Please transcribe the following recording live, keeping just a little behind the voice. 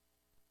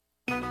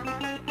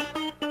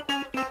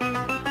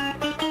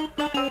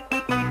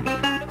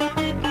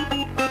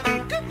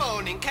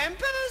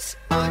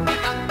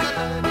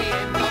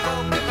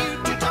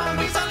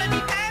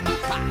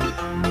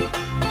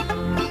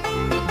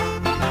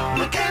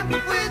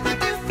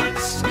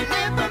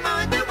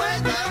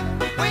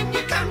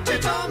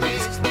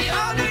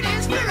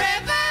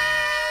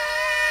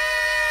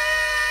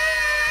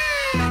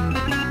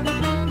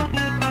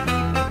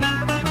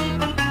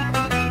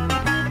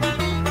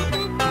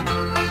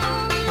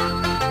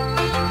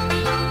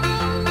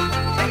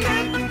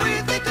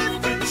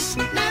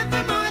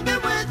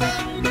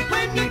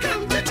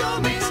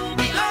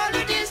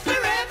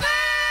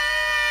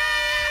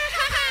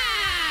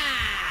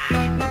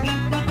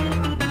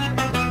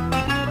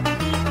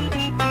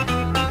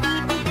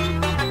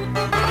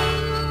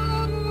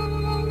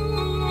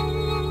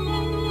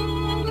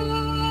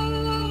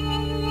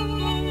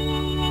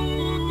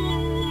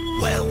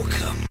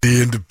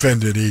The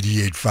Independent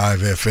 88.5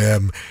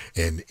 FM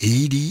and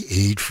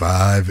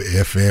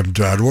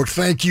 88.5fm.org.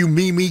 Thank you,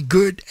 Mimi.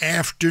 Good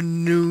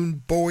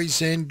afternoon,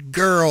 boys and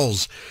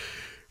girls.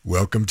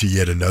 Welcome to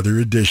yet another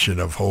edition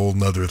of Whole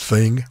Nuther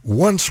Thing.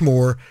 Once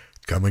more,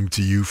 coming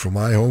to you from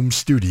my home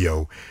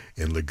studio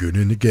in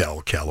Laguna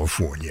Niguel,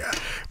 California.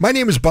 My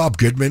name is Bob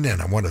Goodman,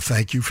 and I want to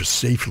thank you for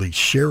safely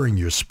sharing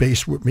your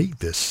space with me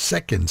this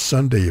second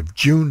Sunday of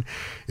June.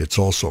 It's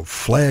also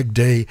Flag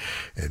Day,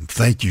 and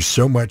thank you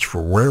so much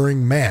for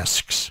wearing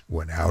masks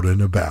when out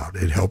and about.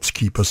 It helps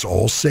keep us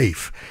all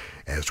safe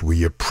as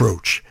we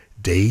approach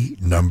day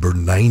number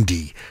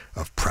 90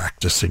 of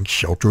practicing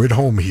shelter at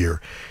home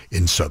here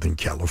in Southern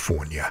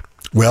California.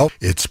 Well,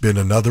 it's been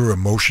another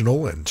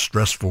emotional and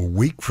stressful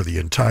week for the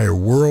entire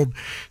world,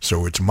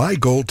 so it's my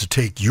goal to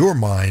take your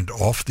mind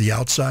off the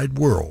outside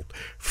world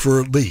for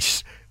at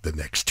least the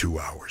next 2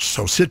 hours.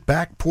 So sit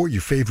back, pour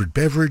your favorite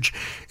beverage,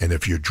 and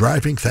if you're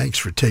driving, thanks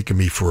for taking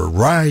me for a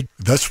ride.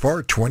 Thus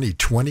far,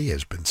 2020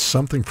 has been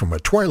something from a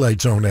Twilight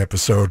Zone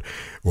episode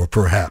or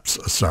perhaps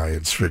a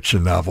science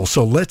fiction novel.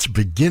 So let's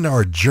begin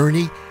our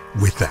journey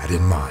with that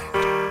in mind.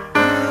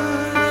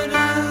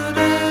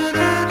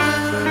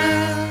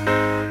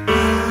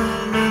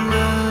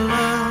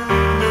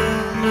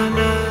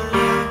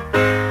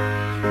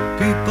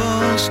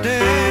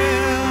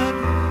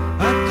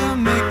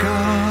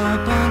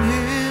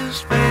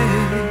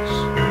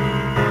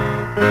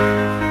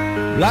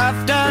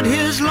 Laughed at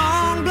his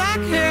long black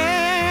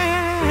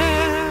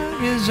hair,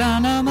 his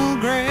animal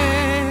grace.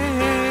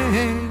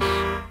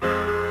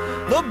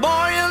 The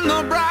boy in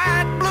the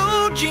bright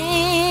blue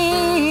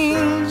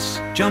jeans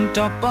jumped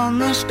up on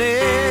the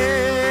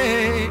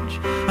stage,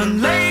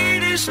 and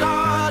Lady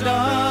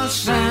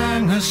Stardust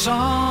sang her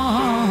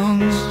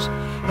songs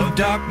of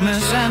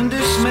darkness and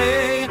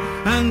dismay,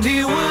 and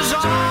he was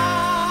all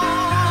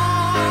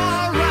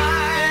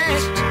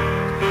right.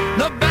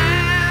 The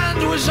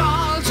band was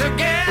all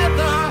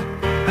together,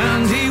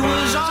 and he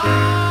was all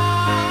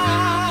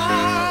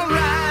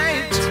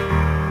right.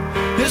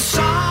 His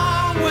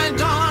song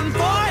went on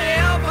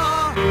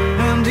forever,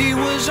 and he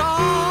was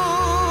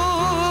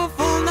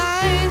awful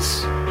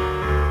nice.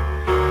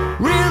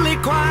 Really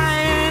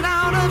quiet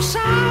out of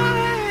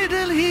sight,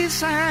 and he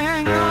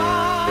sang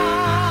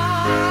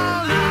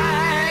all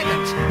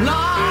night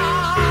long.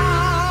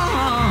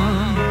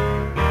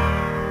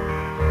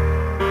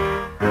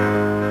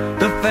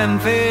 The femme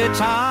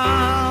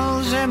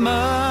fatales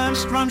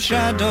emerged from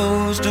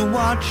shadows to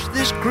watch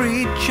this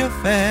creature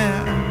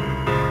fair.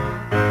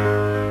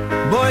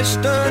 Boys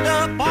stood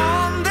up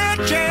on their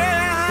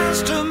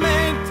chairs to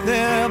make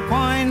their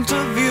point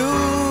of view,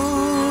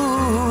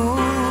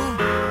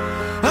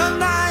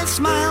 and I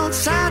smiled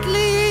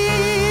sadly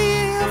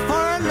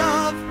for a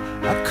love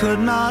I could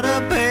not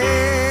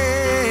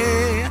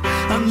obey.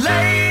 And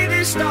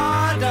Lady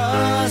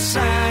Stardust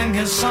sang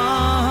his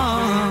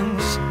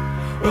songs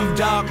of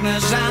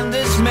darkness and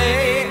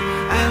dismay,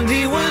 and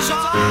he was all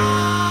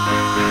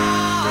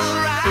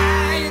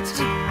right.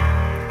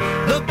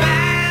 The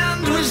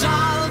band was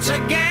all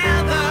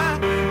together,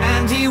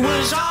 and he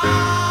was all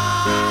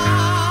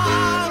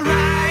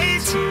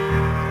right.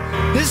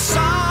 His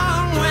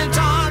song went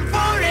on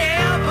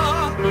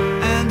forever,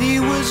 and he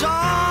was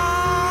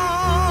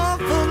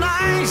awful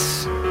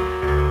nice.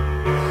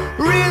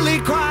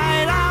 Really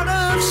quite out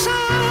of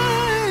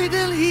sight,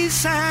 and he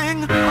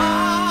sang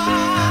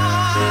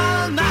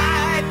all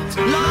night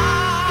long.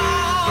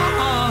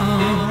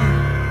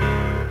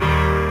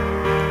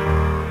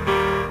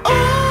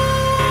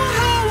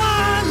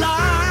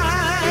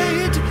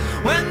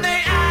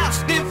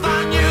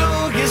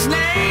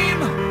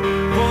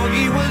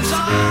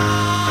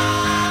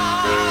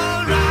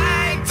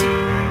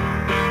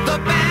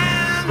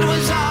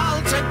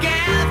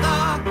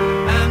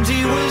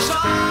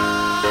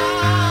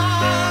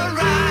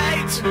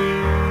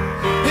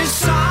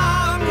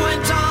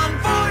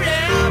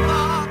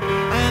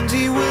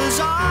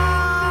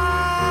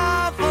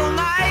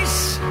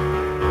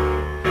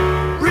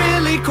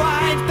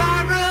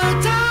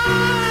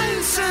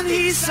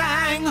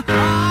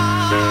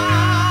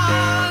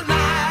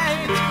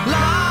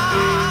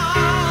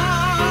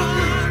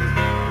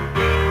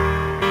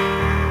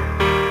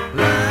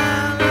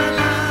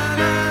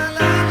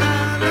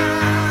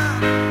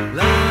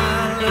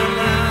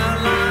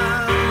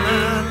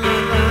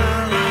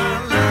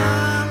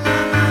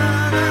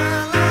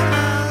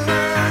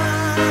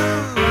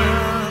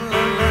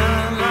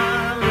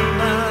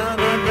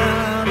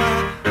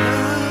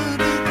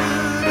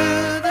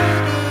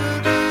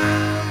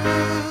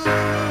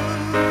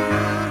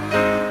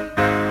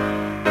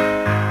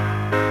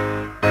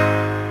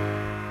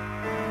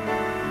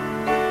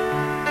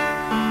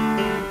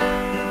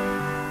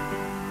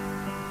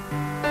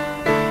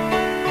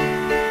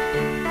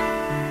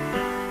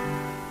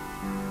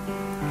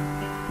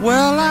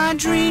 Well, I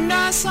dreamed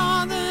I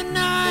saw the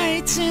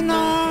knights in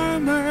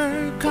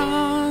armor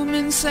come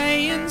and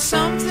saying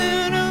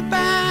something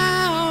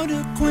about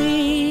a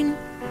queen.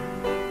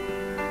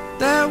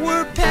 There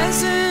were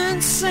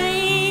peasants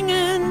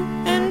singing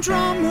and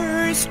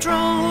drummers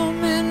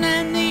drumming,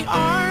 and the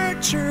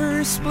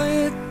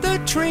split the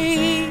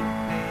tree.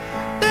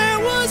 There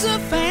was a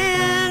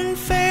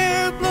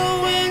fanfare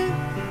blowing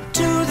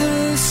to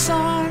the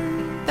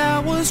sun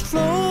that was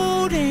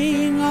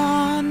floating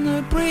on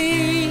the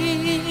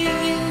breeze.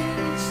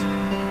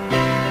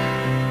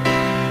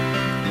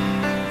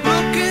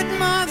 Look at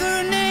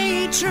Mother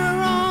Nature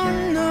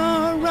on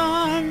the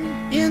run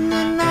in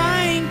the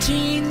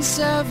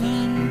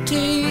 1970s.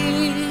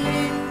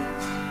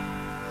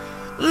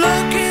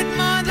 Look at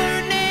Mother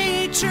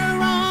Nature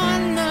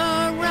on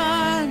the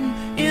run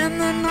in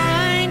the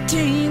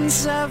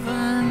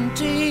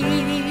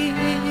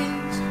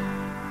 1970s.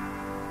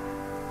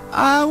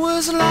 I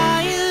was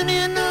lying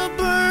in a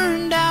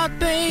burned out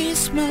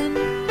basement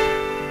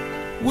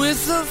with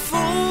the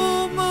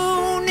full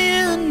moon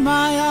in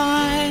my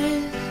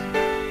eyes.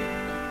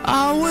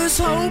 I was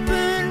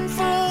hoping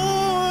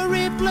for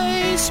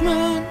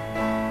replacement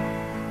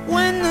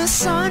when the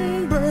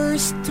sun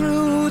burst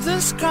through the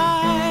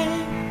sky.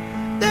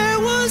 There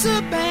was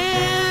a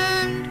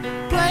band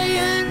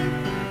playing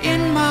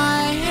in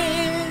my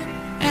head,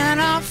 and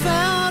I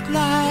felt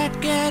like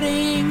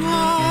getting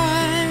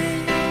high.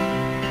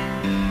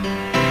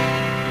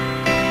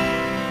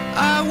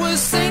 I was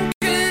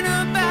thinking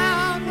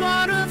about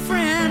what a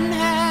friend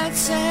had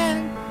said.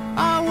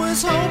 I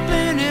was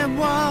hoping it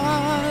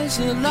was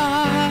a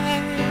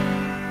lie.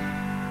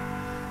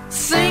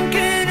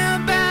 Thinking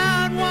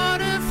about what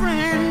a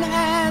friend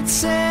had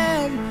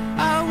said.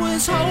 I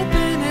was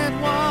hoping it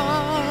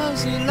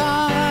was a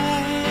lie.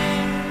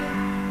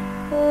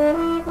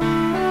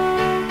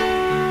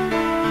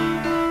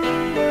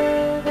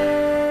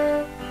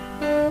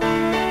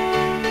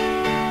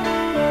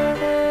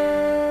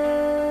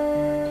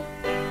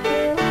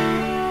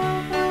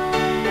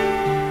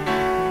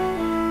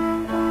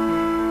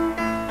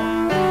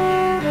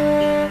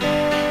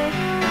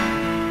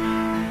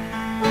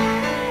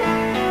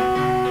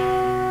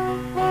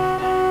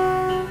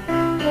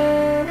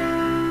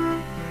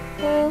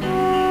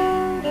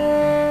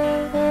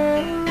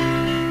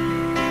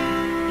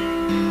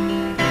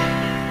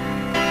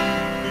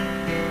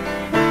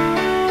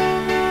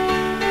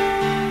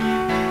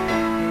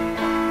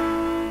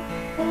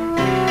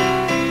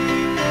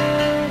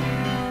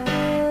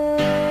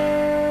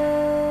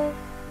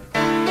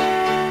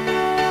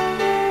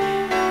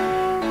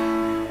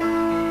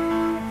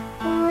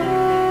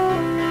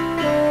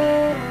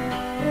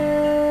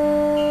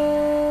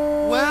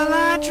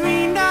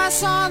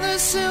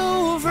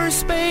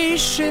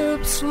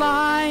 Spaceships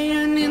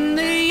lying in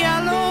the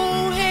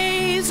yellow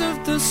haze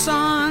of the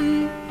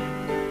sun.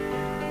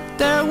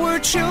 There were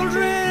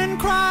children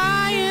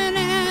crying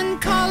and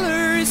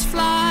colors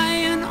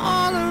flying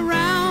all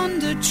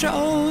around the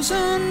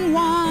chosen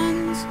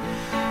ones.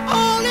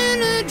 All in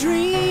a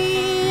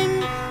dream,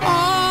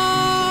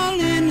 all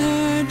in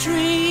a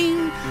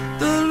dream.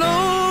 The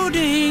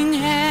loading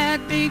had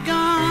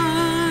begun.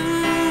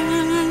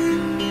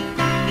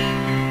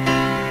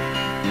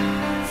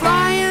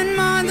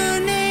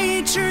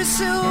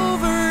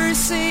 Silver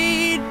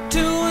seed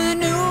to a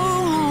new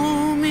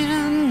home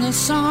in the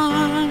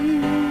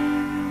sun.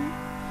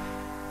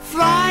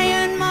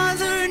 Flying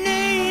Mother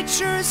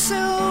Nature,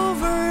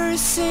 silver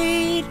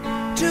seed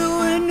to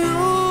a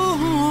new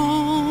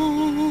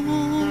home.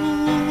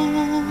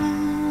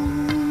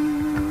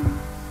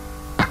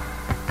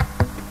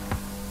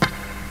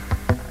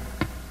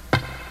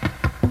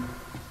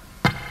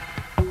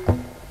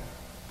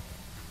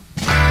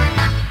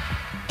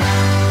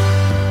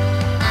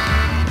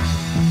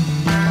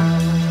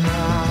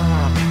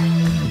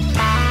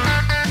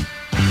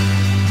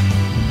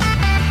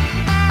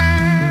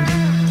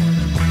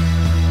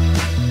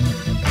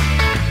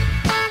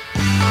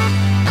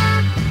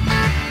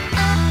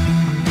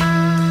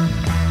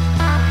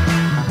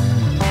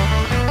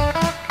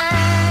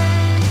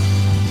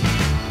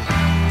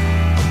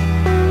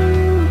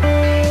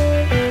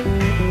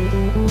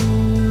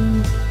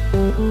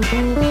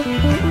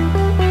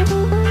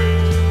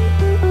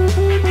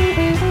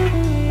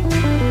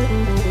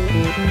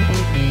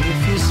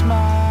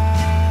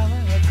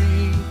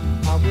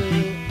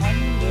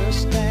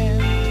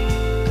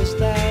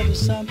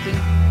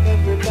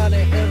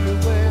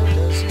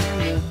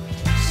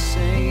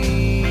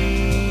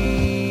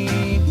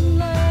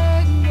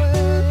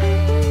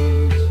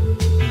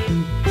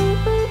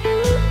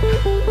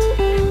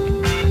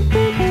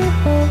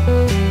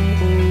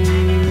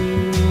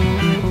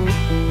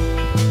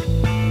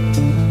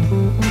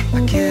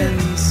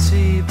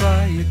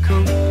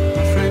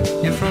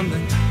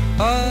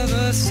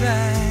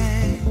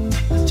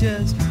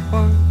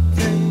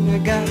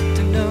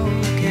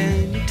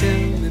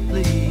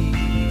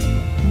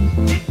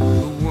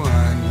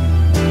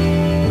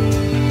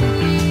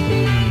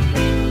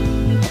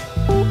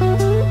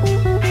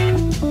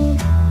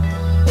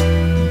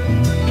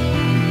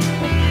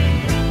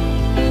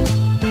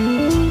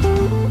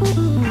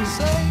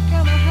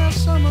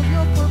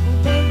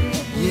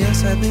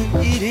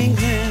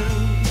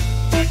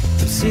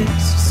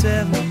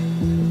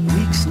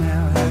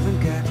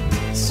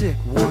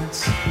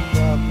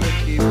 Probably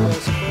keep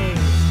us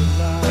both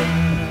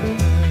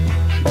alive.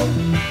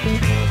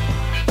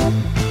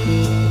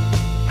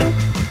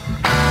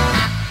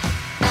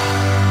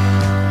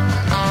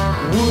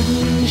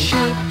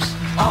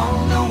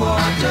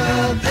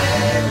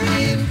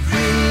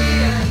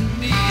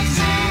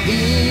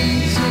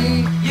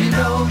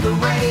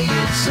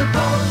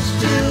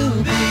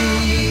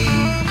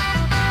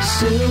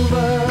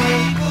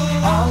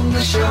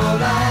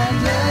 shoreline,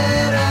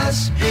 let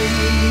us be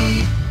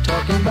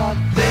talking about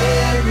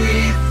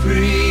very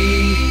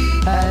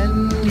free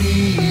and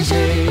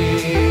easy.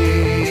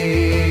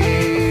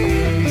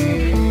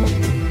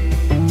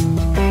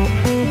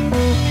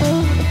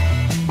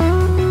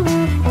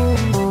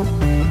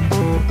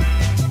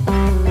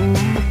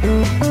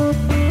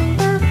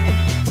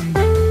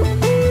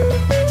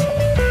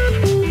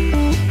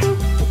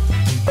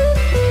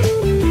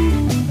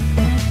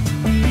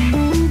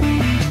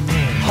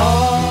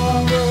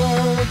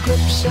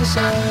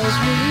 As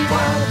we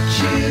watch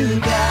you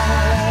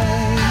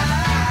die,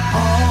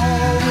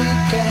 all we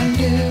can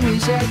do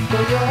is echo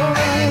your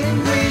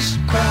anguished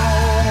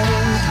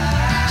cries.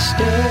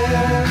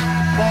 Stare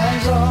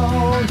as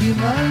all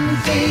human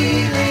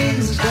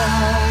feelings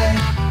die.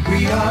 We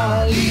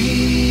are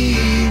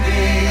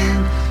leaving,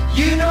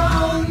 you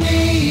don't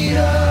need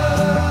us.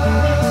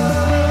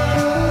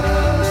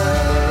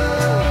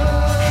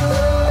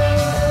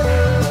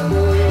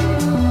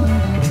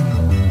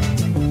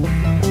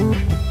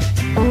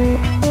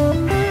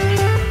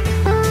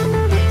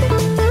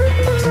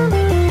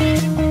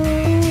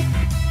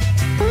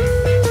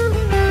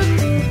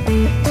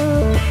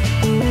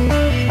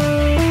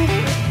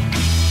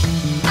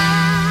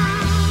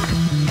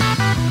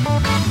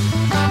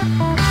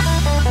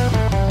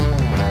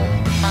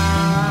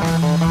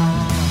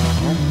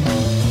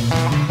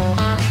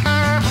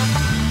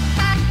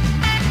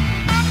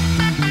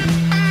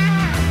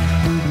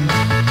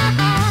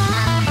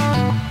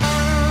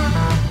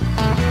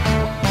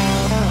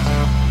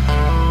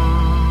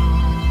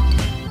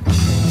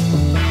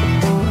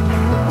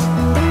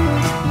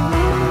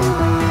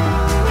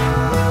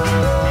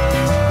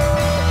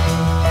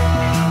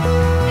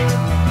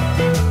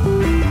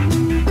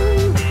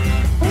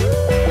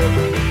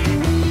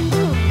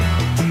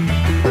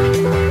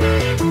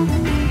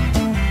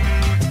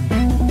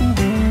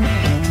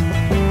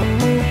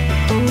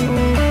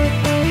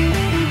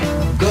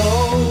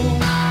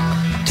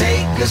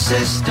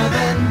 Sister,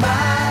 then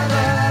by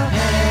the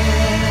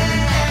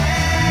hand,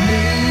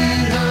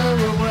 lead her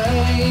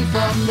away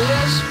from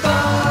this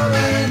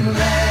foreign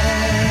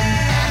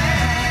land,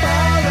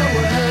 far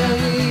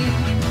away,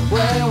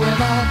 where we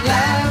might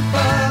laugh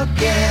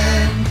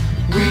again.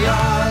 We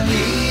are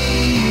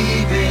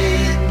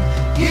leaving,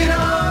 you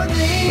don't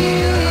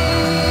need.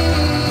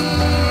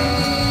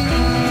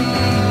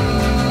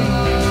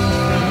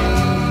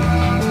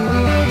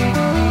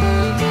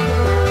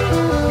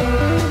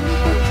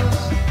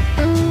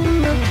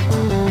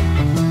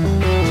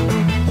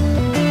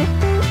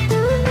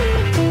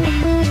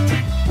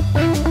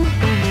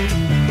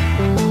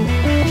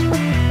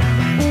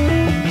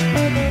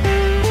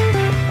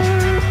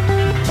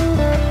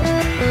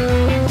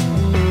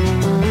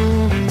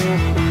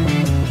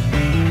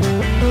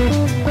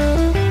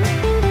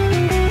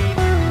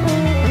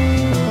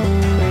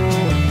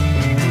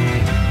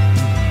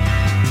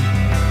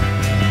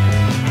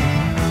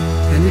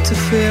 It's a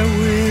fair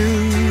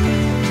wind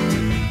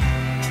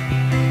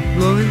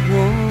blowing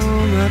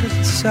warm out of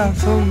the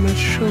south on my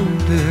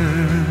shoulder.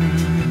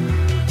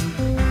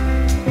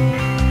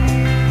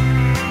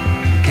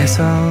 Guess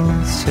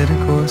I'll set a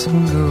course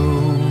and go.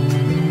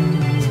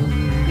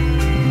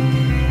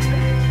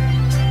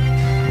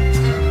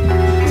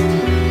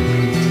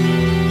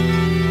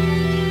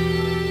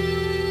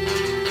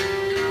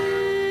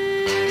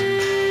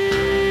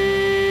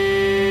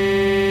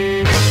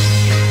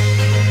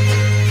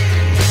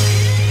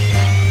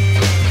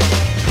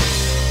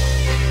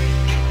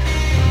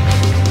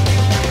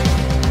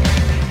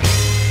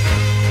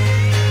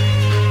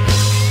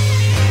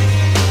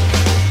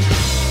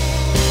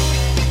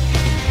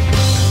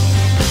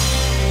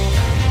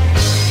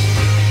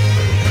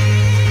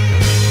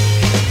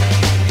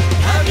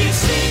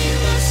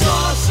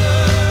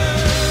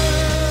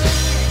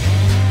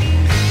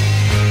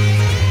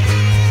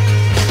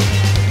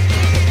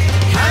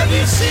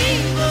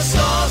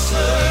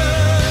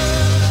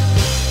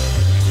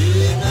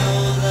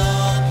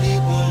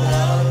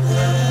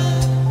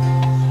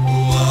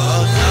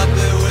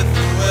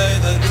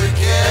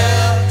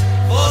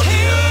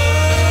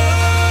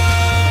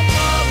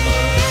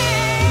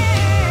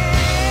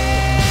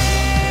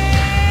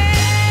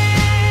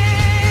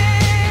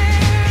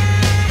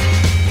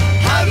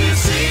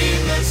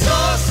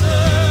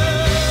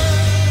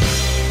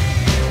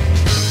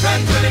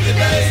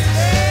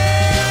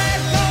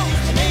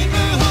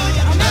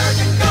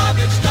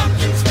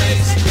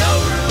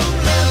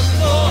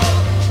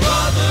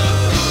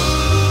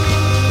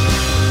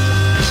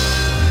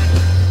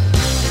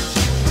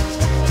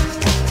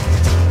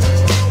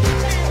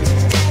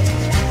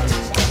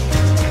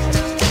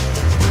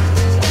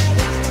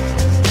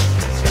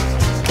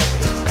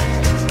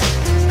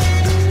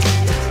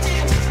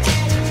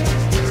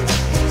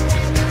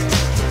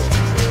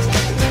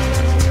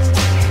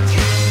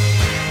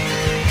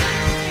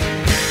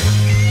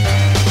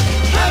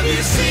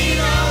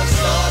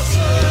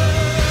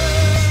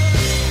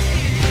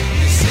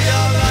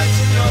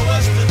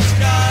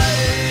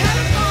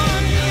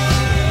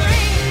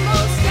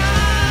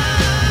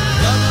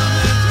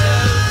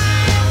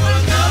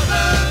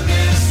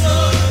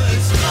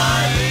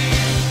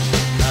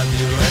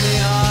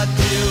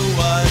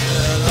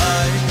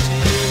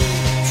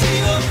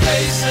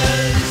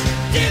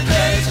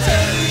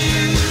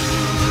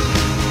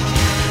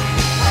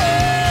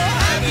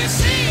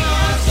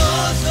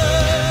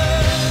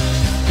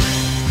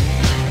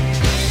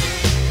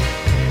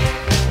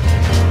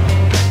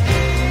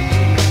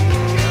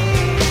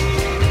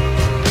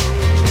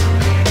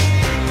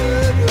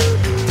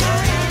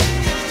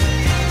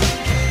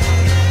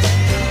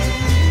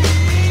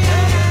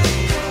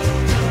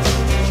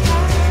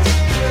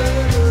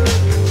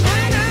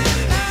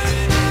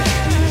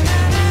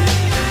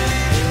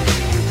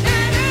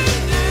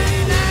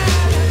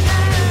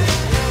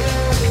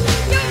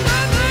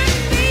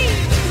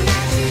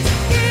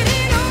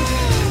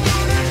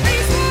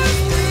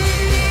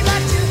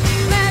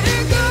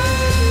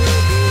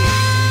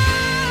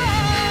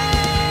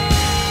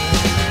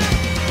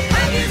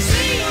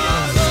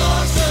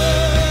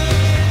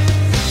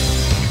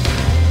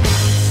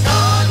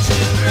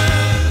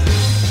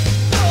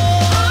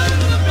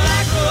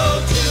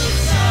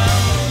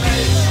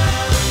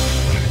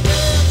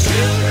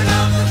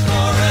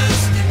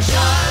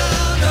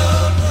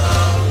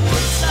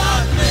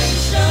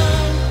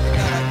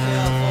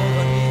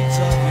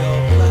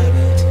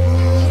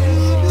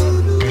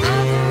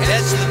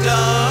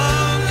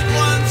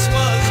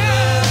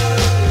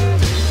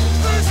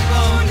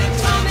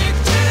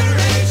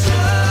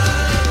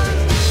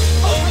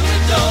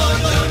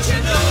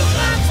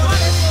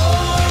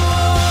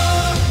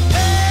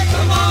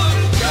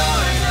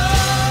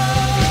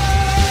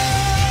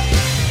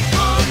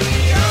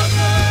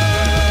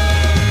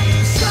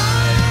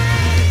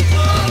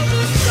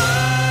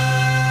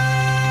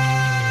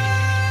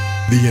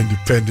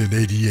 independent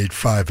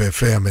 88.5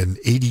 FM and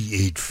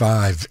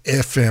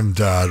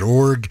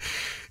 88.5fm.org.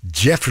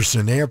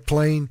 Jefferson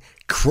Airplane,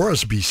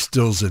 Crosby,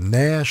 Stills and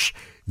Nash,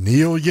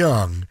 Neil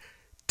Young,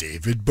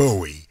 David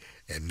Bowie.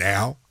 And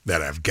now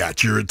that I've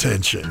got your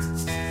attention.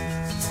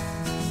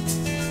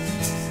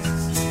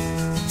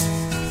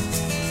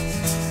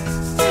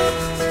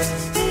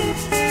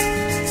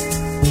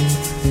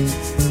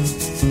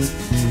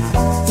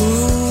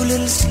 Ooh,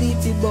 little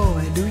sleepy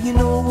boy, do you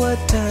know what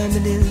time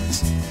it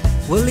is?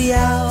 Well, the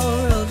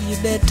hour of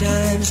your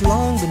bedtime's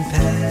long been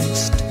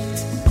past.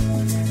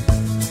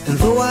 And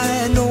though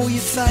I know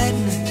you're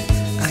fighting it,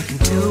 I can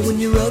tell when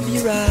you rub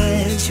your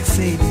eyes, you're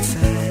fading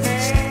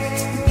fast.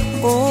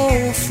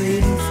 Oh,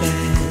 fading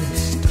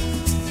fast.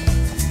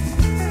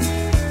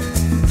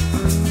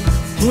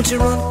 Won't you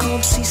run,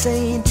 come see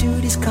St.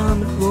 Judy's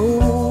comet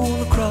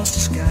roll across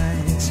the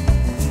skies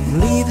and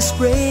leave a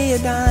spray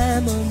of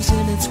diamonds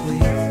in its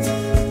wake?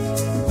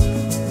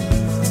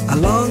 I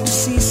long to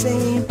see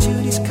St.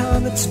 Judy's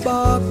comet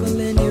sparkle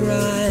in your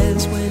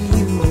eyes when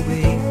you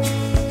awake.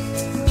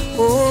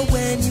 Oh,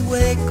 when you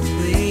wake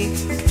awake.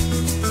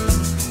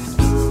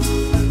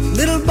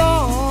 Little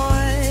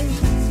boy,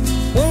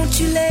 won't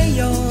you lay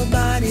your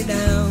body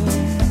down?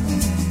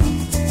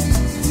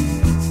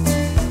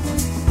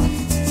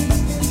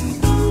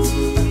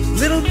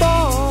 Little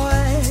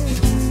boy,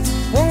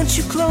 won't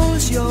you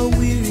close your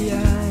weary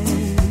eyes?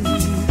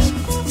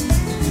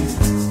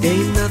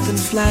 Ain't nothing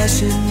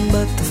flashing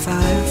but the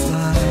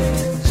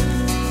fireflies.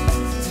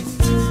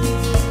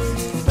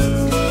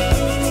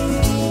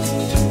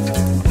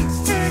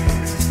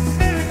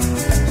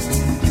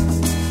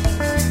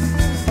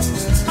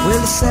 Well,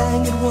 I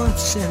sang it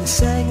once and I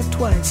sang it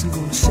twice. I'm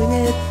gonna sing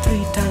it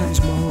 3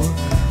 times more.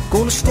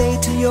 Gonna stay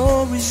till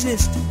your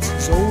resistance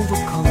is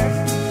overcome.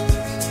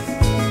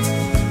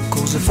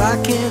 'Cause if I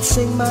can't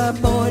sing my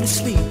boy to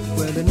sleep,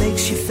 well, it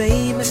makes you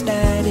famous,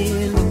 Daddy.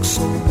 It looks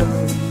so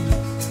dumb.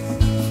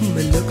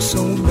 It looks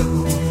so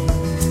dumb.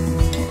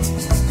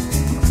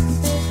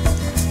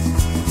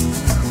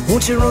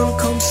 Won't you run,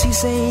 come see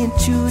St.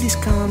 Judy's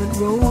comet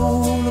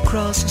roll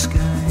across the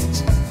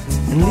skies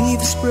and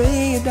leave a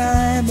spray of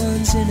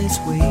diamonds in its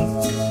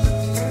wake?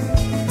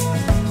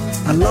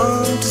 I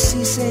long to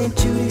see St.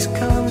 Judy's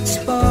comet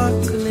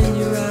sparkle in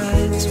your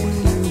eyes when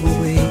you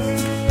awake.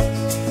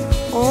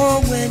 Oh,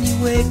 when you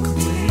wake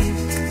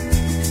awake.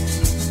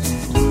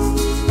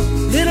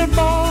 Little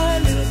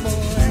boy,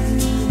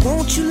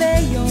 won't you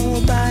lay your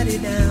body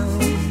down?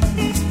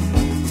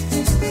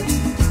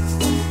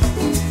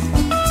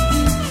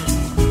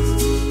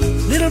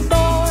 Little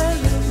boy,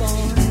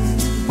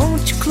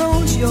 won't you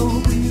close your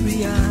weary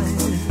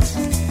eyes?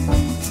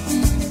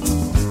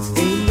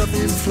 Ain't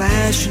nothing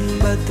flashing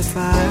but the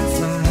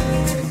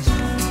fireflies.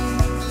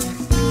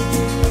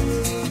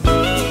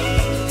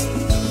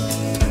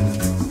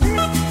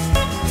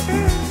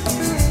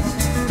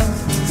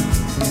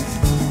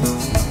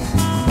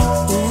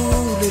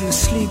 Ooh, little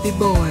sleepy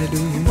boy, do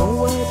you know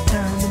what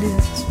time it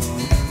is?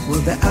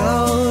 Well, the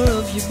hour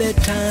of your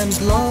bedtime's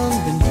long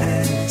been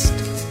past.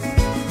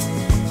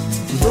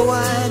 Though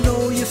I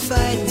know you're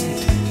fighting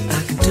it, I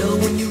can tell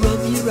when you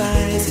rub your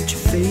eyes that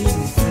you're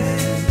fading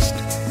fast.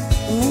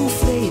 Ooh,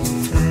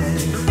 fading fast.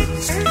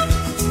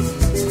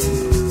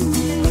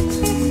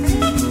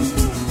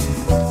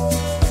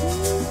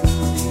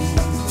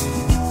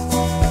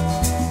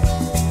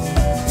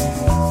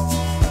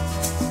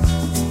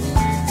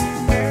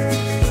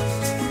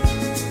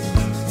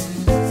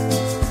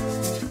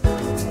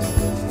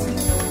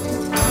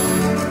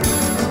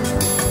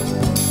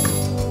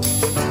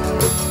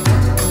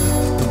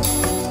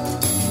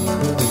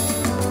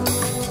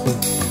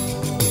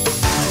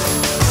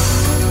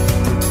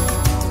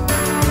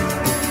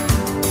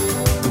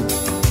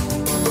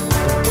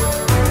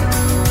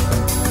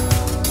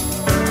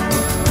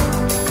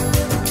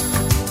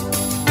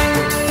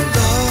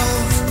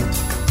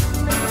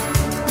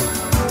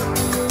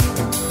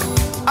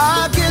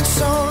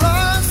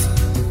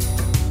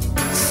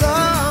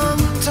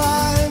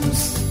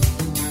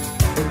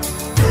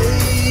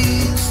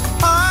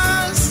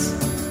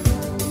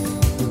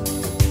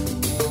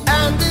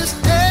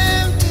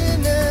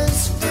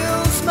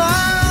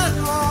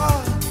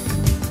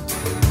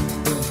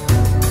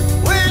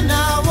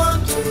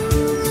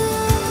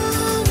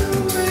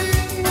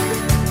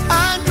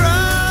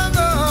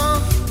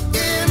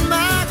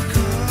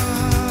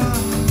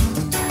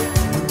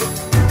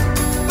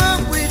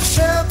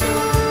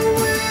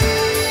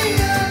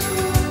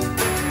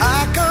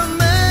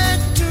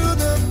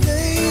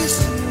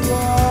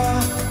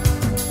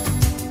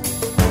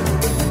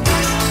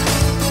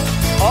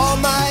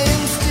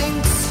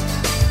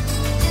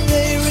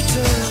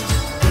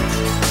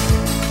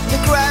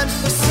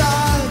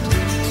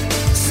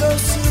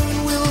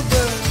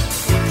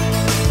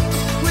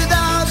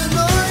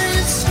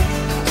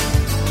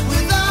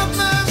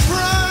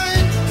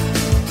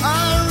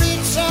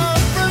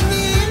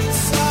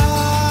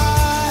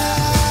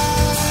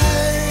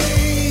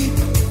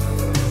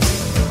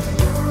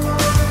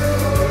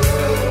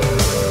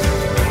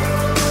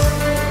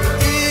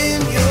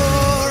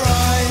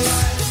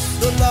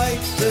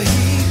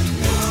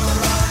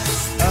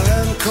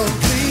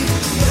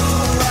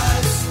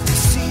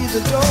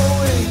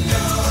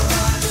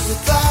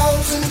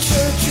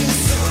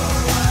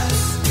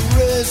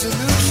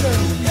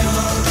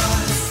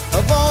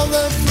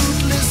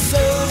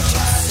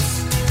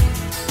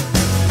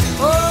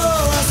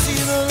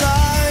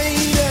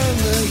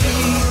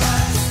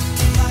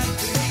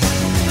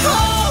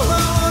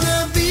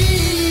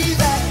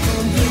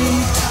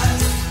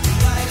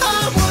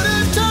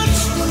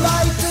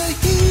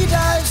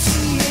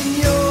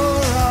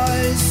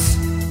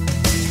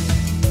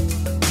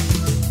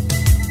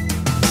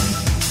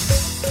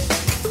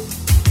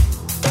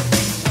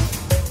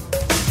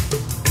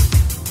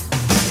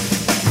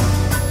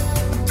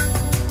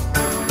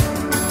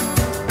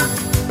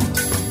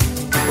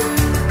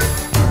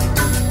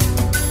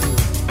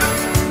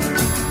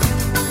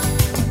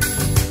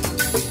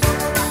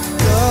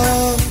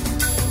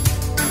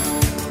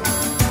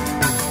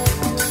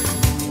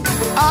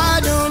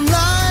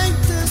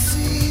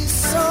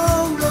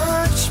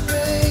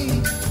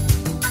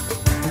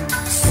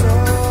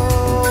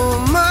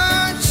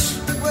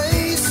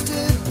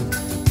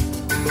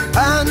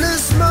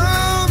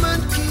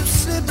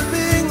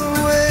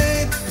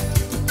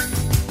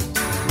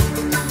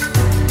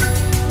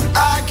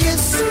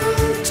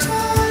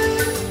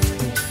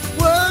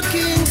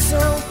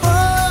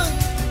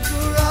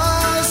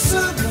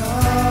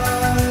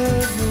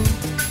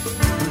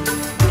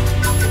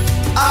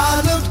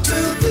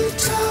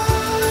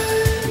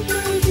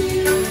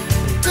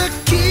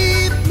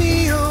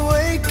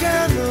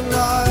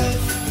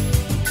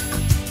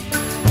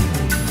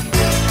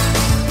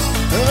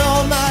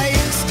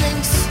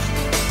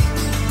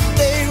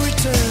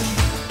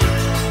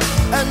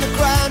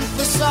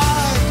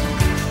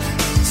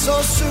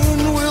 so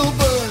soon will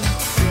burn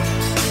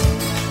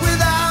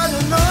without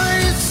a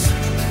noise,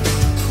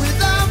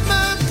 without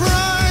my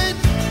pride.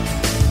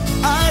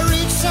 I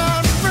reach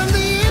out from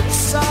the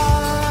inside.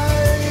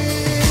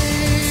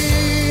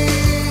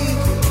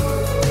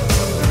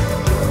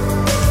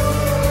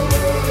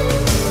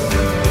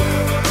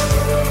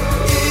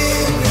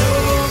 In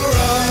your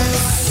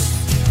eyes,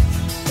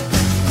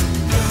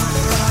 your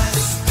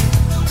eyes,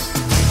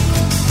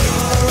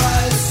 your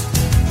eyes,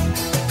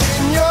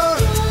 in your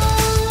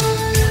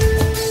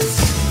eyes,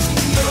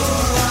 your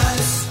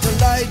eyes, the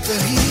light, the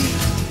heat,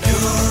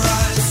 your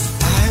eyes,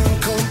 I am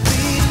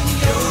complete,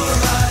 your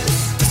eyes,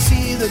 I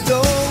see the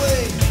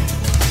doorway,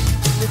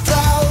 the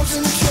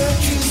thousand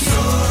churches,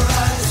 your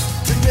eyes,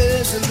 the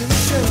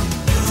resolution,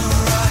 your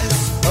eyes,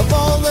 of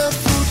all the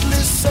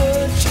fruitless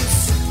searches.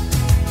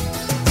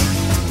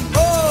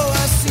 Oh,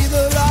 I see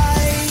the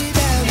light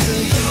and the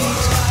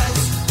heat.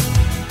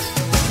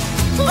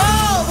 Oh,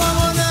 I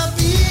wanna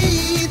be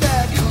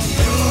that complete.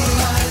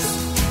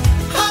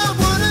 I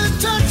wanna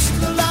touch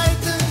the light,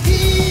 the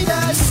heat I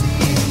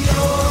see in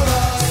your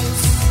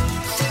eyes,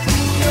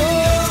 in your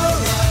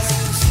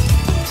eyes,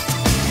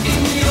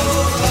 in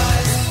your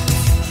eyes,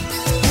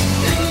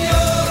 in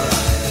your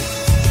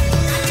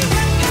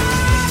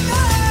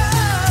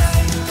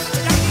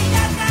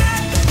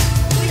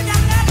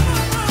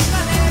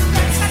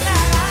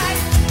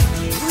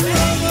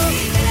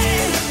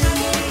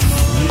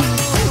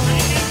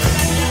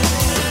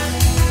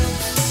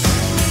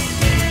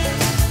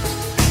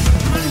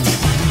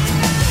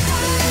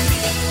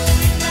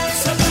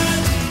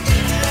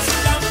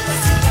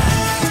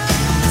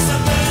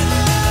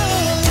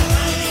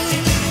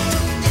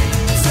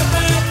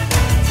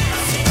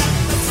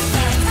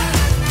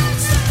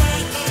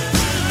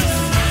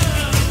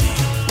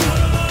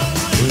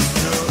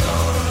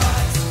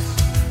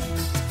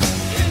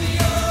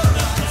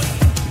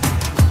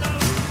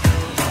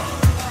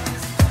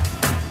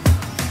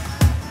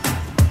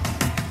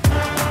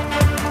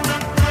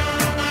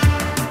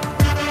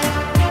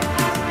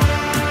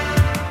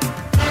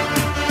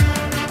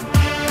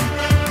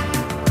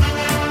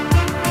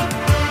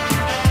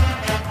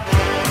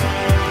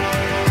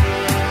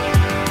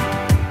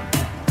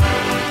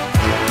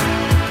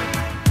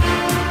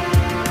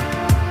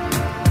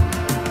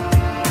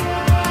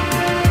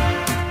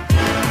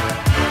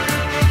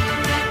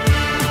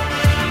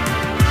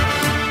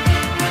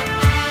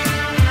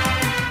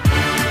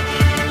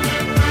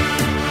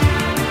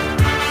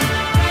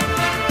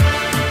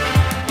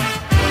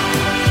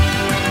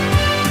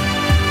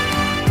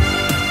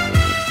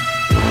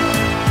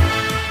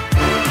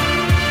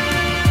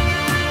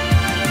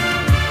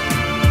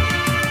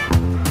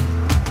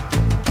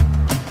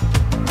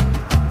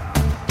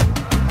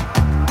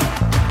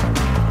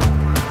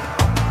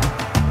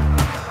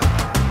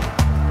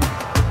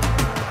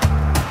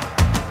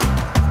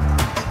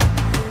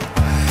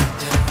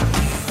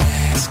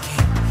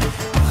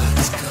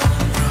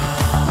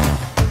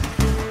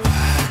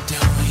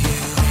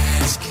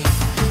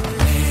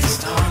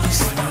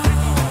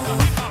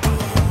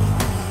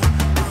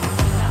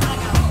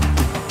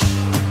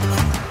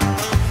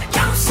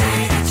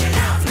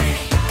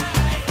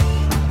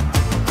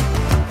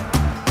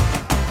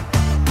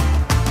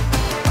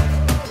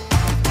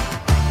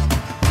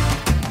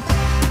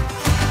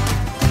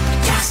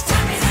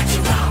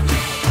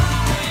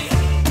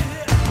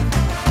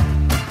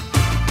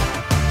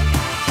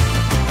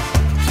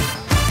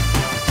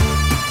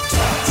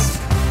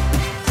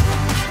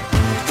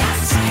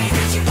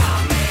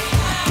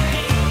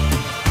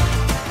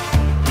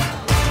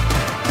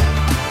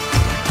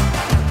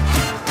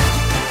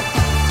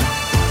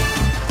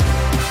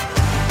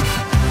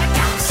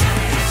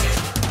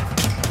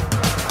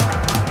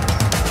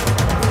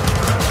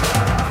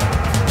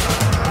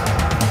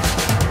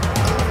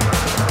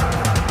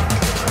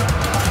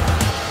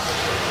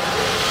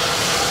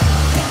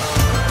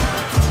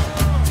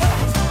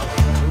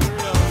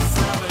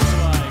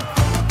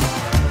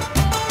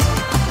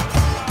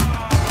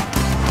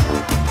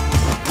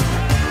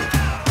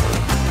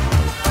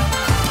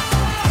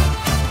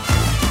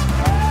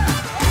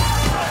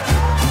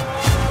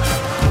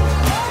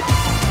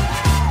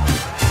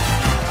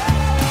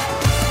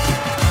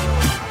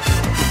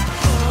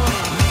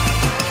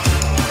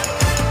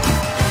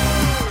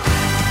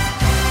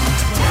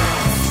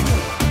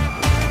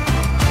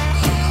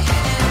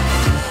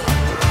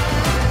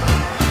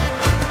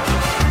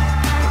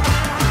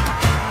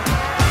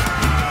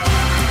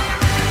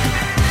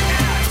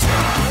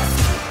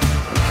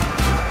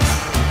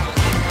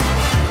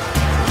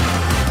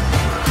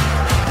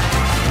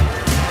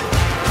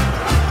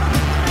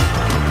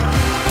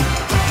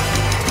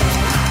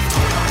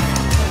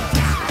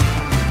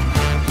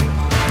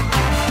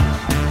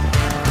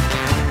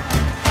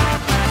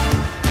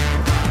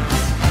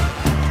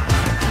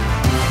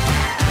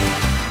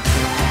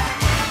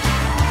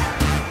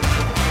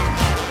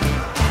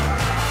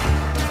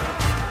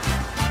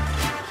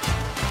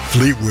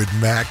Fleetwood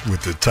Mac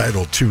with the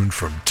title tune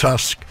from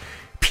Tusk,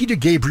 Peter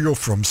Gabriel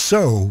from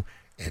So,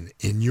 and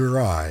In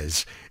Your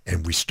Eyes.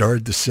 And we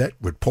started the set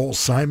with Paul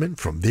Simon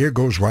from There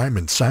Goes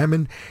Rhymin'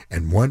 Simon,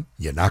 and one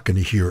you're not going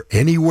to hear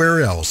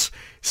anywhere else,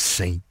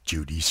 St.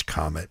 Judy's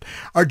Comet.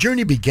 Our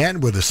journey began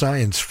with a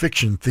science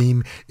fiction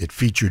theme. It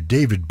featured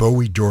David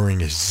Bowie during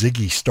his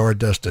Ziggy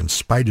Stardust and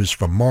Spiders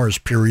from Mars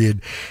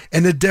period,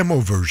 and a demo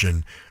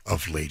version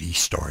of Lady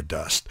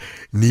Stardust.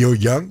 Neil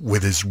Young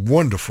with his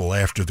wonderful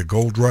After the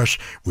Gold Rush,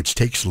 which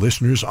takes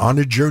listeners on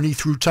a journey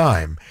through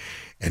time,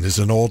 and is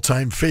an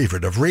all-time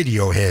favorite of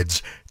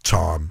Radiohead's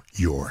Tom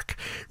York.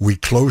 We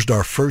closed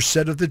our first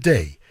set of the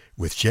day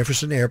with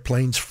Jefferson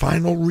Airplane's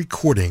final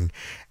recording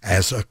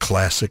as a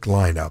classic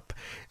lineup.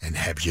 And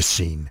have you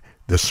seen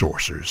The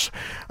Sorcerers?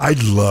 I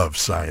love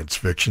science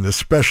fiction,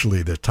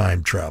 especially the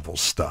time travel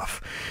stuff.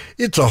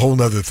 It's a whole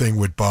nother thing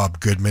with Bob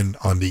Goodman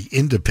on the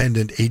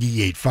independent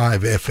 88.5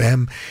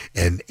 FM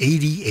and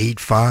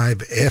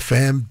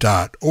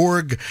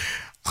 88.5fm.org.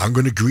 I'm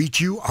going to greet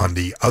you on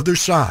the other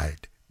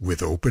side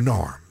with open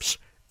arms,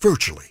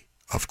 virtually,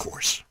 of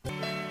course.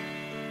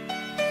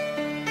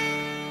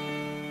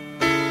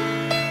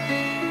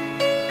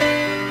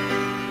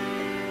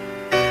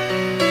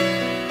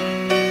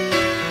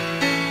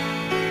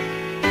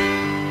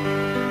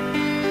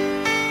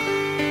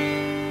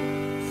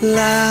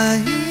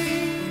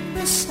 Lying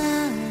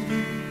beside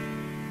you,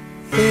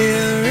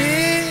 here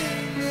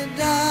in the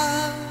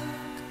dark,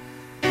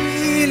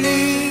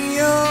 feeling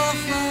your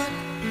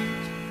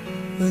heartbeat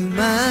with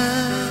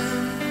mine.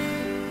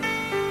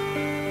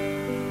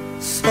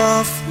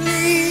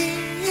 Softly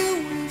you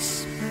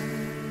whisper,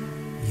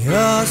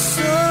 you're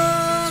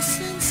so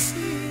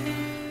sincere.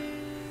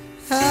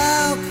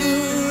 How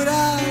could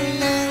our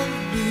love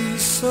be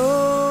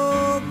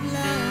so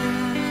blind?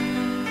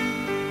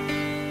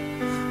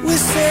 We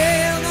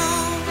sailed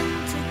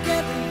on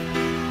together,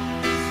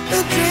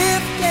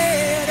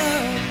 drifted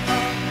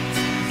apart,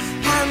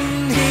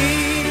 and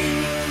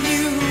here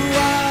you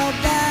are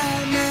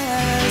by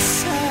my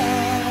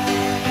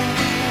side.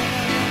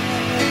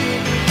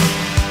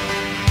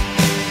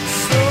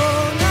 So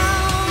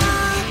now I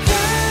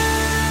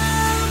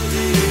come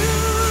to you,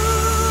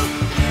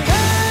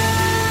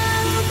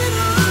 open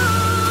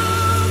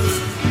arms,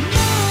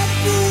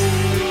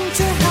 nothing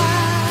to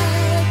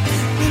hide.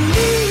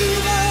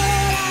 Believe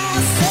what I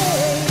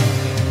say.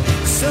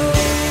 So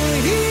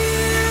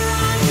here I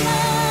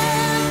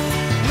am,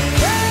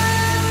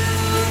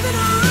 with open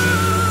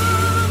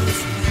arms,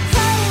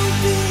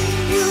 hoping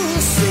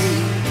you'll see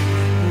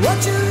what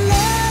your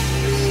love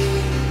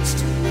means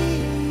to me.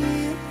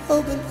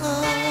 Open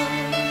arms.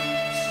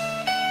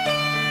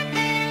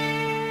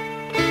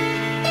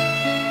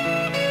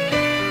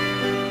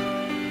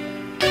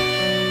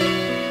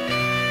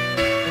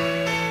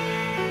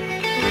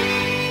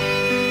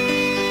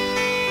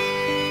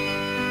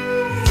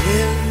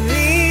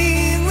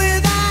 Living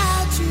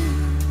without you,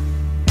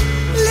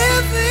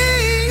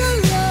 living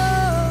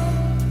alone.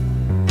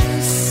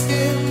 This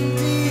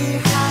empty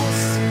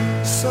house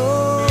seems so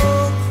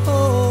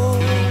cold.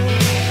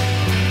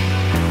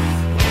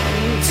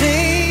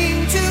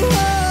 Wanting to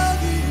hold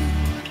you,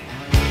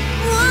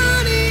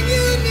 wanting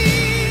you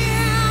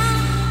near.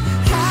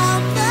 How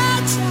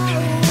much I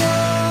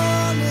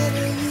wanted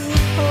you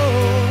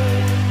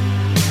hold.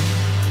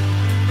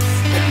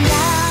 And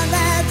now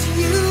that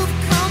you've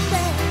come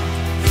back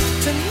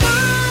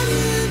tonight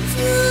and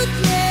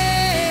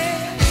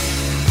today,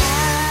 I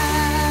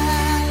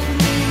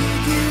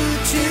need you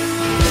to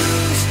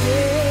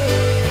stay.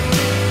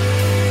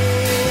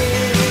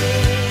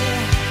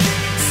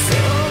 So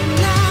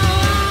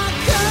now I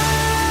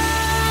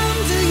come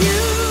to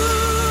you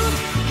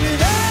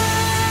with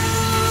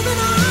open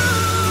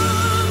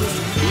arms,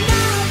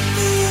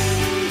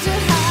 nothing to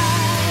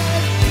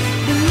hide.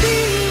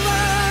 Believe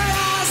what I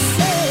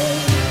say.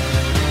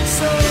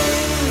 So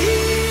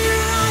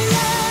here I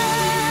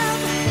am,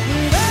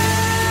 with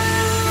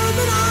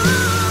open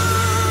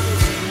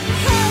arms,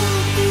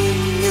 hoping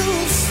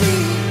you'll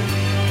see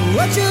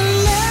what your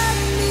love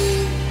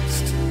means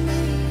to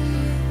me.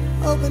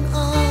 Open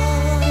arms.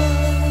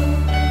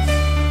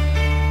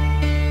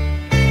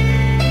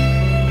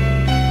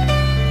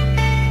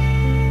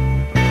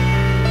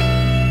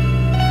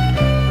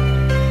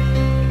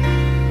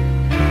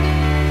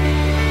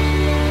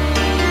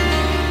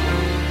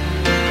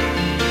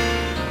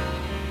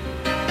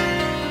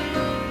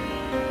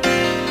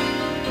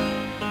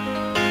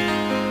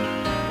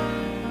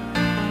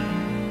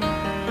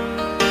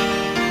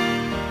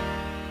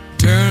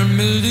 Turn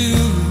me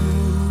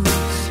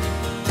loose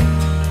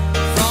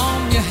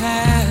from your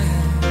hand.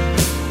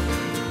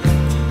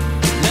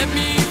 Let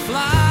me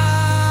fly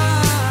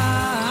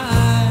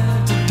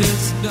to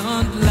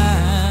distant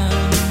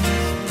lands,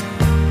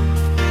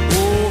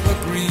 over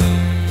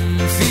green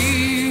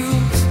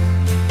fields,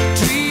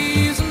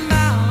 trees and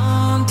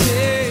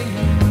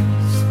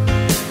mountains,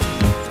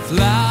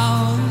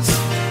 flowers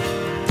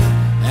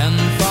and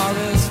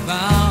forest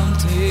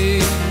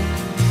fountains.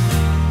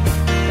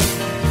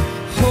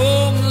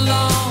 Home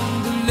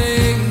along the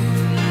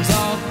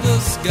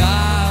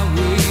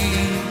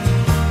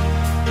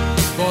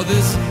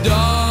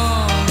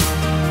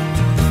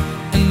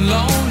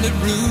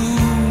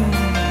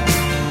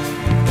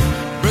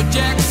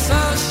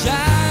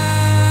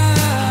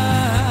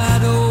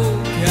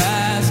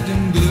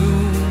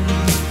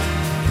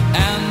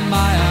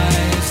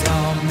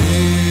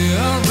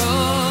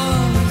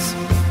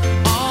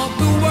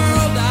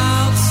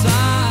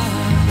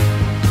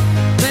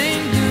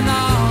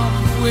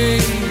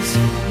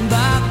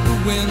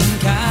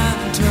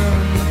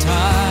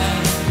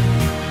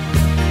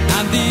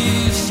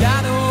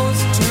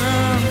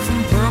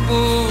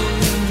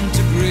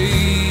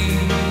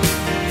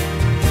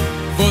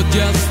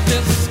just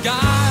this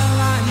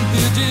skyline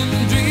pigeon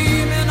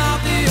dreaming of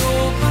the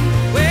open,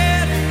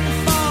 waiting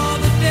for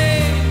the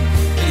day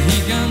that he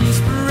can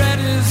spread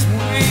his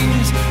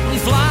wings and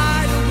fly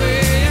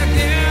away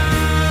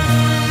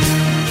again.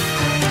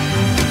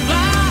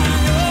 Fly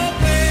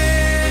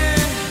away,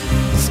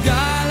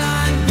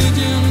 skyline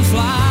pigeon,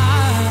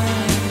 fly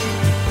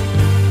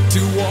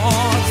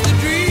towards the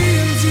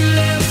dreams you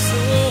left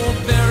so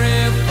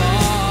very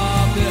far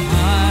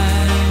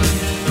behind.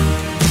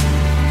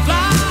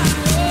 Fly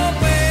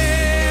away,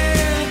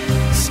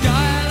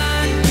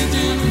 skyline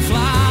pigeon,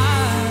 fly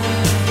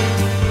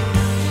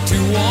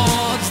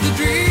towards the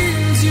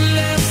dreams you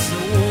left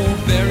so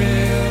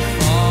very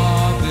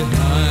far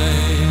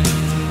behind.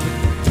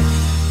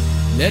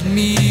 Let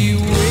me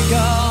wake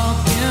up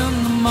in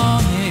the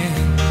morning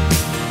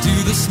to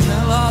the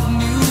smell of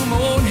new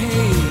mown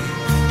hay,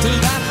 to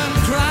laugh and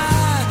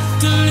cry,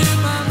 to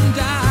live and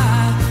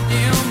die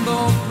in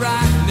the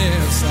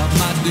brightness of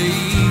my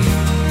day.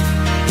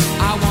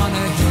 I want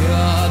to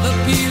hear the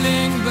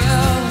pealing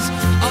bells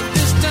of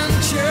distant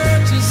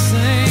churches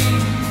sing,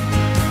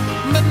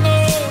 but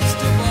most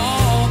of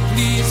all,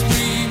 please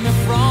free me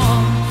from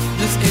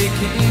this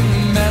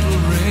aching metal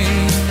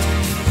ring,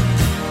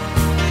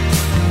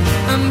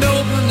 and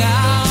open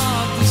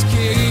out this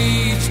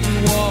cage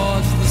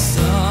towards the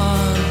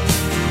sun.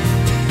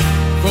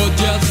 For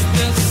just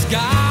this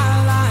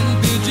skyline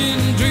pigeon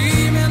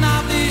dreaming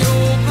of the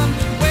open,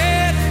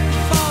 waiting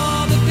for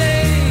the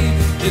day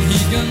that he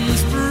can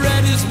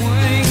spread his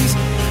wings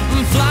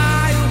and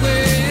fly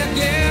away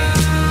again.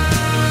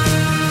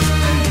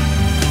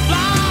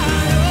 Fly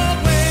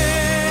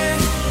away,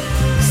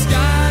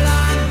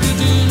 skyline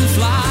pigeon,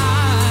 fly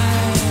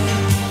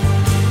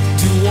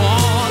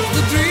towards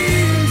the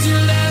dreams you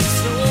left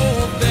so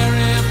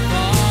very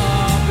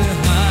far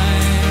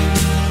behind.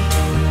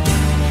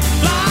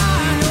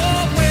 Fly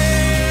away,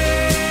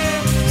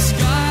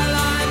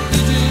 skyline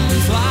pigeon,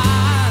 fly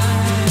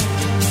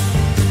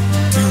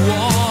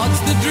towards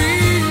the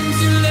dreams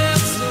you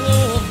left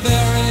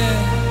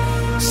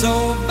so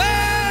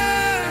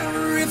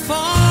very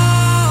far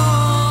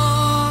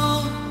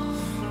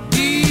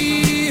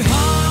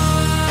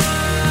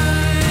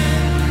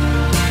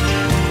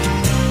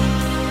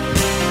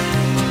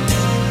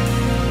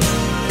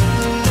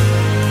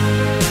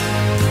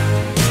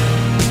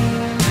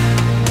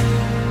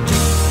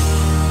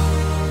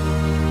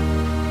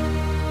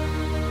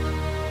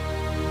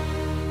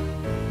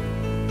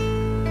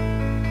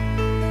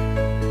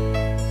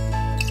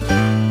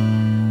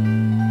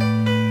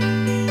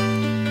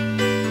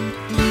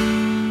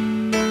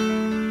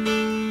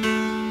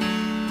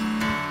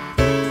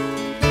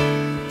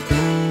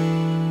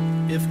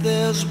If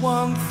there's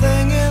one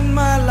thing in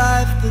my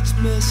life that's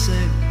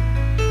missing,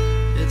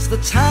 it's the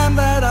time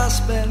that I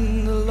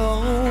spend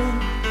alone,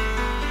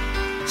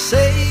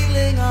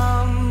 sailing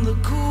on the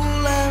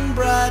cool and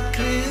bright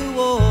clear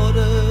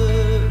water.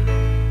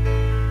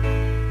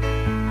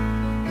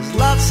 There's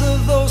lots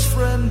of those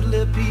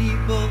friendly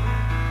people,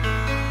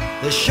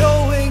 they're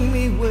showing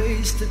me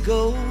ways to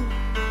go,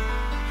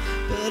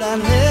 but I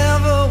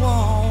never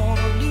want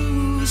to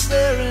lose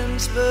their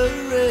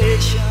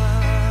inspiration.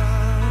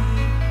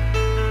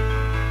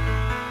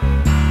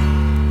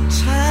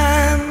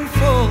 Time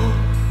for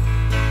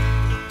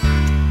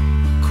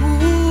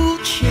cool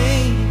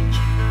change.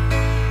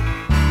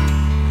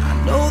 I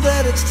know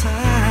that it's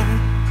time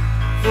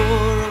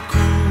for a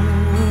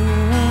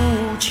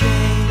cool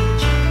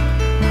change.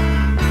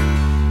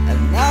 And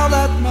now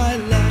that my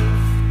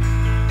life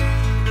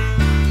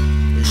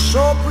is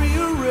so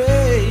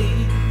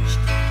prearranged,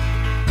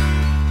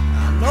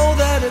 I know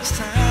that it's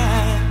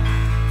time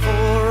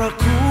for a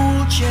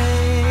cool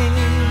change.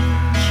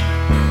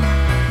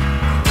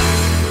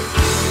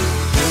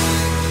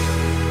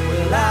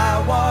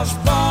 I was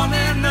born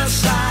in the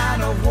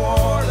sign of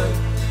water,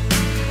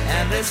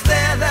 and it's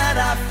there that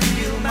I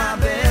feel my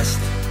best.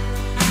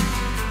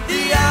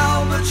 The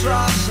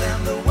albatross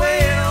and the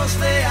whales,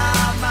 they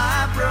are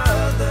my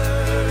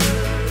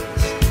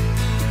brothers.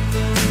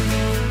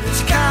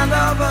 It's kind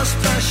of a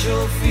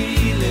special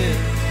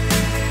feeling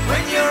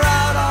when you're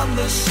out on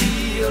the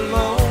sea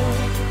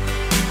alone,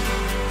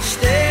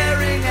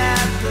 staring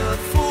at the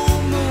full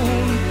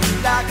moon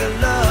like a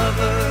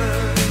lover.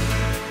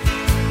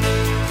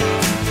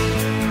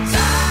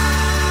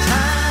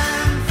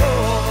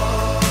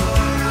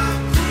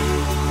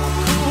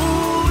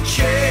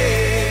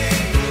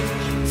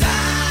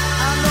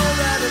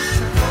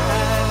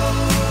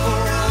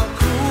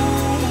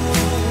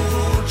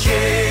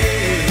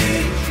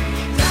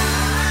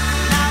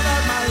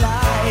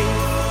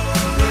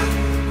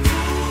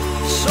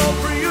 So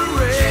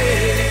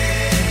prearranged.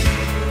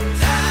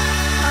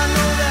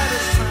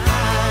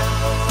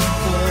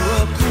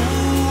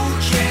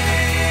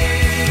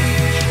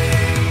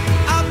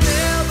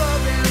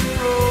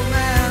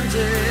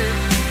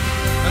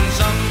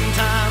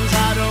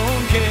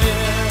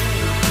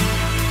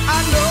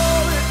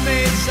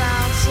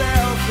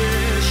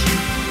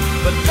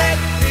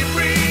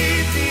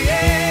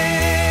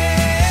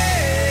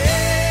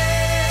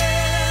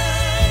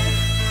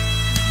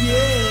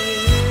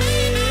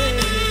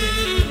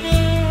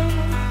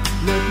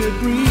 they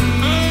breathe.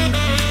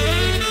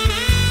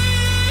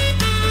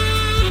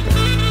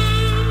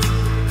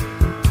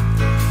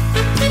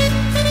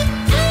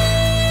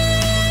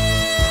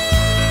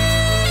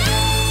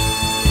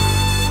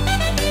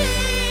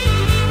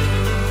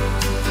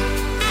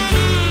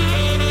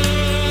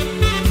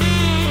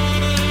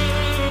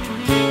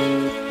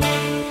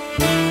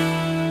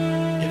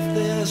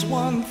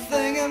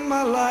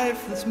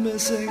 That's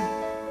missing,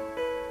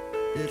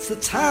 it's the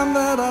time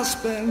that I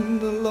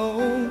spend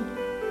alone,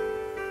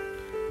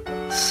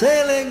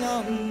 sailing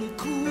on the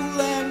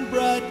cool and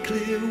bright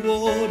clear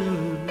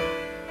water.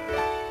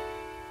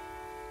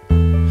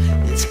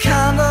 It's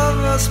kind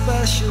of a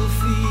special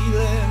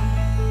feeling,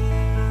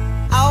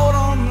 out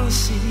on the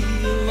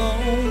sea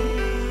alone,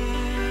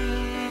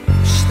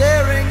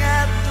 staring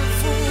at the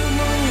full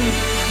moon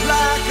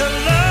like a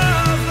lover.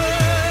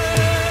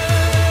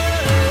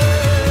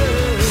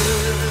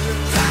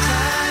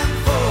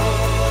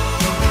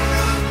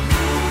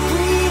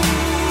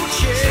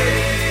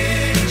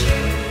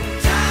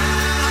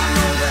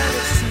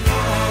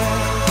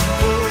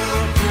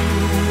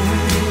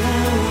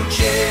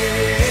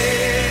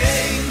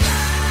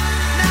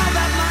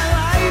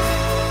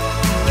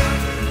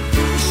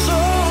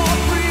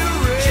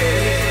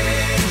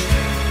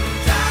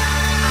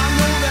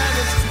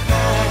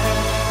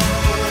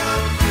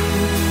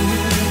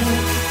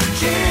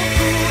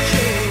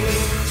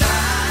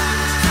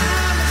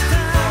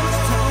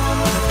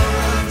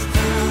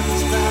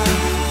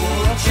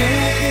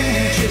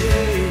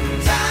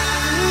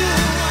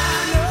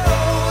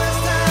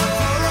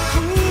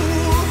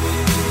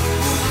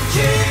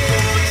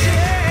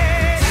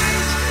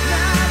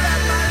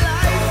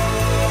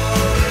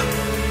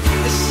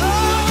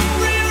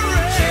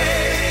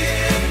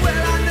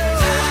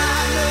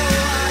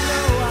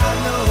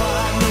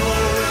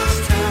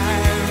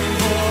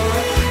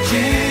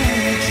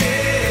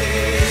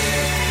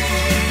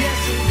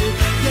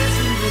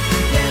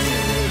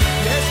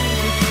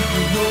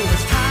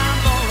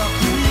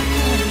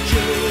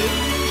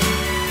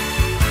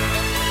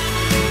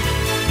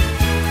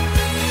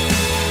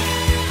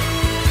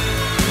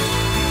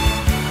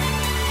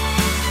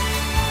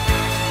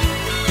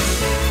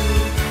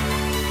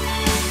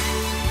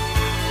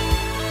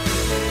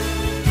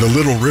 The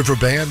Little River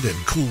Band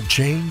and Cool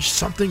Change,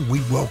 something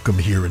we welcome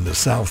here in the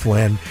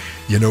Southland.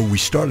 You know, we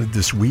started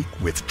this week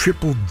with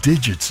triple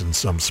digits in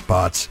some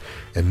spots,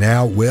 and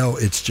now, well,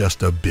 it's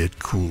just a bit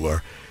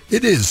cooler.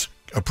 It is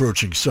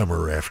approaching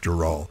summer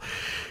after all.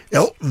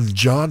 Elton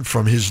John,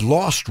 from his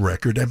lost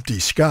record, Empty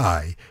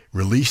Sky,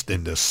 released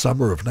in the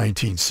summer of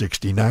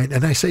 1969,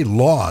 and I say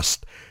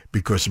lost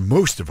because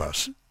most of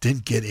us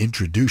didn't get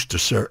introduced to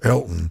Sir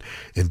Elton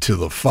until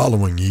the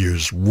following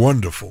year's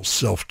wonderful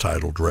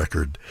self-titled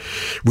record.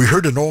 We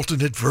heard an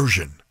alternate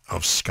version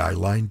of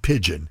Skyline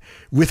Pigeon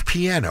with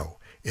piano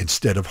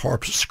instead of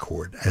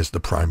harpsichord as the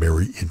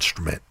primary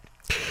instrument.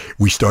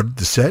 We started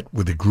the set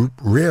with a group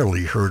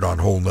rarely heard on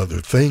Whole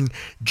 'Nuther Thing,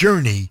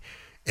 Joni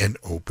and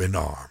Open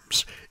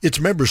Arms. It's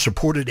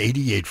member-supported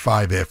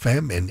 88.5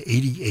 FM and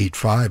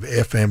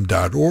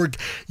 88.5fm.org.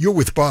 You're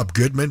with Bob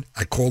Goodman.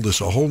 I call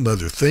this a whole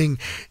nother thing.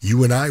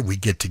 You and I, we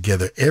get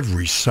together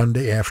every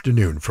Sunday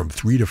afternoon from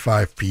 3 to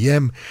 5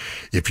 p.m.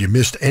 If you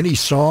missed any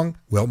song,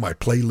 well, my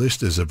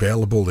playlist is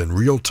available in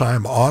real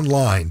time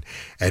online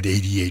at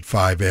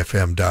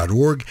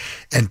 88.5fm.org,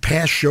 and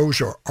past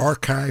shows are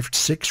archived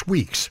 6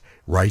 weeks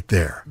right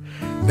there.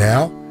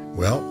 Now,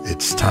 well,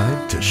 it's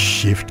time to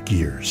shift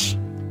gears.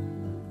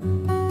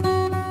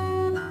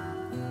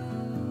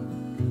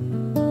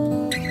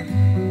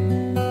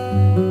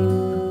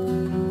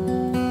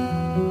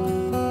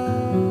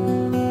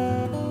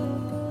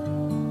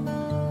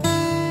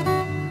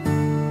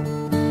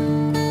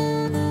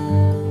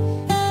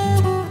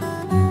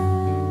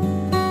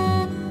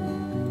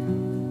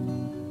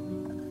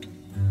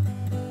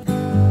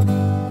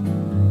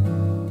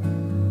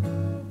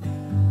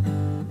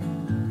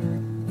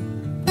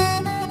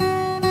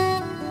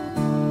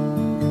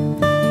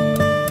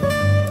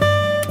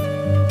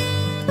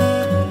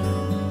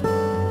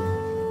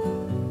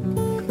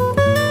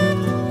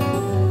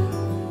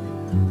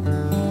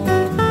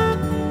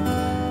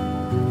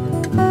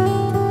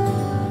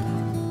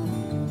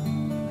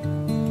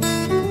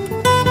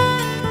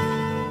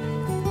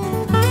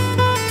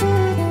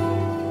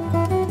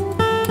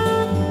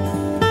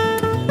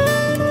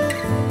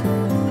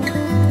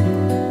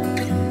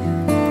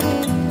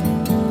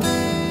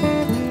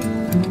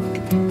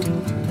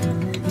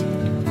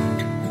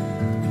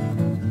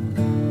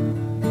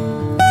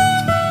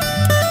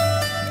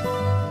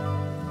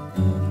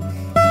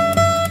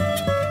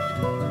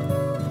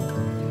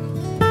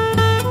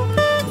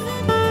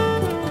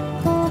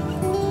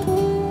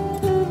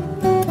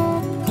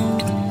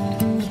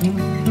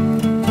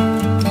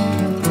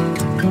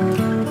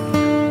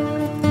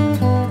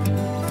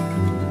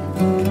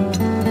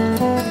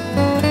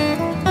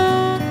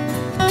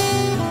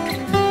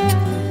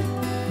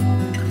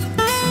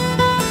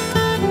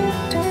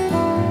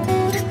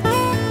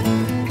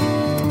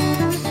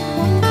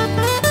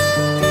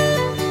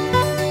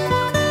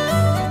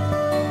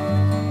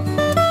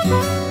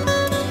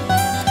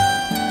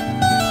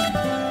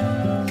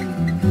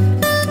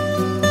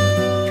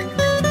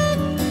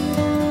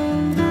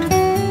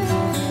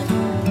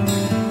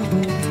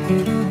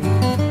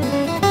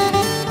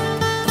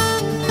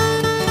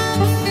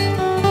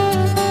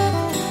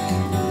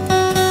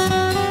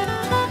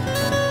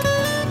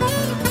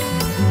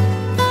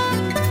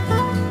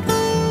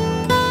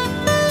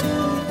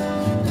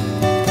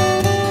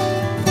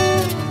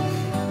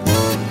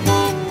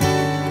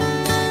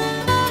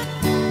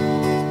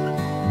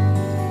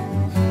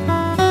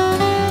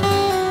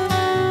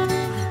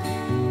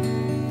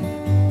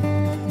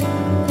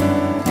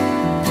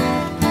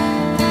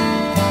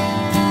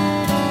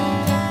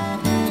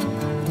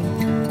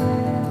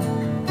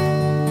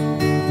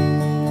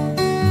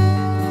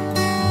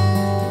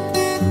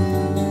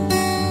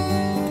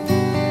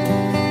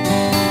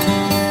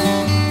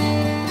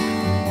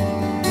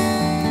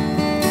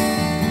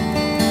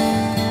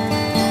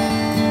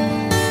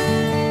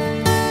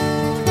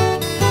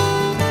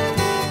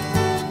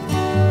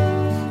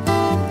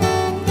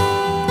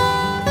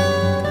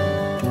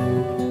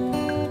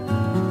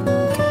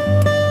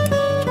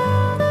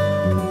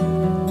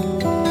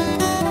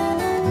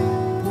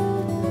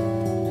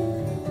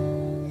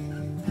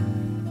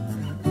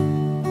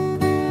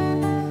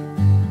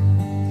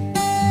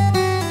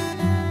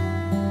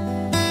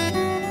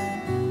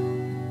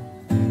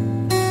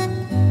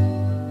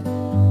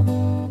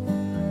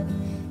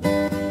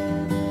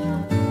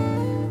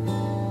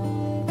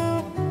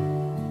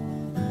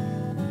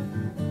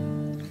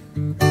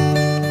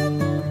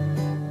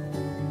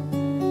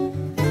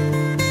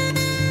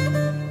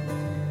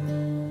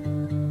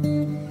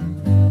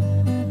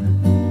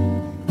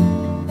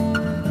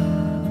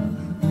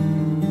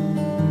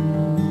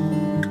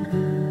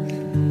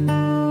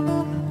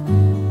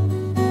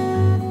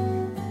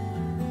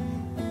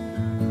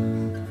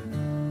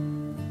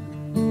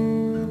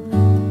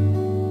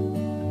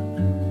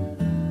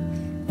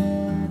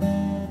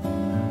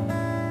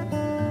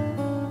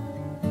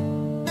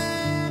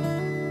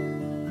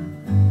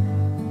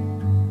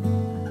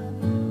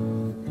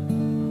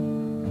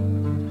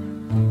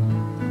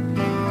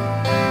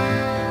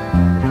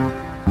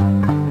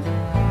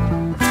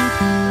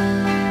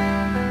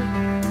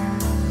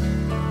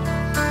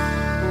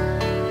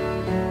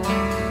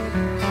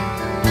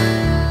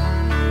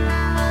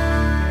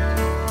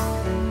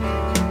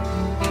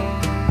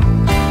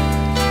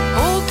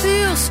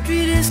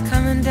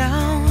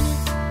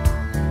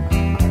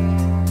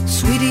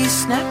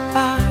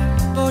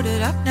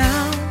 boarded up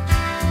now,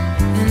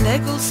 and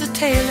Echols the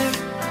tailor,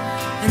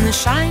 and the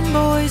Shine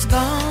Boy's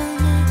gone,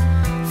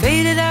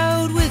 faded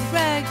out with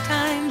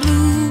ragtime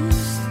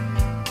blues.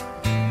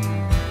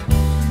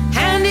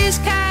 And he's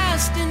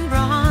cast in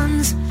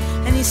bronze,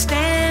 and he's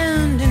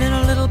standing in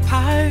a little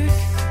park,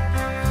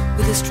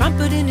 with his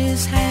trumpet in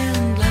his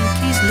hand, like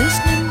he's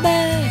listening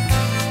back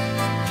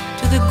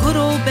to the good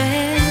old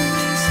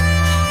bands,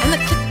 and the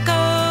click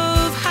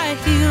of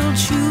high-heeled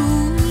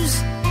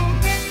shoes.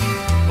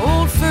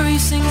 Old Furry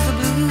sings the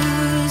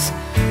blues,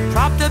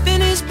 propped up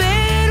in his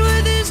bed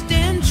with his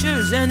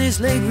dentures and his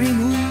leg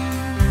removed.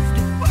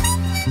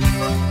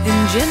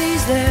 And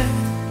Jenny's there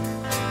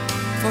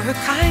for her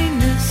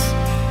kindness,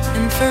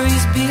 and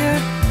Furry's beer,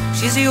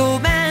 she's the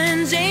old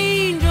man's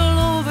angel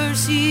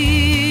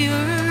overseer.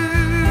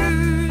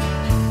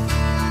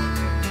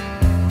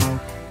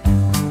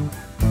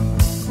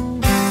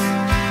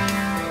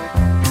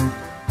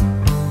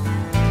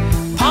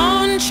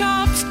 Pawn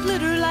shops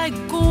glitter like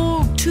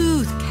gold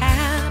tooth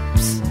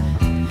caps.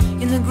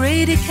 In the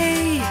gray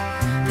decay,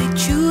 they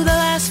chew the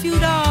last few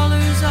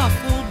dollars off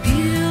old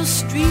Beale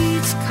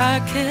Street's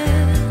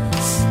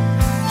carcass.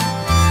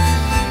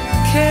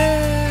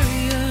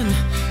 Carrion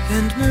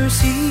and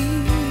Mercy,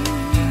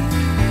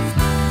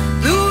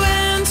 blue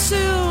and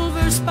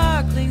silver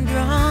sparkling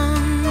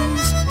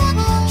drums,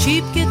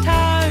 cheap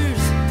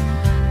guitars,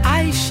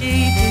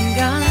 ice-shaping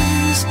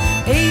guns,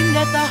 aimed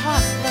at the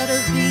hot blood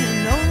of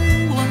being no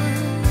one.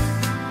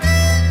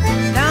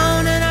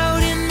 Down and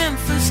out in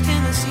Memphis,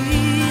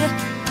 Tennessee,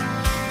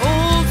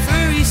 Old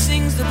Furry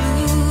sings the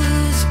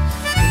blues.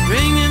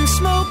 Bring him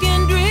smoke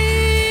and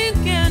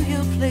drink and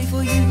he'll play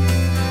for you.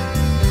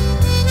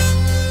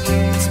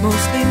 It's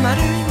mostly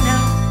muttering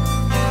now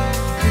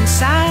and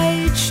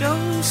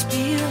sideshow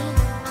spiel,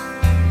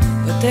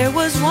 but there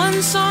was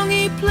one song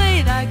he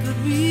played I could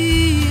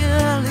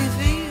really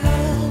feel.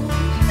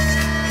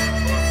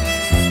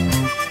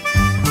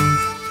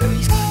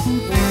 Furry's got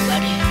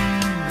nobody.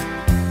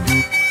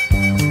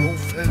 Oh,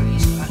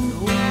 Furry's got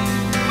nobody.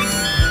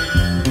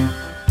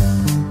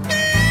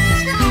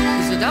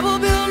 There's a double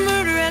bill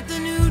murder at the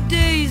New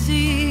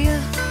Daisy.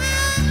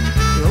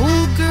 The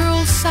old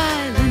girl's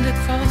silent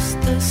across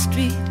the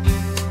street.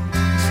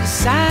 She's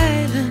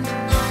silent,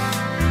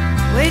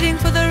 waiting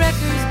for the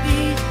records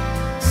beat.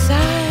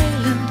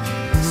 Silent,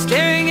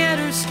 staring at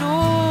her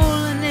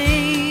stolen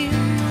name.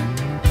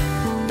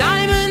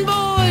 Diamond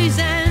boys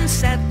and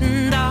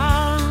satin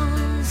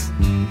dolls,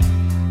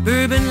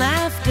 bourbon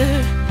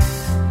laughter,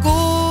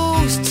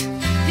 ghost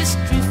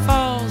history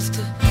falls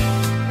to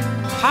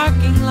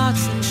parking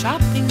lots and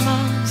shopping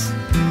malls.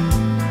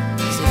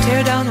 As they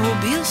tear down old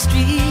Beale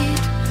Street,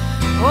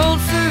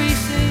 Old Furry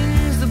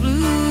sings the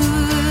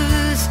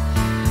blues.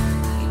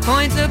 He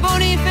points a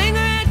bony finger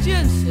at you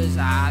and says,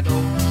 I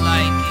don't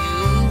like you.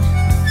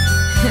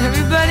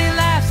 Everybody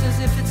laughs as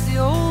if it's the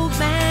old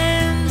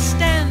man's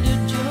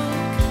standard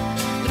joke,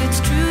 but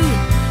it's true,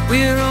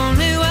 we're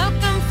only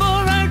welcome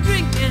for our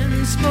drink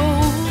and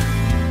smoke.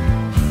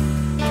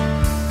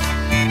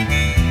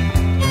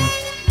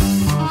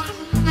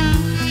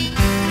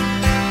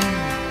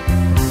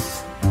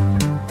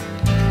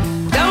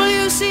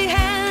 W.C.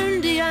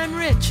 Handy, I'm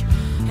rich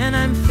and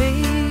I'm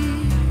fair,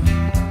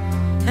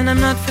 and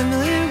I'm not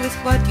familiar with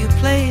what you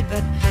played,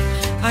 but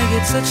I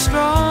get such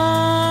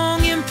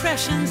strong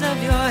impressions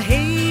of your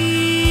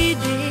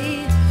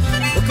heyday,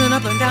 looking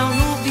up and down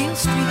old Beale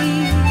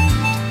Street.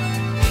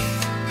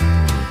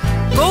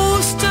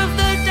 Ghost of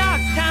the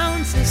dark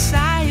town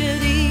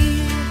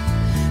society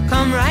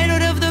come right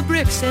out of the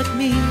bricks at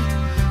me,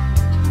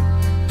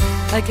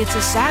 like it's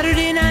a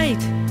Saturday night.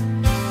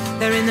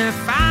 They're in their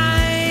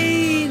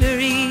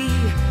finery,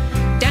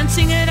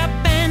 dancing it up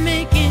and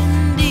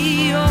making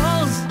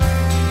deals.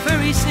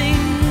 Furry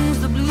sings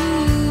the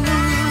blues.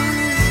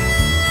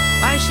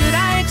 Why should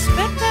I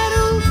expect that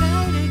old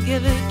guy to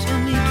give it to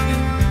me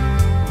true?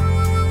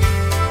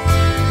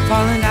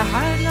 Fall into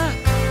hard luck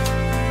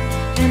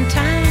and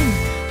time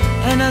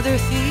and other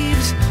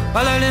thieves,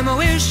 while our limo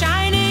is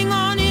shining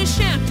on his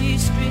shanty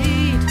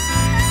street.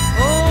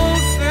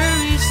 Old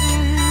Furry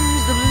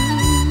sings the blues.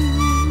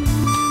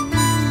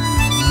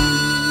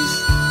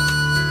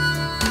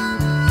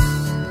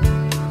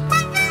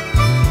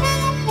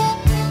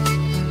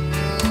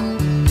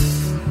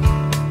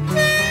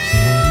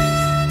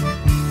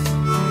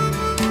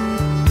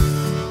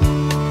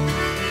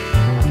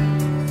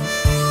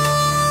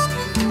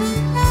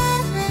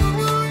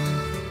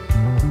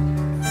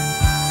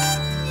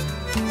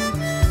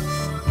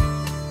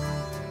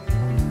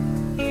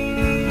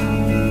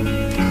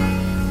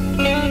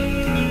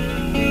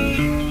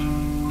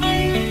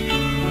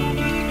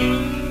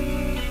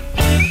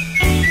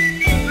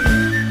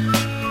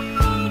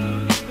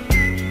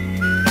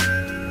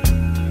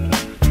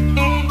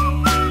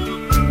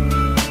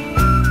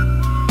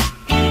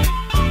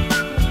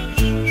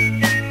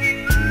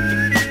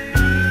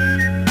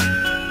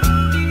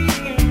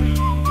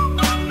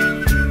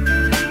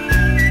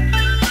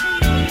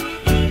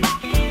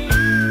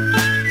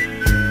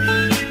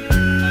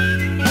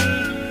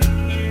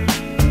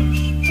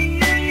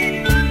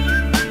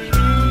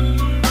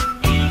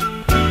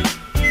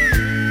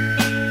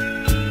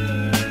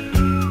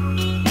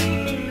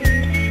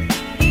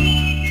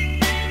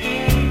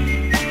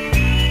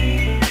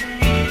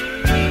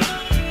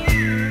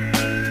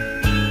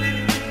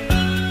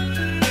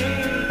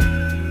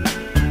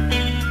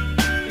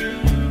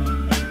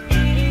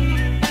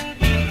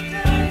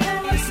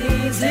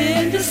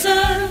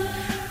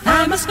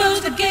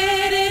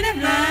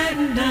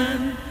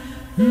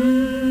 All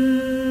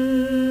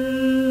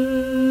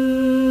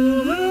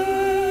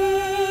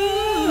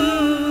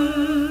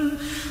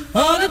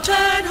the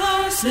tired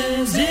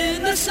horses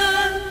in the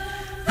sun,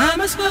 how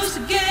am I supposed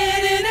to get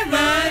any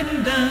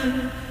riding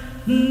done?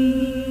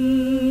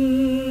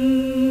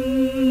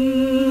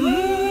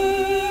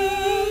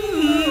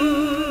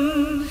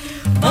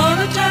 All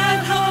the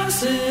tired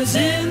horses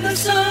in the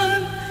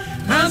sun,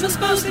 how am I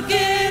supposed to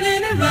get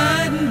any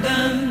riding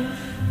done?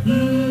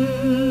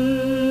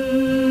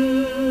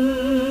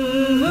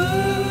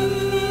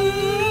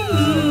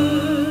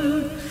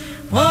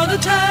 All the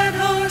tired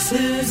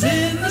horses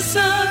in the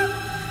sun,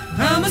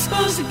 how am I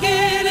supposed to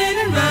get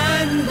any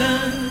riding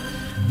done?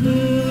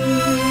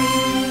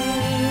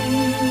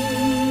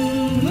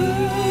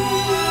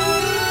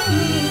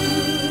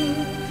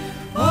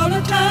 All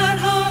the tired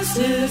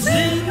horses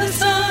in the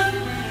sun,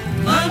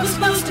 how am I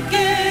supposed to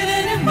get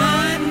any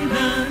riding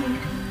done?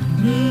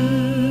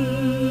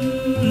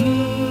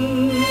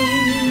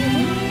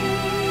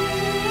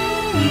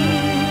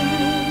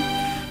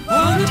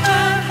 All the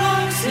tired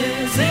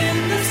horses in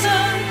the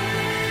sun,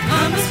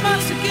 how am I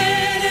supposed to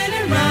get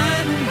any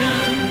riding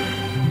done?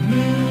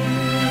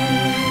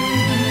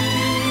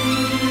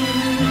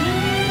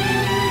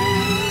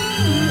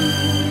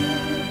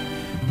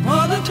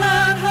 All the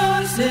tired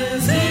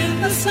horses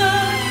in the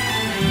sun,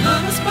 how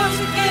am I supposed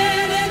to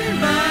get any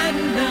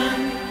riding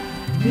done?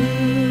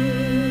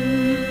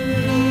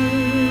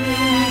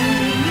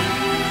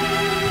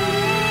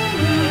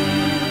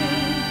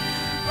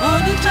 All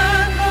the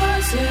tired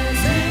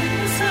horses in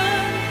the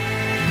sun,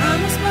 how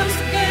am I supposed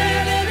to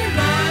get any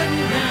riding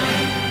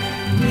done?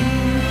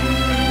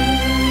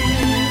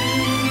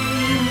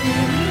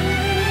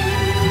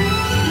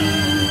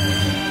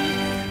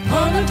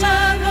 All the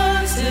tired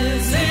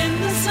horses in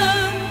the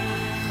sun,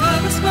 how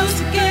am I supposed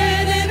to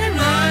get any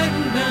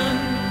riding done?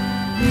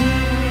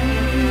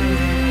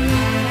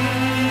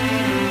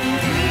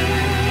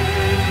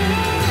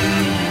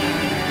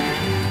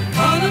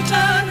 All the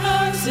tired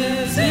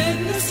horses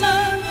in the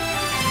sun,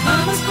 how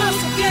am I supposed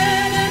to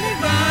get any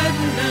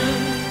riding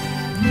done?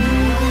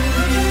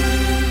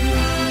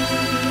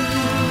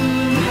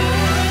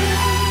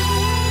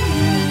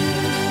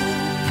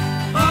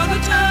 All the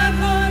tired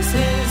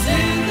horses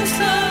in the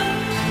sun,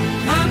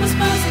 how am I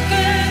supposed to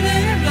get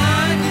any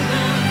riding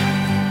done?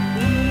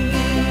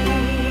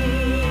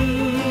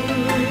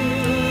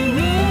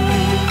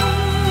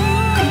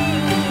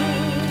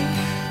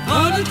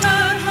 All the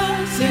tired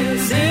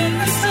horses in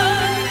the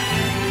sun,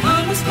 how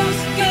am I supposed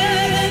to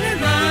get any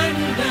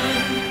riding done?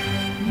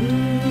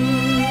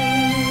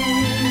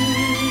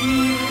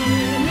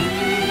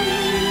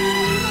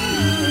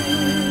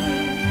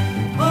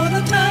 All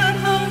the tired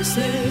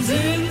horses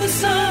in the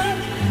sun,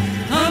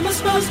 how am I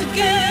supposed to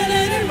get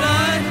any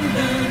riding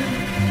done?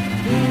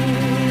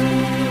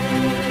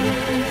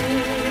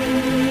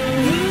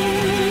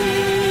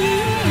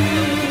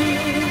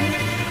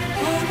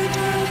 All the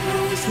tired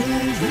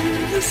horses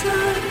in the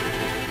sun,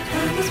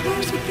 how am I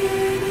supposed to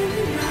get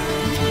any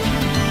riding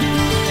done?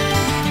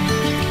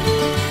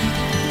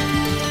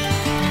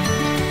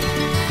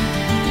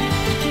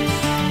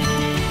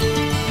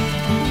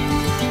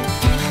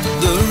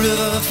 The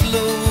river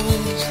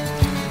flows,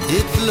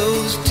 it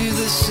flows to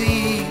the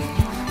sea.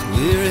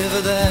 Wherever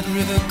that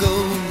river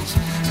goes,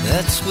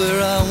 that's where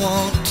I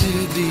want to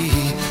be.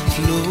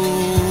 Flow,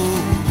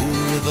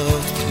 river,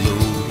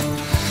 flow.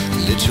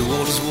 Let your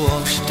waters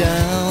wash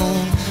down,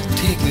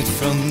 take me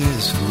from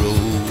this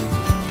road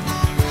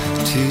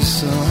to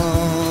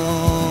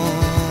some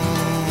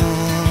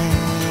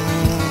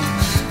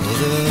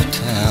other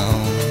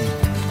town.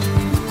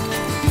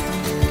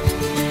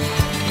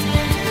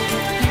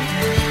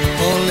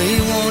 All they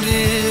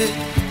wanted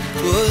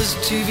was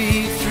to be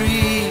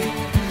free,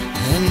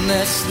 and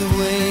that's the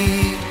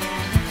way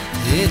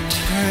it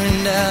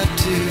turned out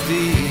to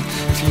be.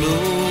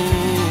 Flow,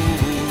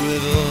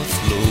 river,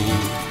 flow.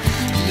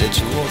 Let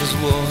your waters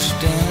wash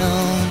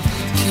down,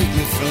 take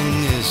me from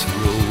this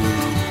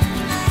road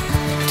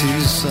to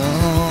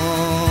some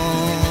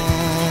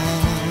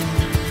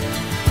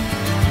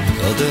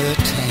other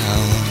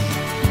town.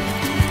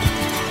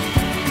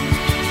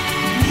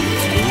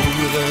 Flow,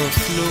 river,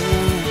 flow,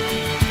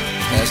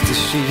 past the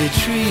shady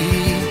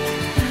tree.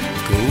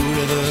 Go,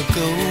 river,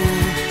 go,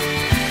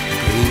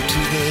 go to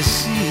the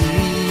sea.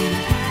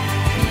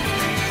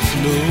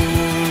 Flow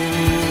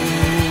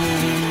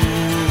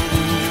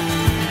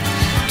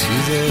to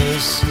the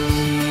sea.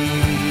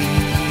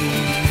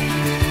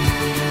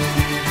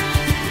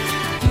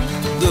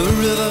 The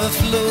river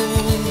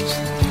flows,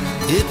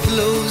 it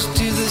flows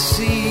to the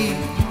sea.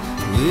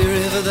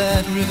 Wherever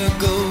that river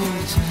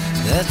goes,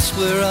 that's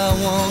where I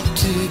want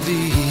to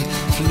be.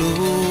 Flow,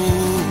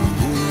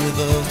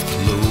 river,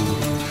 flow.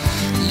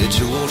 Let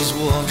your waters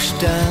wash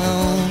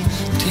down,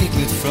 take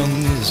me from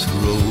this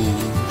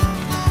road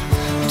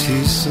to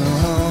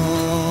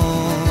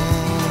some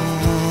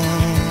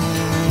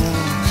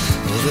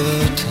other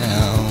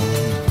town.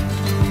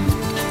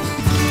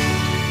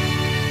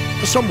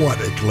 A somewhat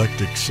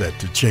eclectic set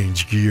to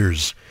change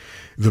gears.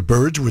 The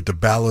Byrds with the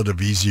Ballad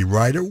of Easy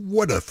Rider.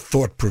 What a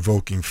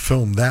thought-provoking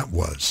film that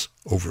was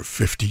over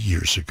 50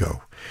 years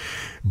ago.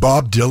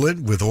 Bob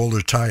Dylan with All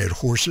the Tired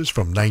Horses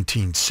from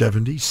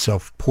 1970,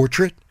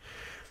 Self-Portrait.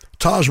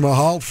 Taj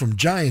Mahal from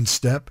Giant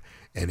Step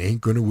and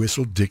Ain't Gonna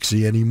Whistle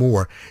Dixie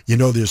Anymore. You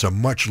know, there's a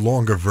much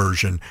longer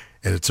version,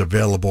 and it's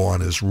available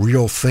on his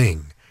Real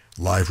Thing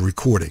live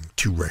recording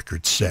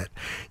 2-record set.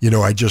 You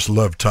know, I just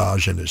love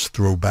Taj and his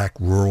throwback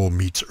rural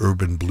meets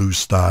urban blues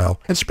style.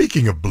 And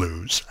speaking of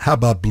blues, how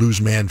about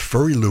bluesman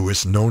Furry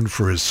Lewis, known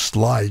for his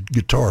slide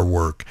guitar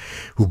work,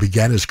 who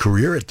began his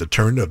career at the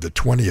turn of the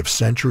 20th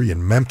century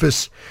in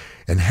Memphis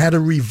and had a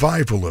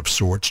revival of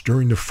sorts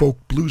during the folk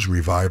blues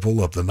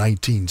revival of the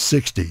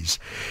 1960s.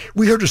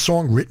 We heard a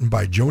song written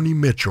by Joni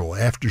Mitchell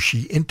after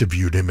she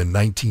interviewed him in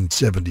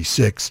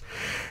 1976.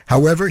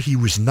 However, he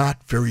was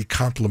not very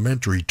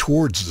complimentary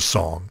towards the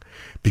song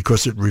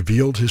because it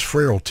revealed his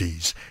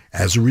frailties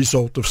as a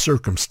result of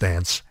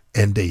circumstance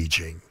and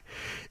aging.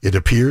 It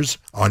appears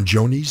on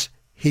Joni's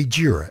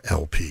Hejira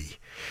LP.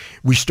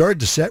 We started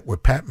the set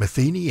with Pat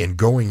Metheny and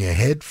Going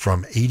Ahead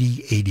from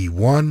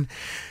 8081.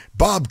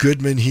 Bob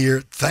Goodman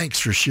here. Thanks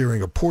for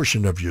sharing a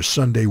portion of your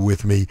Sunday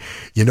with me.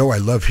 You know, I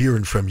love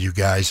hearing from you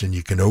guys, and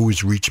you can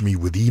always reach me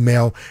with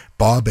email,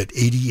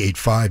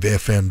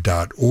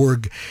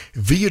 bob@885fm.org,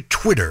 via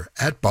Twitter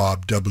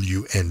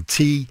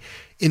 @BobWNT,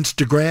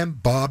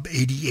 Instagram,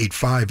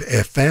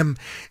 Bob885FM,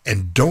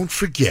 and don't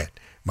forget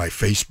my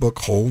Facebook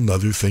Whole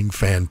Nuther Thing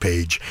fan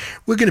page.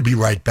 We're going to be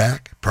right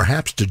back,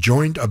 perhaps to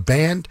join a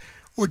band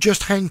or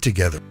just hang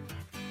together.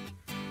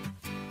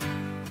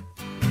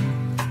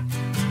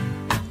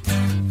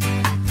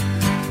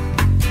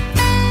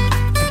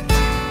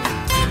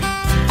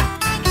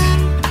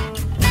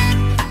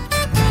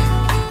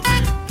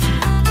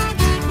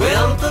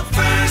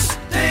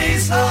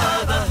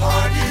 Are the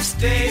hardest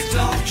days,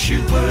 don't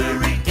you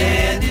worry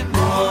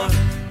anymore.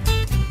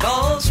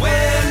 'Cause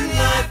when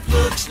life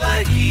looks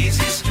like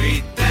easy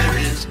street, there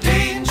is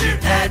danger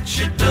at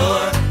your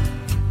door.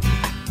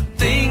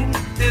 Think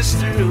this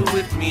through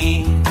with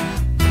me.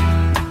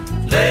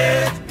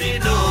 Let me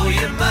know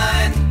your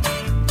mind.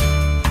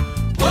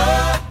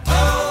 Whoa,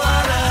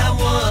 what I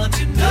want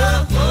to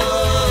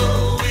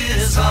know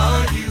is,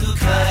 are you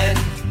kind?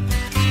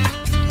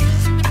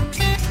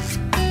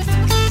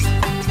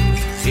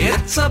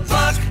 It's a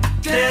buck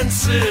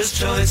dancer's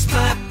choice,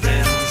 my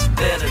friends.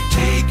 Better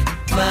take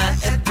my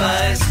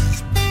advice.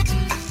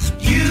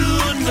 You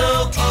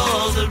know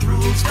all the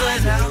rules by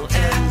now,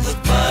 and the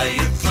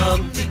fire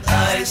from the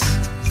ice.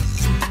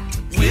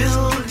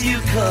 Will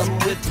you come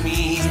with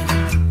me?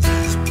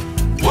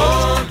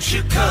 Won't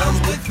you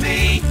come with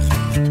me?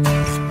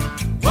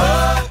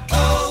 Whoa,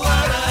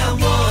 what I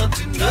want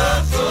to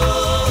know.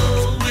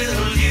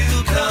 Will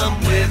you come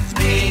with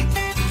me?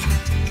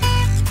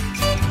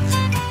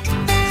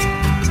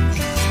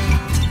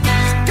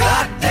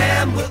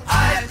 Goddamn, will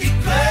I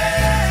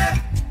declare,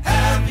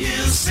 have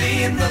you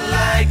seen the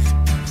like?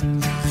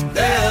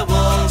 Their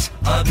walls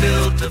are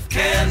built of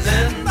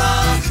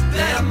cannonballs.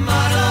 Their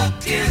motto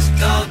is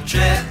don't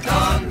tread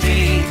on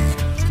me.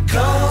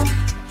 Come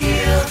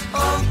here,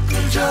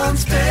 Uncle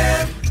John's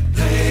bed,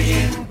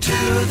 playing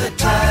to the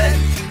tide.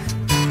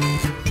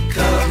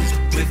 Come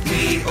with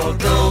me or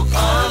go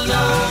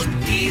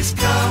alone. He's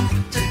come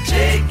to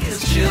take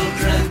his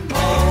children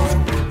home.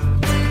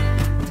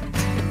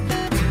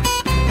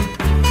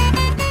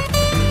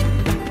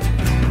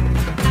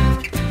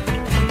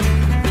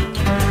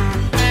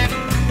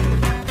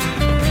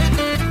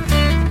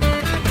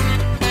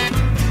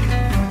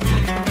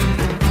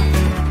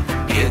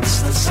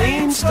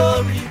 Same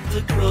story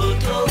the crow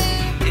told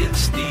me,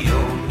 it's the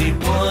only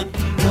one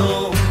you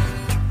know.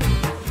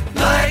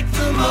 Like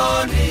the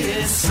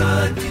morning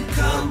sun you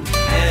come,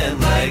 and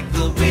like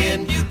the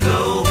wind you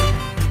go.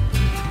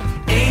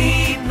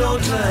 Ain't no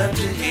time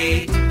to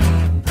hate,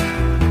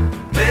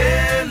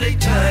 barely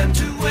time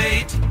to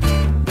wait.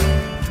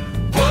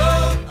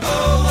 Whoa,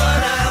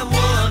 what I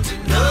want to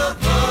know,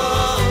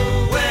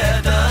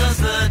 where does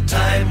the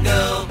time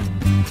go?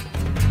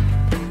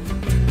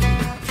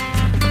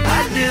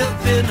 I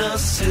live in a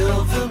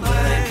silver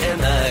mine,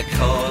 and I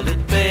call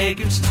it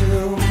Beggar's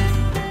Tomb.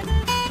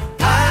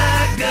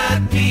 I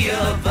got me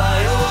a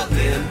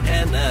violin,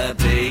 and I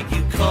beg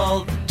you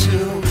call the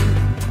tune.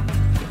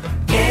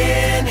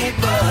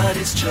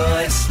 Anybody's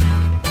choice,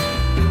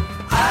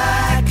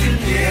 I can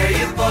hear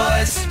your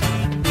voice.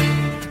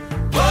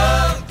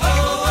 Whoa,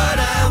 what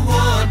I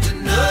want to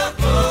know,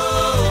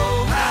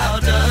 how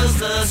does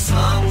the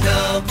song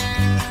go?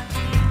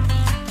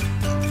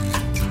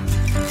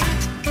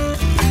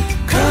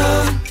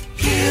 Come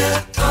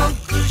here,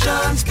 Uncle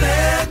John's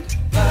bed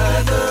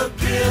by the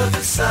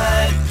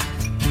riverside.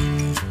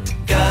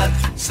 Got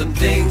some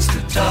things to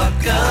talk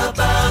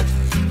about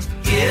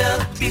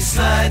here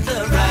beside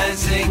the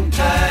rising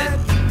tide.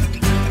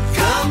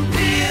 Come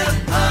here,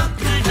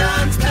 Uncle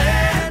John's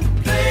bed,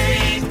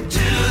 playing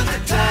to the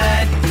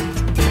tide.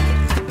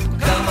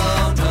 Come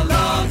on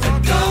along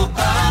and go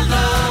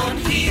alone.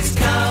 He's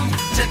come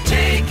to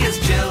take his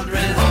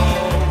children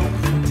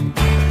home.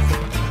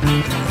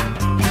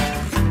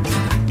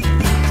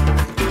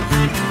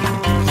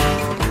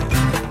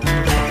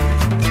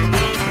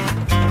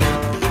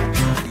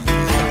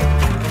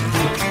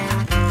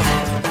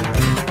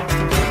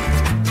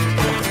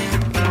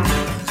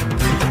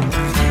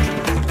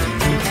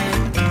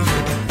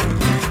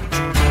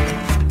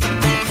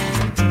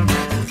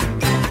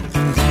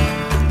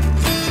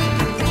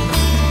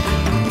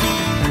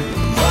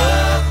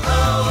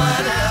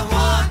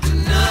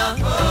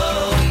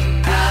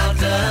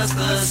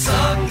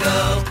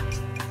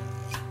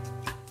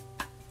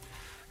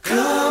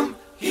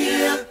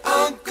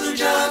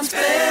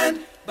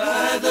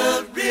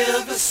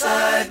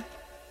 Riverside.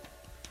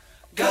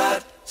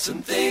 Got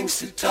some things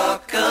to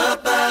talk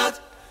about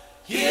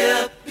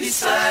here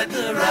beside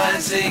the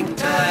rising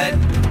tide.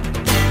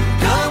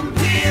 Come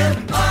hear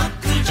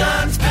Uncle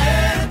John's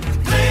band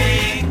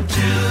playing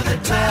to the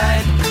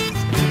tide.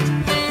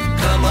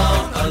 Come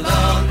on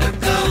along and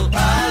go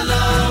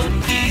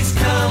along. He's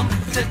come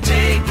to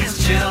take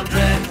his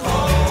children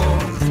home.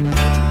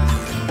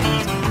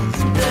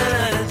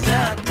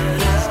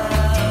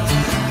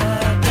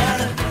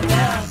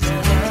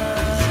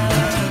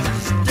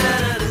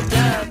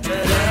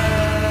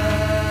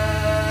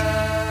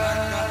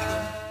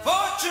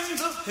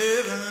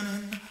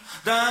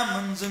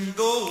 Diamonds and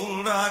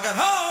gold, I got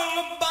all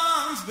the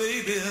bonds,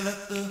 baby,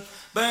 that the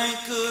bank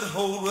could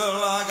hold.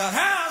 Well, I got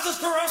houses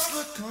across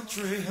the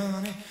country,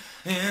 honey,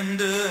 hand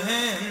to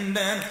hand,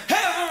 and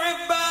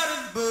everybody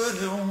but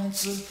who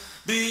wants to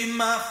be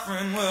my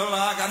friend. Well,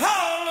 I got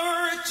all the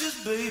riches,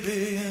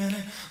 baby,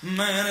 any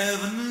man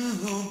ever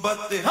knew,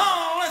 but the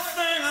only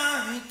thing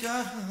I ain't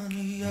got,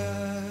 honey, I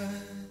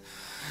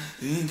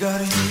ain't got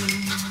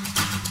you.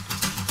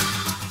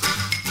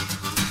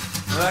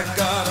 I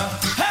got a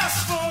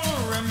house full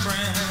of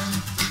Rembrandt and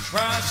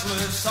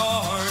priceless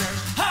art, and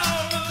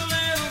all the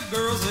little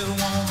girls that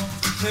want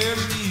to tear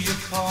me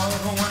apart.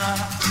 When I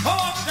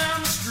walk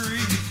down the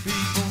street,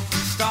 people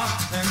stop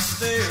and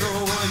stare.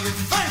 Well, you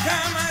think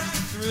I might be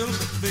thrilled,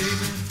 but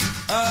baby,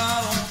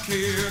 I don't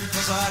care,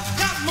 'cause I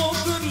got more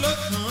good luck,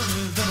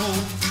 honey, than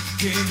old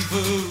King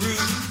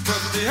Farouk.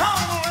 But the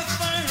only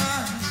thing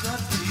I ain't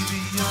got,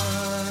 baby,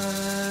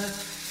 I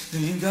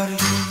ain't got you.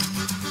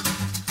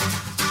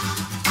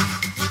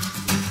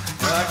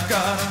 I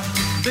got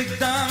a big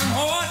diamond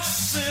watch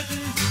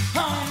sitting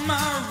on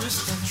my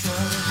wrist. I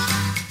try to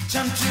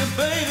tempt you,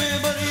 baby,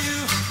 but you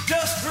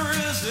just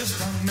resist.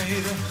 I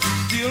made a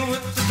deal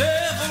with the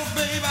devil,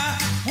 babe, I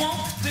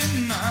won't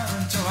deny.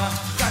 Until I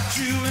got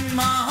you in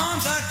my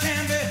arms, I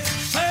can't be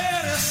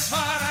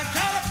satisfied. I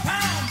got a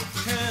pound of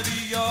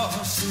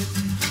caviar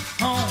sitting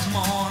on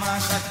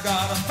ice. I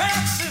got a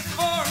fancy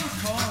foreign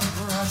car,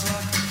 rides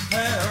like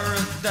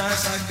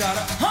paradise. I got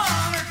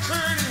 100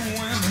 pretty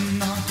women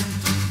knocking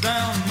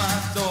down my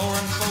door,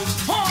 and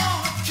folks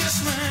wanna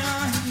kiss me.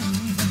 I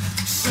ain't even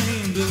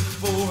seen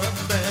before.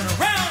 I've been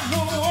around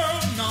the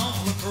world and all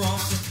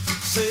across the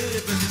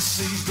 7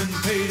 seas. Been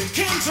paid a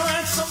king's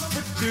ransom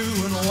for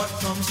doing what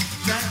comes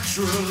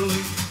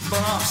naturally,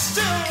 but I'm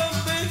still a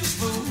big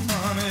fool,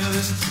 honey.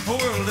 This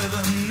world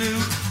isn't new,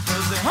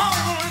 'cause the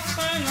only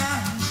thing I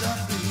ain't got,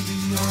 baby,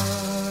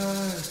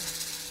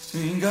 I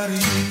ain't got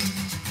you.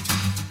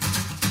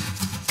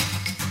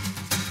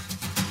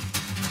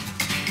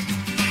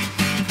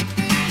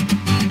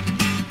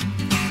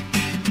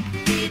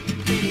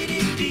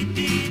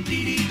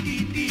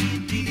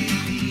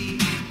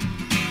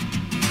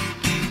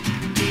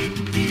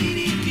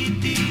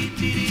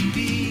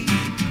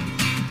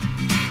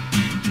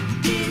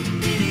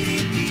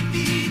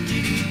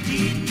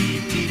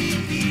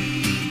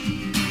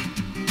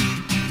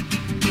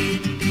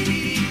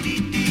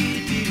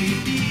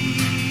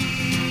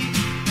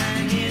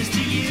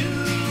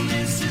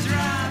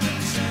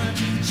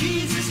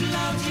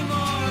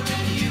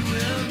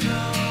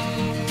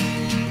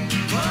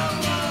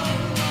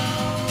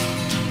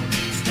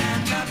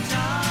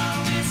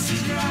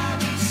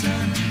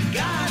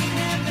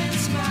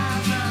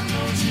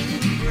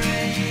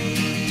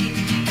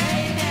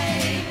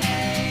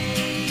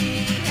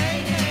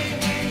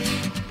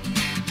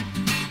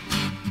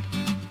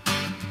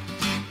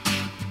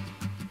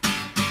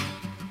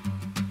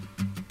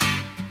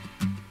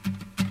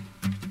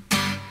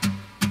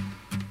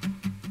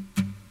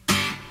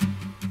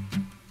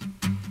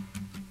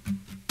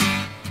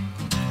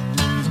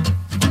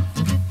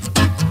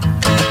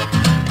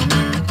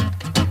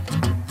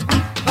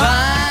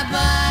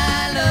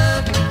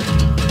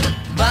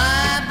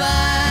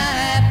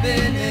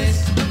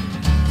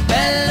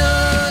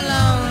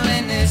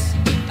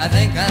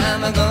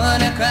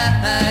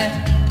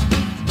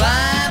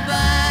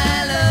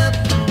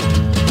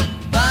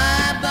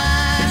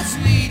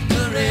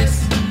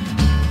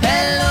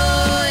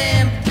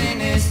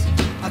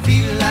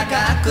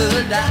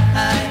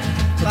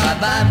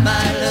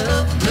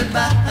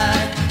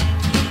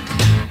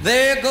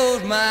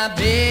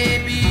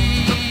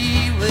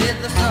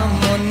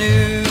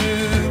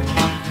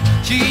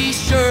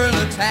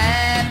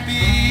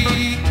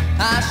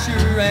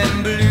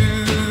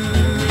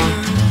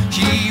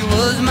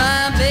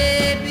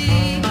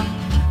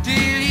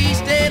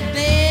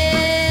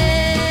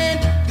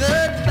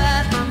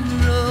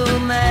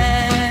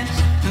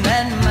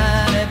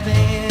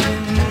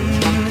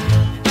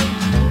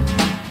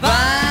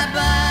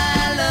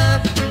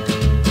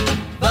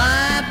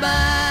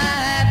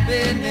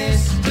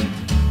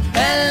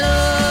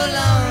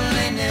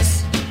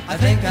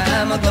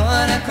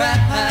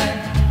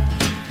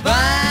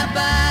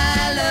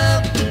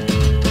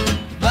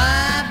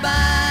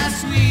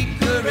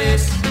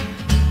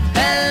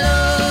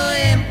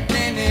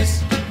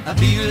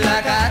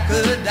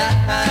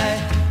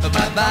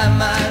 Bye,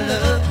 my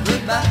love,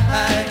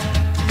 goodbye.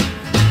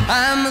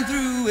 I'm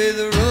through with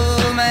the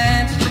road.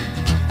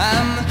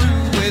 I'm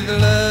through with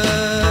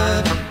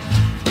love.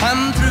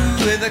 I'm through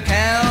with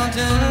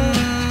counting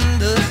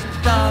the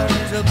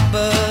stars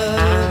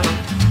above.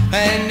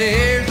 And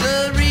here's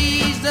the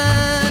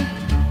reason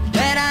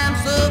that I'm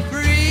so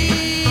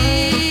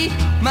free.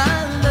 My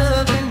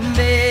loving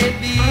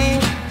baby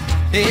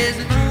is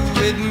through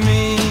with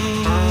me.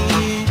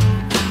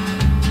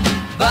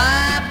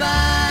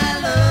 Bye-bye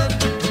love,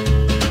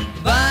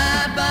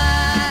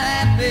 bye-bye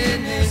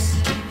happiness.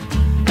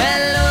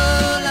 Hello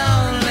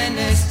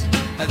loneliness,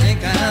 I think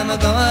I'm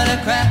gonna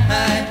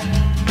cry.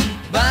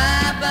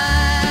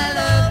 Bye-bye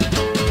love,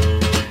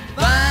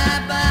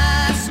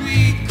 bye-bye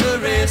sweet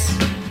caress.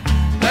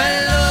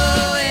 Hello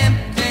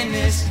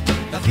emptiness,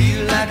 I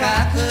feel like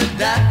I could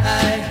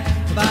die.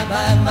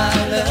 Bye-bye my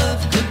love,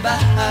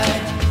 goodbye.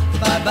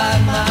 Bye-bye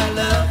my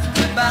love,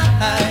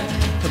 goodbye.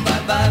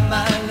 Bye-bye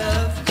my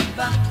love,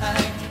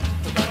 goodbye.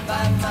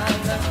 Bye-bye my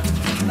love,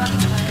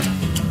 goodbye.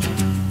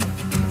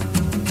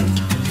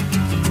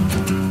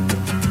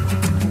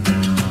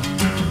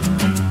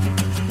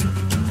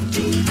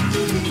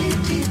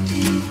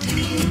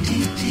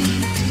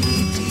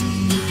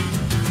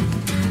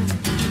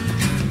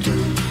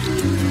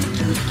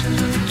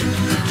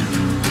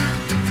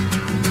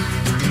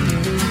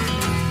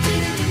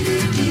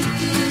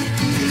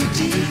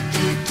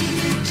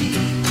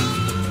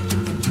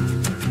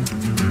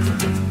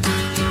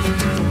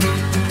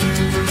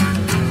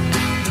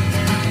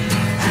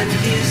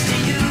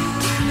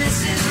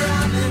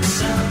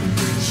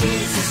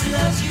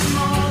 Loves you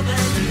more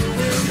than you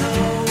will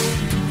know.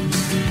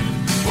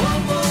 Whoa,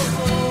 whoa,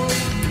 whoa.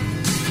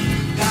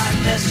 God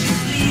bless you,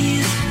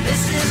 please,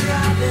 Mrs.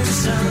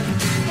 Robinson.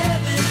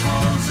 Heaven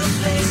holds a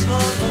place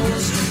for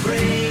those who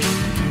pray.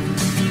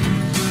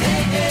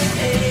 Hey, hey,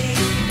 hey.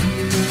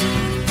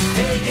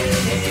 Hey, hey,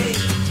 hey.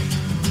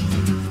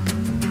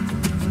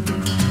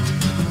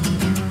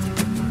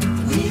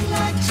 We'd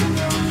like to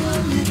know a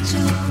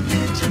little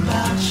bit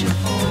about you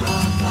for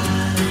our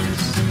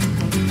files.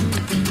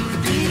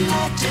 We'd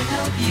like to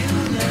help you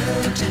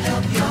learn to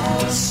help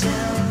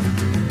yourself.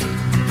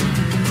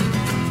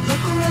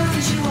 Look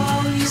around you,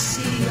 all you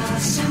see are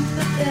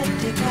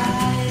sympathetic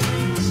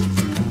eyes.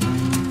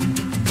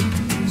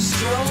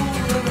 Stroll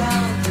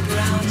around the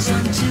grounds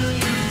until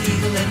you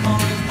feel at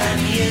home. And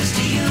here's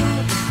to you,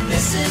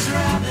 Mrs.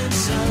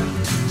 Robinson.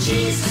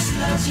 Jesus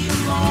loves you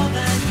more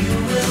than you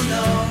will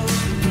know.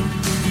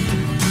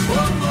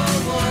 Whoa, whoa,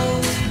 whoa.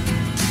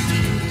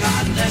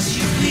 God bless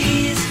you,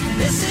 please,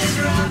 Mrs.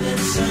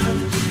 Robinson.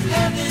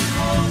 Heaven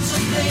holds a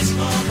place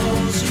for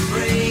those who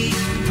pray.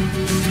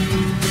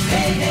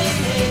 Hey, hey,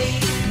 hey.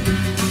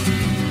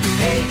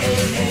 Hey,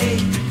 hey, hey.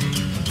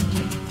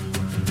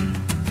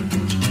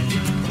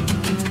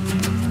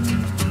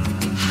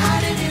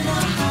 Hiding in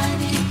a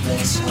hiding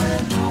place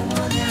where no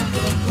one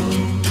ever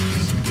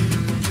goes.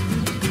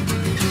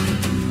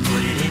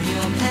 Put it in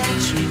your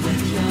pantry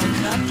with your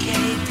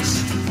cupcakes.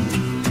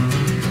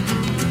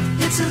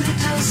 It's a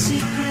little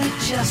secret,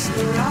 just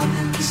the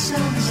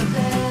Robinsons are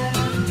there.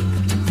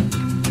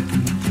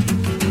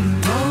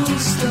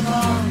 Most of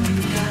all,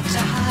 you got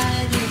to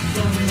hide it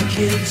from the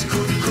kids.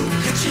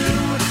 Cuckoo-cuckoo,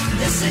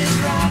 this is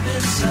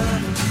Robinson.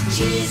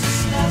 Jesus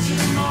loves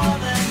you more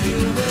than you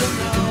will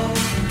know.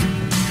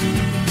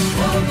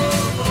 Whoa,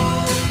 whoa,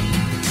 whoa.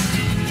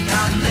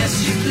 God bless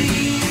you,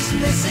 please,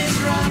 Mrs.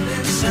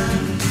 Robinson.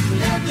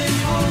 Heaven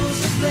holds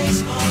a place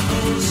for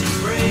those who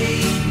pray.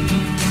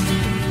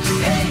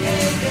 Hey,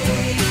 hey,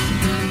 hey.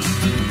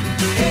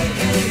 Hey,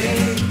 hey,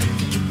 hey.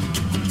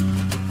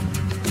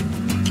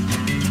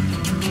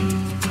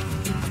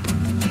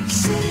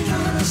 Sitting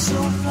on a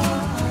sofa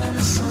on a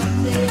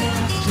Sunday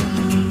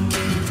afternoon,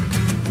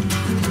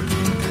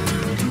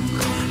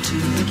 going to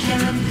the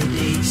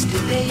candidates'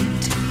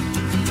 debate.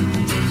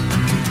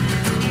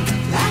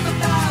 Laugh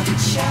about it,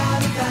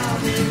 shout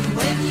about it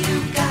when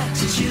you've got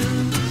to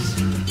choose.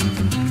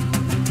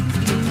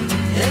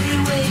 Every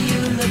way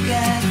you look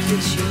at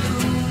it, you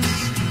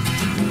lose.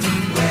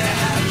 Where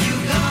have you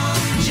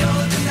gone,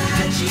 Joe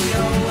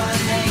DiMaggio? A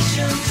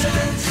nation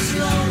turns its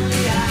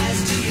lonely eyes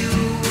to you.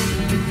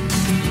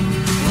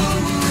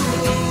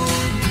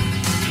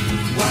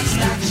 What's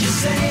that you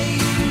say,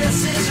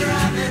 Mrs.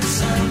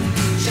 Robinson?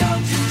 Joe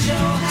to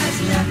Joe has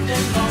left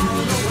and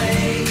gone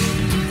away.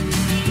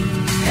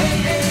 Hey,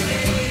 hey,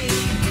 hey.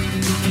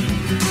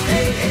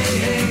 Hey, hey,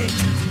 hey.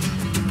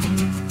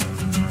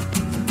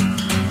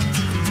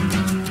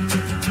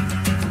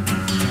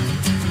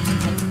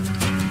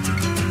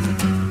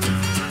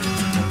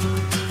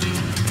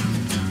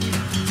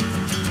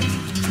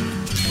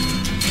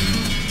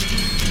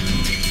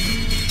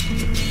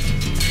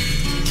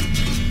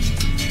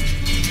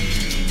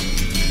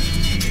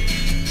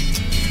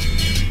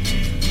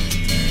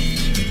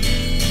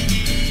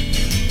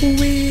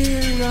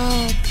 We're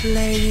all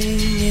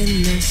playing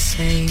in the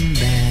same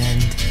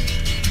band.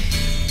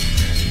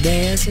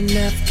 There's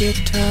enough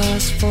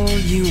guitars for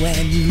you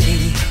and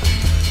me.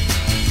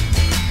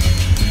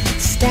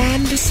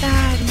 Stand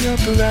beside your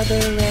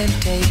brother and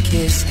take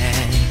his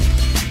hand.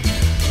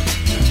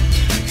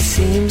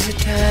 Seems the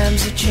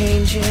times are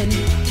changing.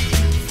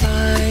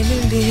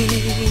 finally.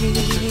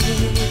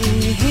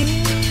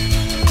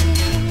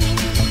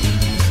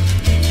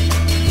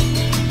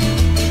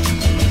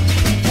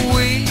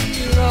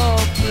 We're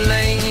all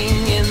playing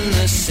in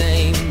the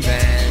same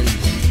band.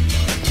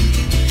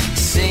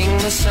 Sing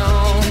the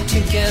song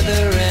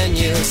together and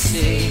you'll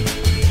see.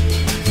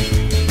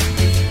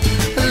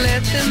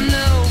 Let them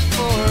know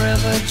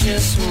forever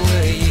just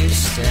where you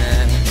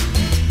stand.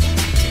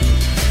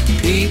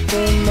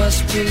 People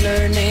must be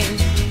learning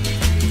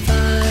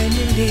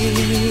finally.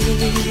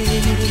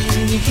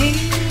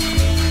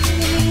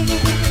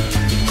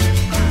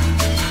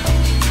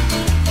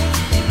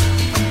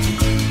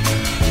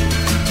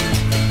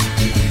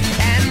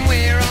 And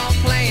we're all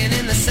playing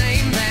in the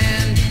same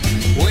band.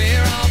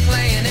 We're all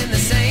playing in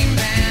the same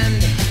band.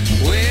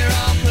 We're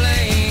all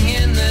playing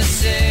in the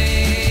same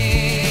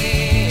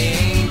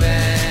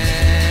band.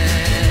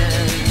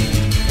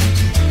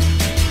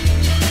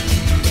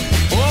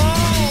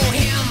 Oh,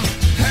 him,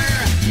 her,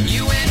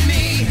 you and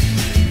me,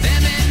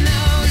 them and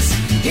those,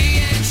 he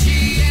and she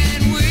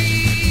and we,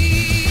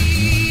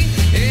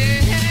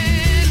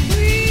 and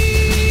we.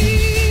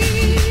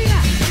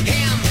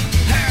 Him,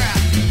 her,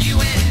 you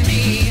and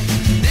me,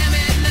 them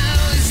and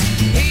those,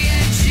 he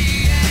and she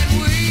and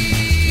we,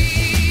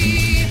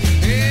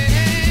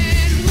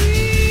 and we.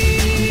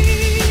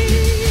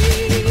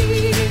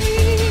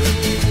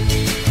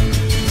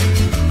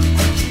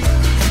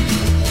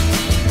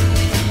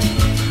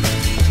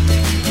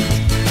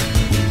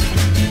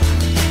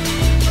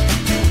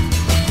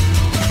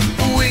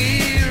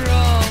 We're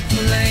all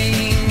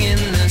playing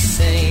in the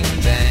same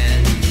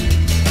band.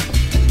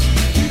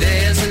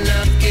 There's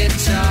enough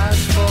guitars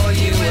for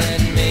you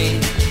and me.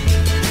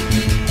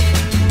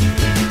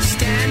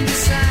 Stand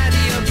beside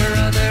your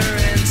brother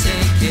and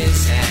take his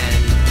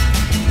hand.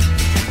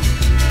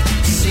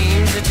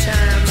 Seems the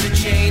times are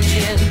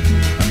changing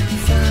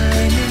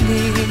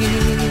finally.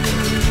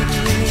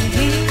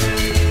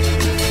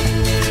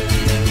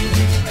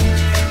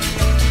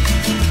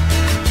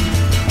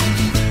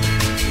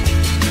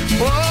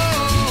 Whoa,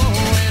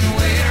 and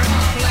we're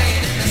all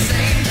playing in the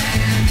same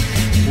band.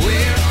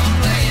 We're all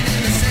playing in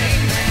the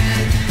same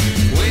band.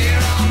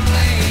 We're all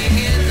playing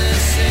in the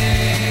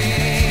same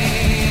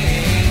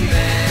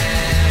band.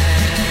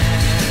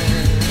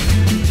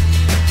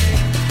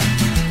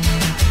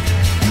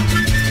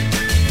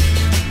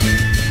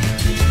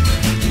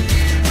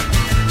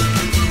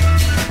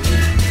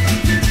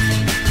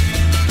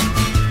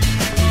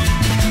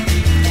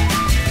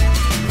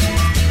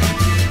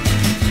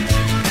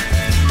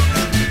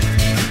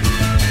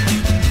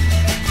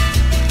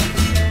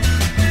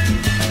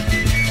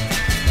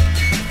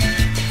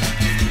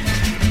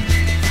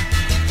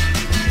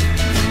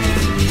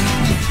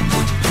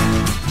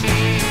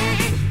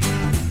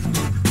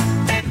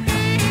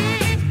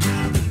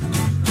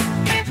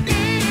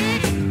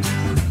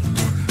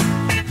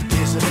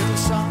 Here's a little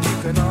song you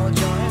can all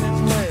join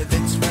in with.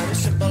 It's very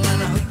simple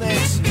and I hope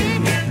it's you.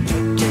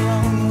 Make your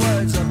own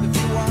words up if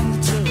you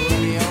want to.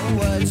 Any old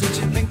words that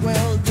you think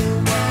will do.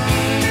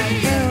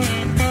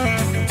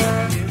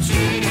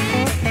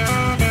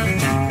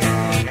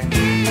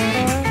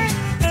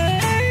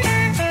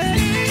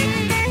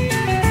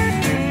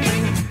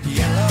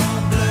 Yellow,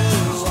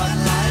 blue,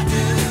 what'll I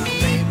do?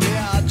 Maybe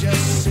I'll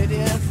just sit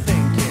here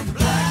thinking.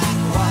 Black,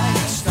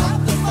 white, stop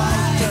the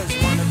fight. 'Cause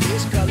one of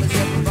these colors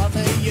will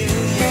bother you.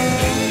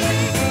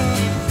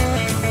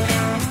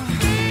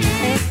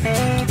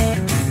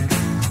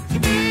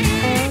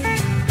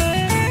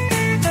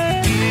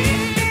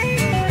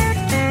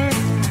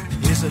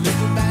 Here's a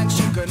little dance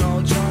you can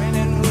all join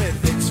in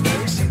with. It's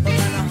very simple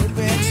and I hope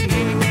it's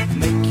new.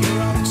 Make your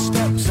own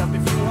steps up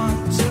if you want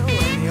to.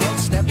 Any old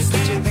steps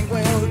that you think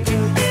will do.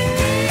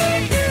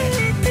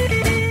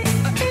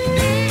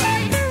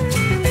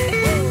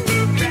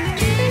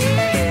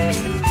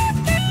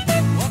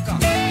 Walk on.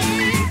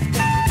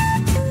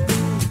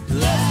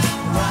 Left,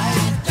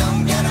 right,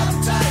 don't get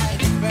uptight.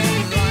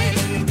 Bend line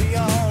and you'll be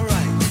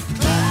alright.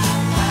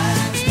 Clap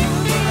hands,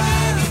 move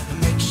around.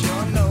 Make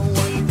sure no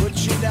one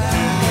puts you down.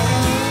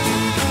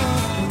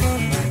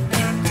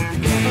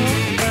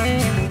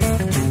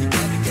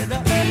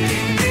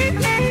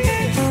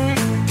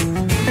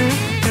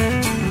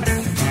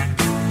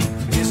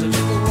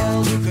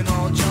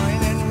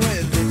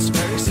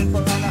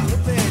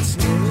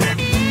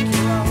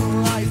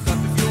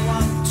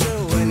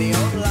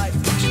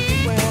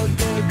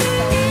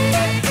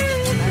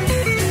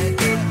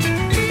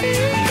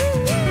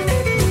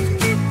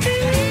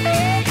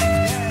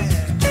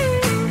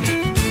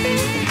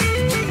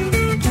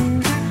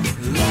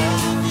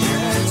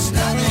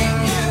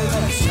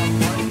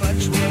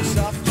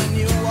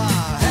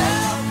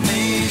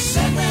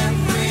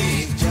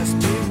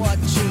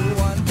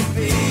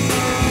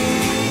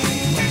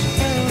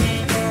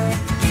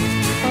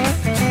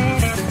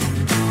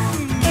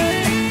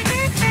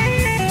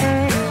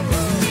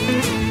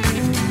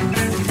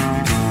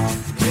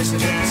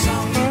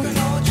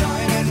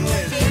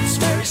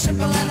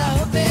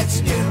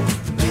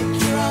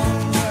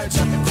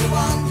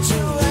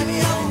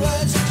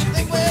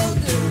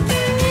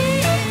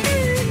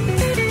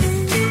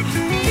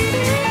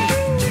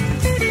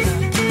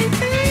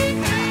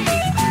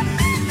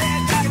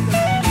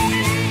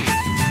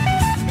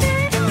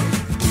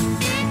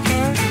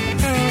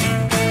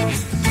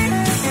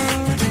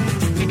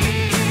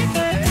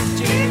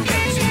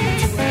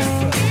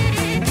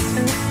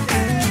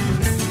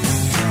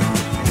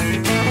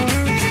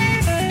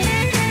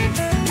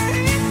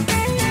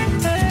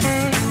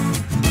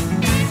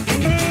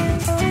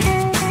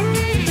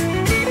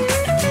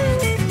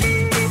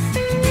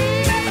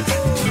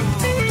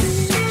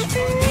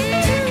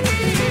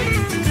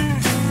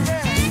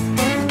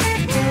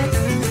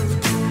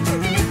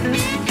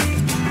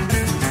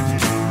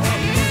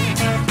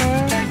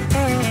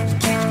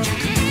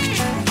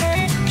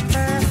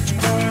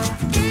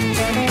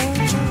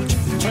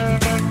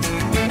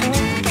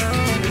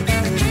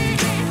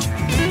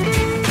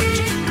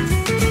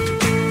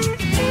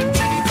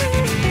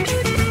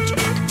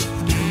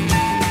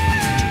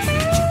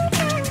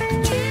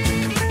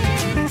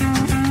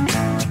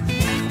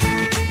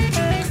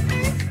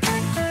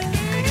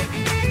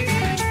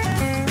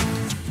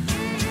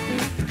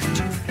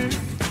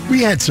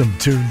 We had some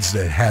tunes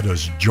that had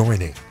us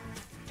joining.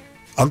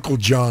 Uncle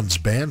John's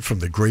Band from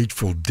the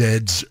Grateful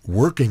Dead's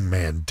Working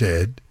Man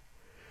Dead.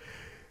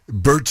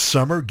 Bert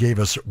Sommer gave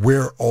us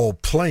We're All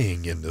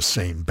Playing in the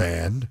Same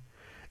Band.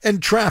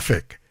 And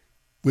Traffic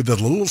with a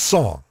little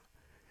song,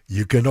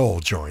 You Can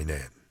All Join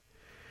In.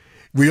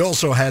 We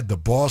also had The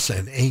Boss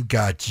and Ain't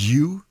Got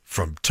You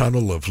from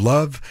Tunnel of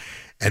Love.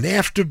 And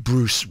after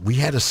Bruce, we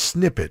had a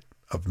snippet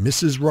of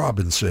Mrs.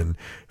 Robinson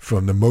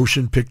from the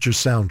motion picture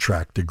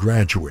soundtrack, The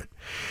Graduate.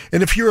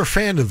 And if you're a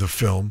fan of the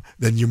film,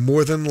 then you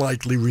more than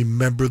likely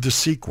remember the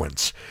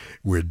sequence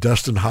where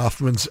Dustin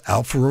Hoffman's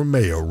Alfa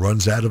Romeo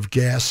runs out of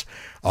gas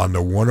on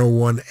the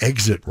 101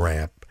 exit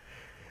ramp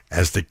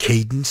as the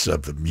cadence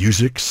of the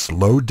music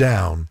slowed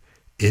down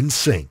in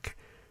sync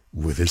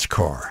with his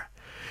car.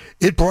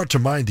 It brought to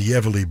mind the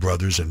Everly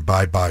Brothers and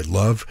Bye Bye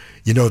Love.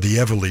 You know, the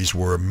Everlys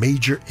were a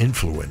major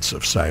influence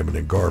of Simon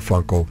and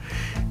Garfunkel.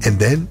 And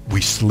then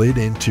we slid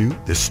into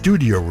the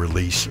studio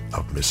release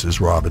of Mrs.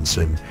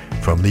 Robinson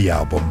from the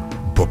album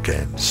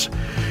Bookends.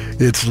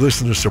 It's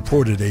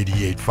listener-supported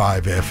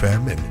 88.5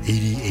 FM and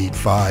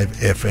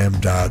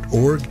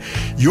 88.5fm.org.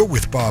 You're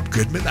with Bob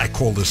Goodman. I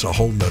call this a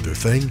whole nother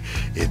thing.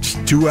 It's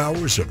 2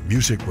 hours of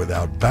music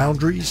without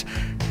boundaries.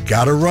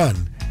 Gotta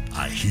run.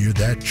 I hear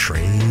that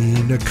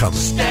train a-coming.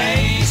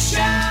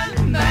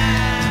 Station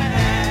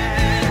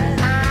man.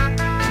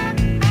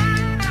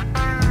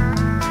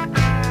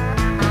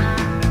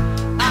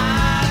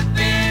 I've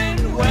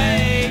been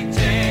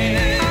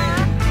waiting.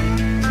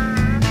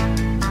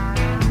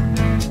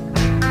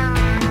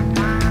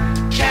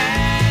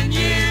 Can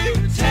you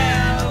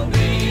tell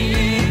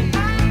me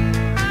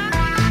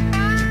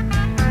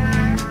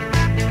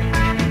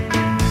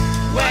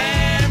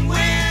when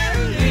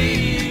we're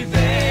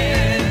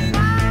leaving?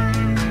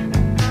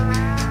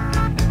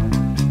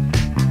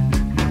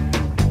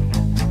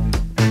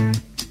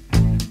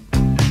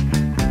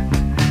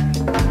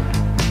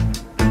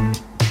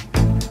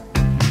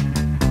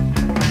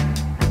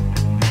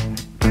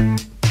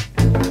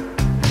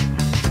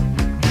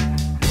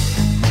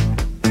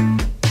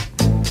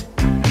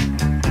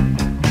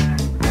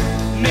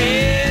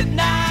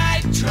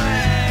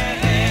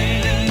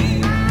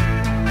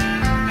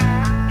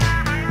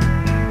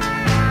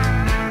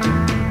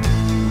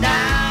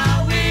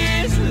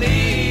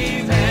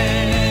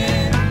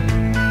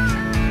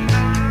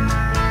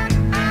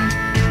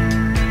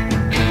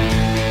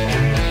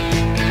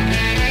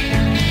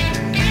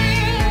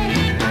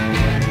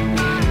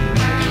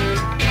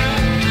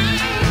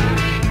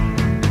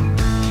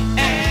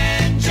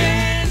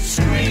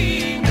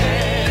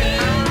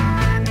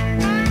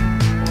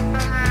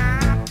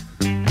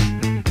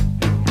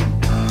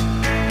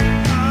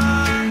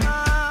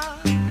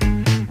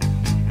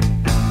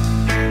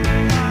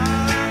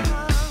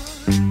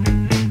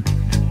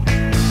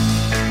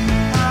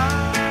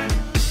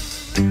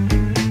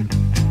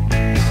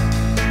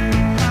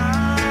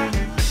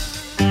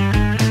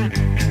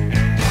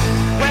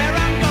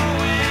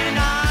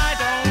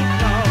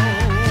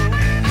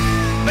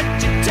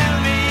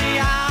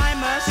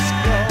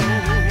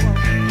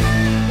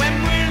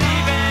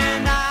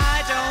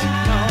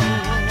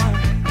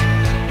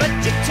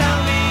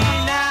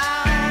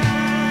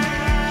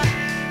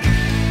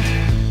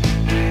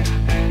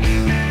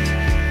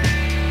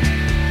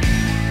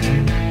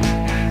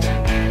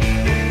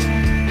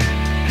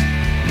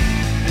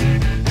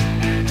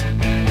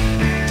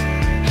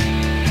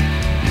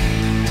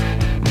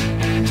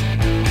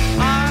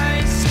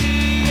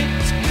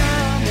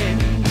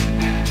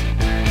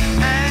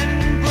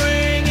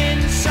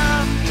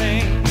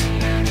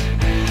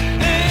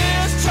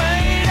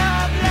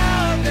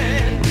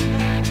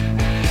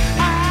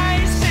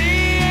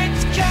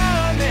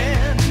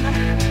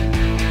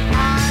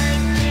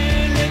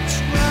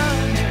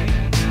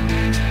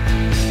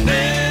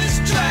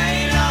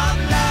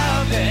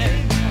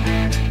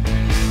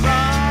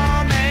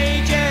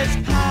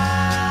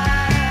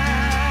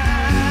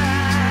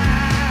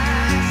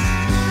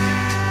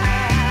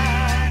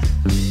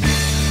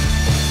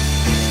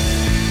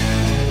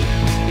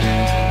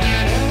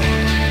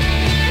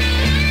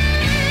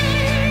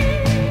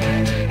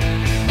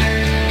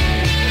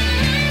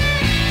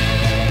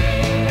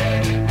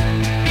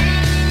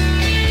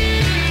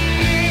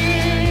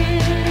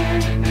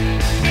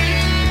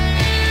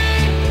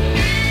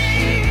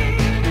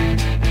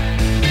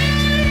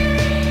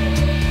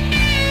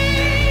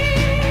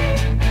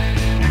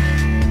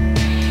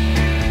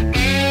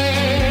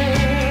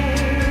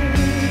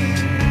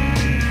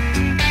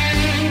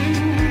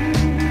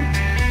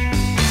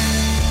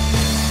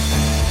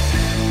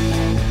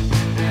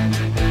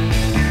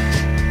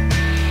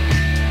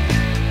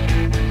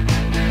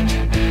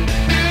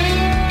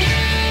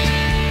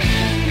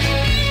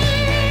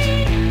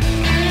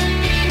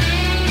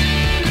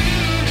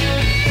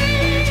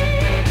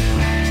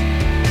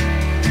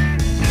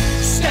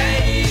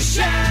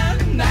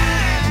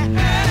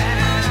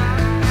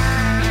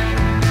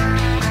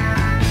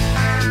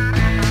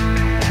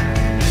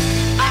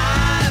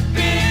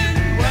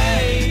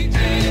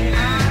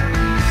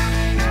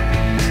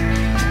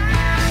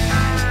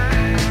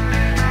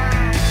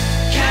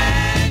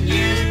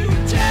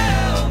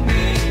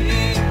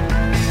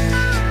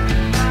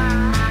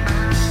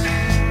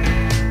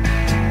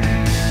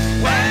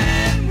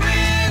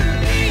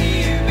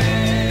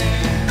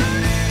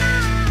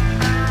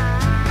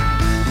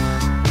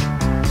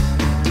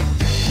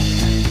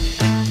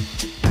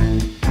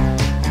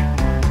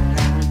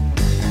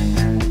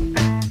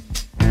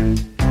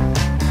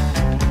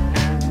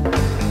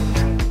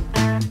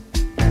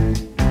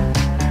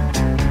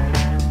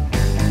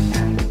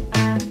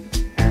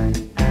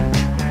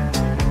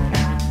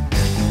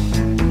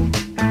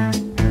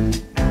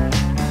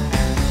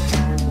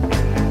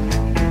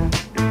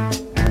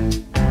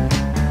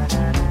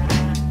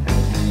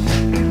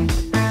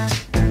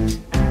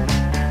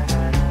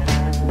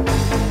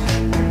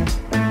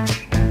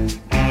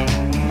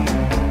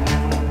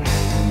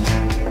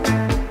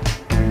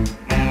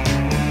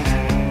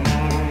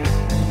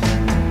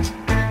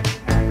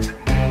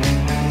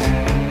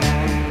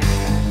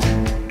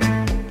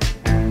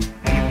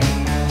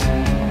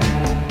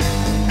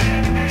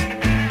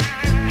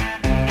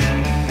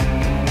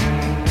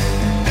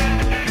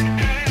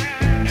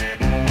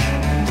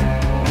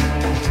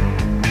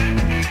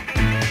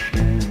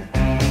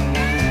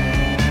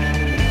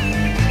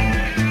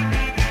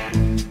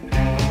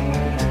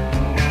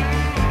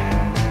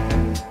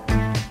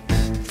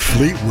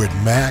 Fleetwood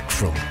Mac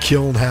from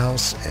Kiln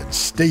House and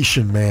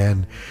Station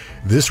Man.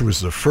 This was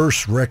the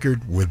first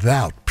record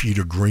without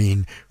Peter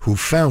Green, who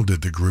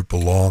founded the group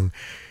along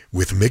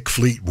with Mick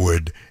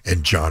Fleetwood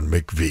and John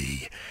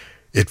McVie.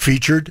 It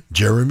featured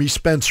Jeremy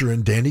Spencer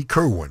and Danny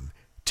Kerwin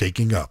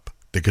taking up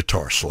the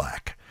guitar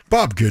slack.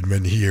 Bob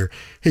Goodman here.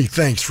 Hey,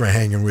 thanks for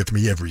hanging with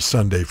me every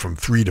Sunday from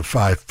 3 to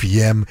 5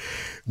 p.m.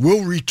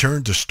 We'll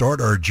return to start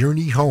our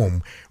journey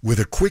home with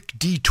a quick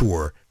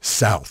detour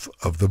south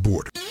of the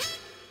border.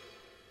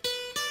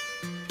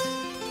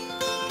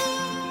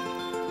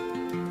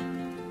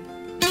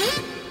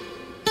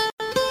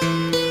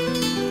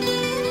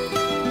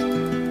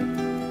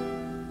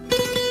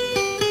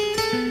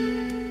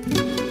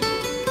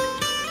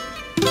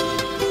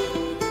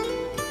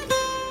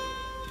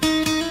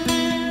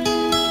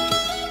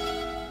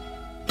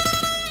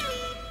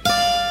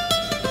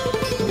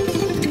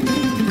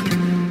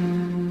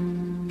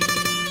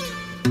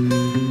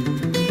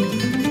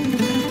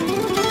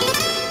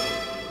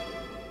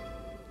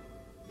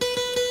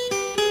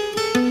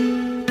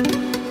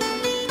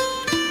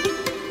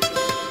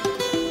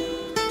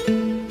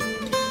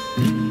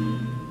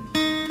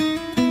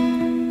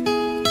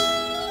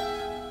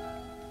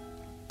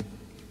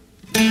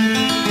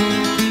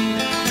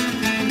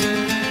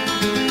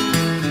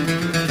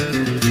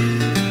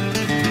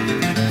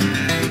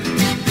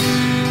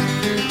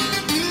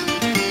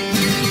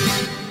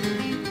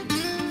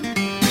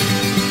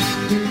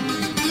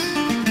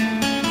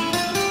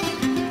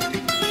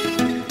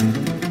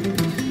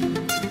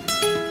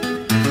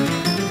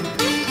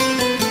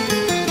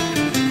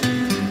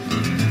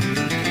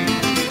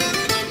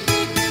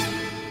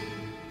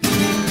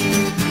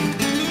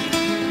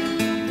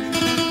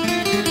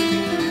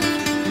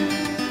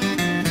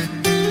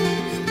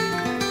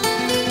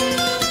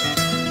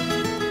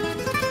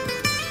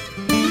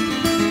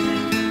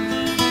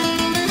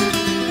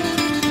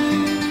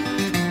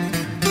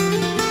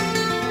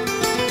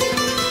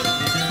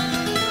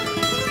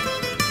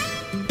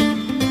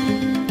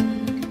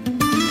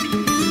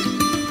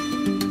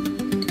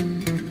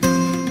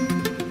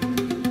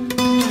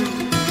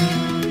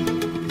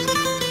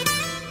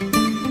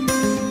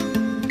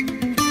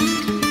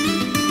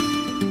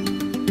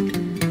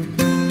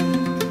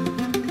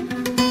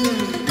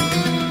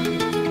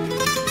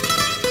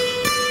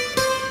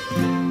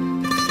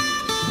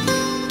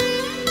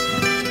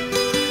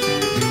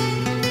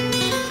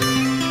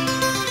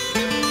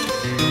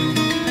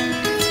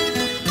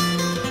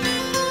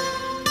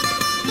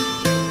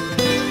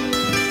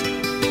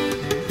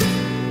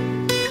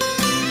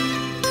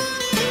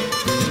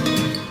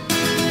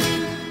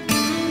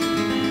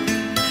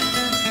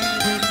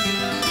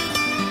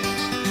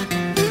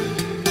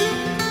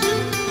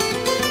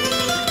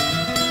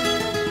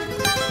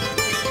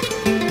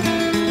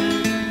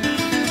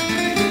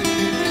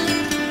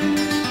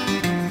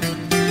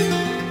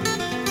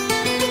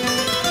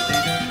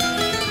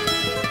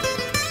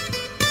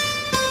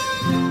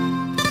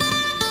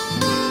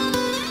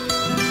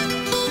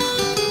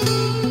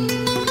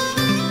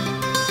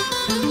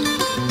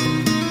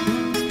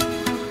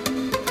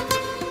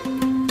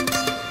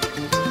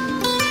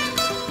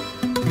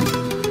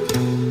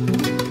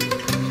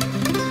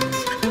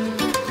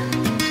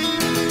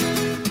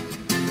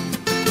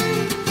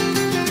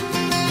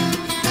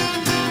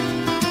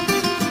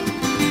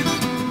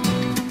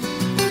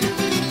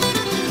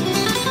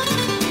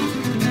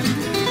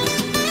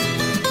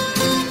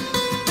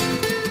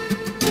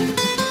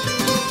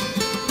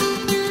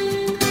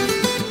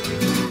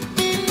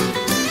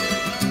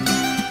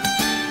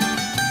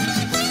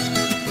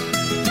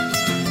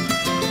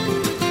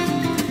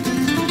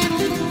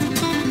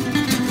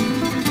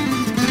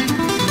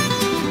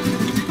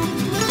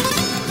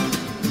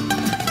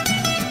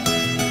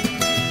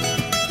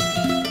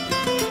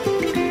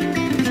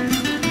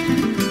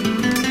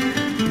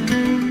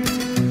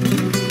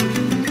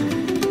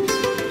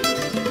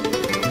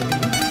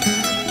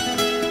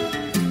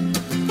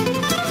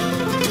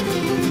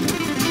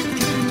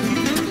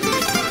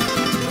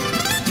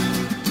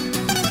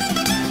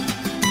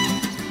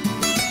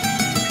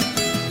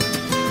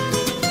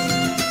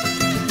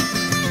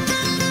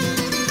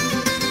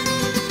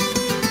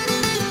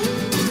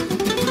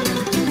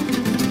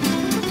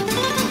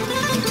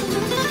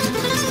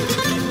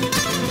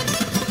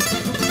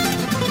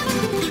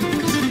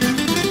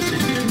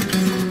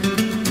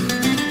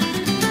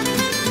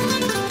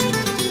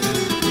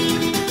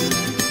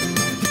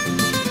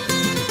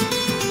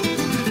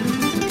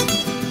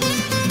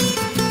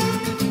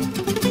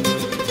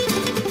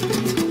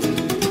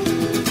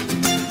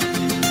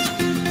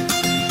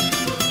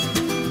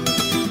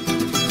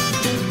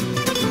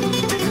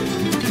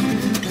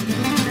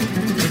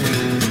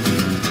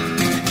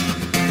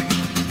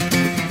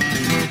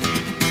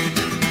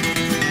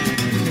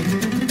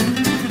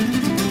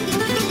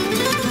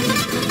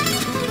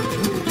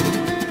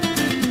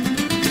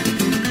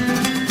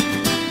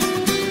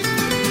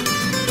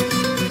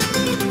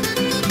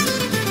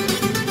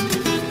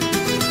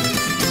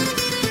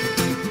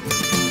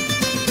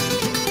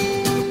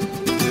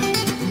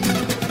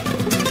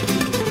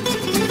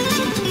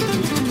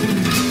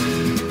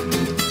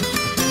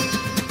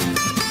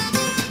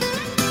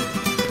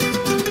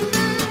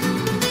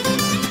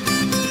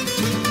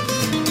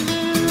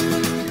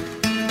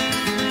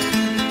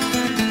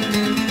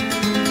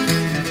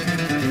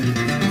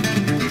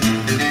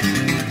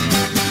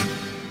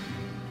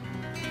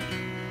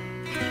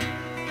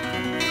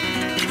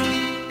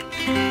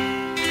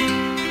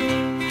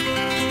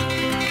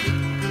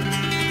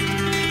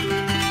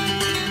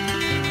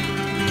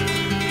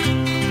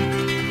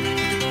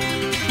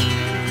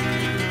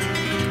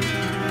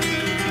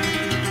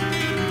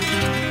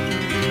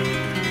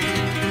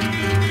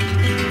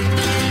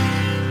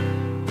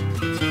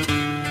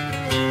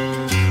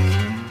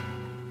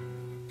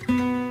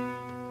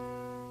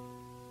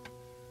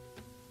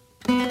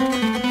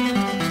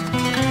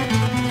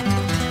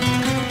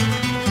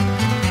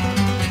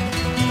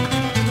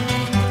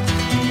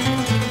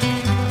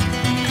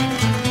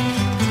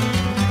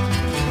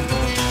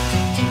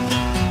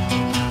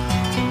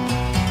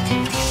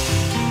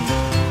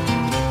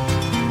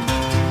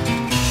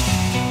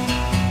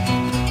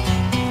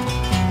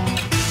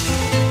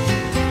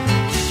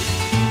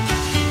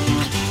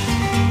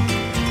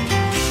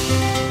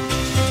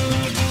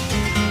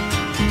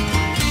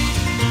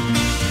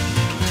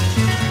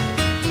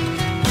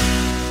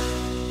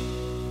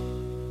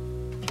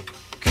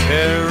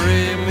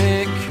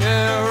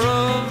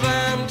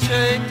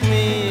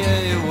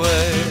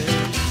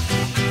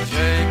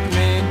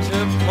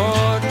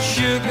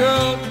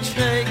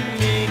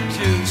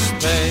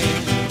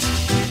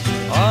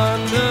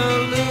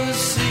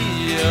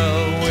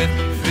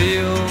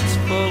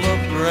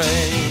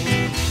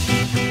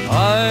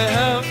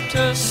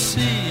 to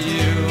see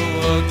you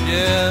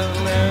again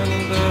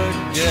and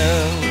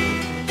again.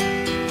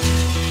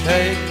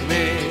 Take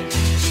me,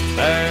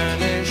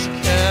 Spanish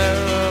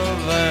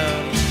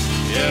caravan.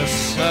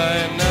 Yes,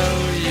 I know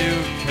you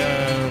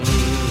can.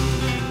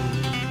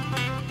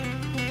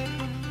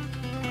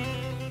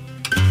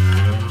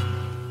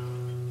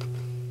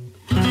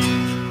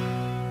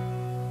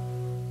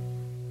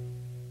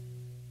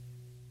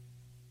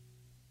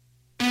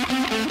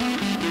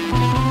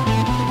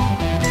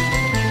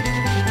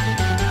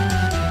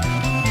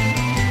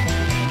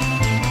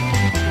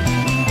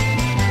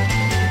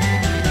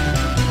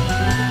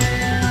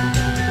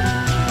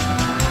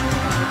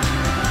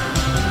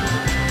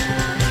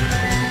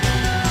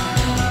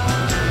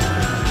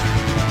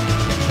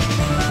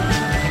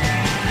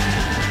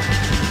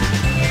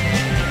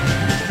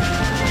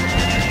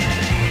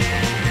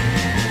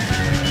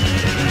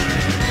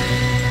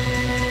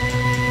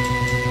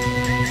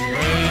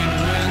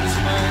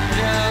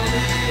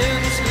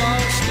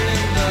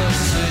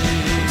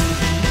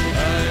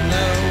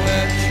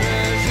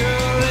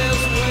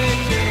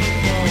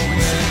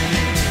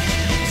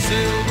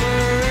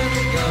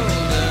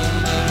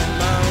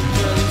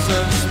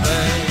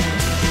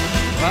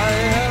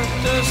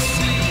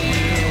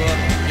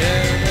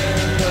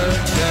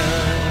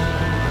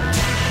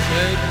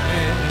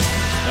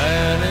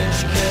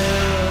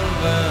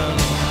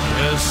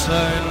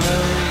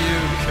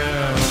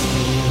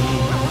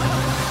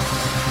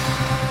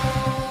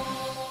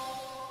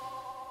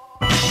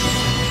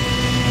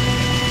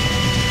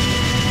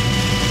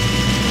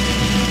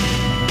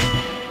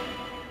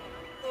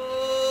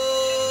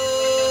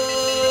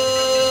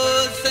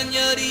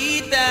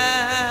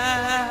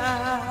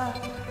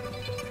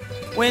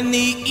 When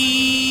the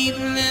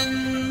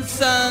evening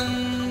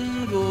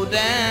sun go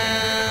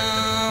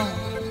down,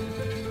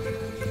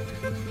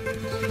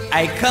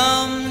 I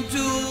come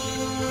to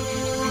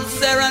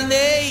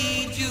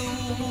serenade you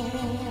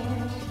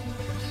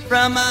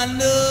from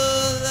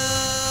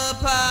another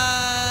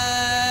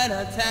part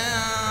of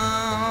town.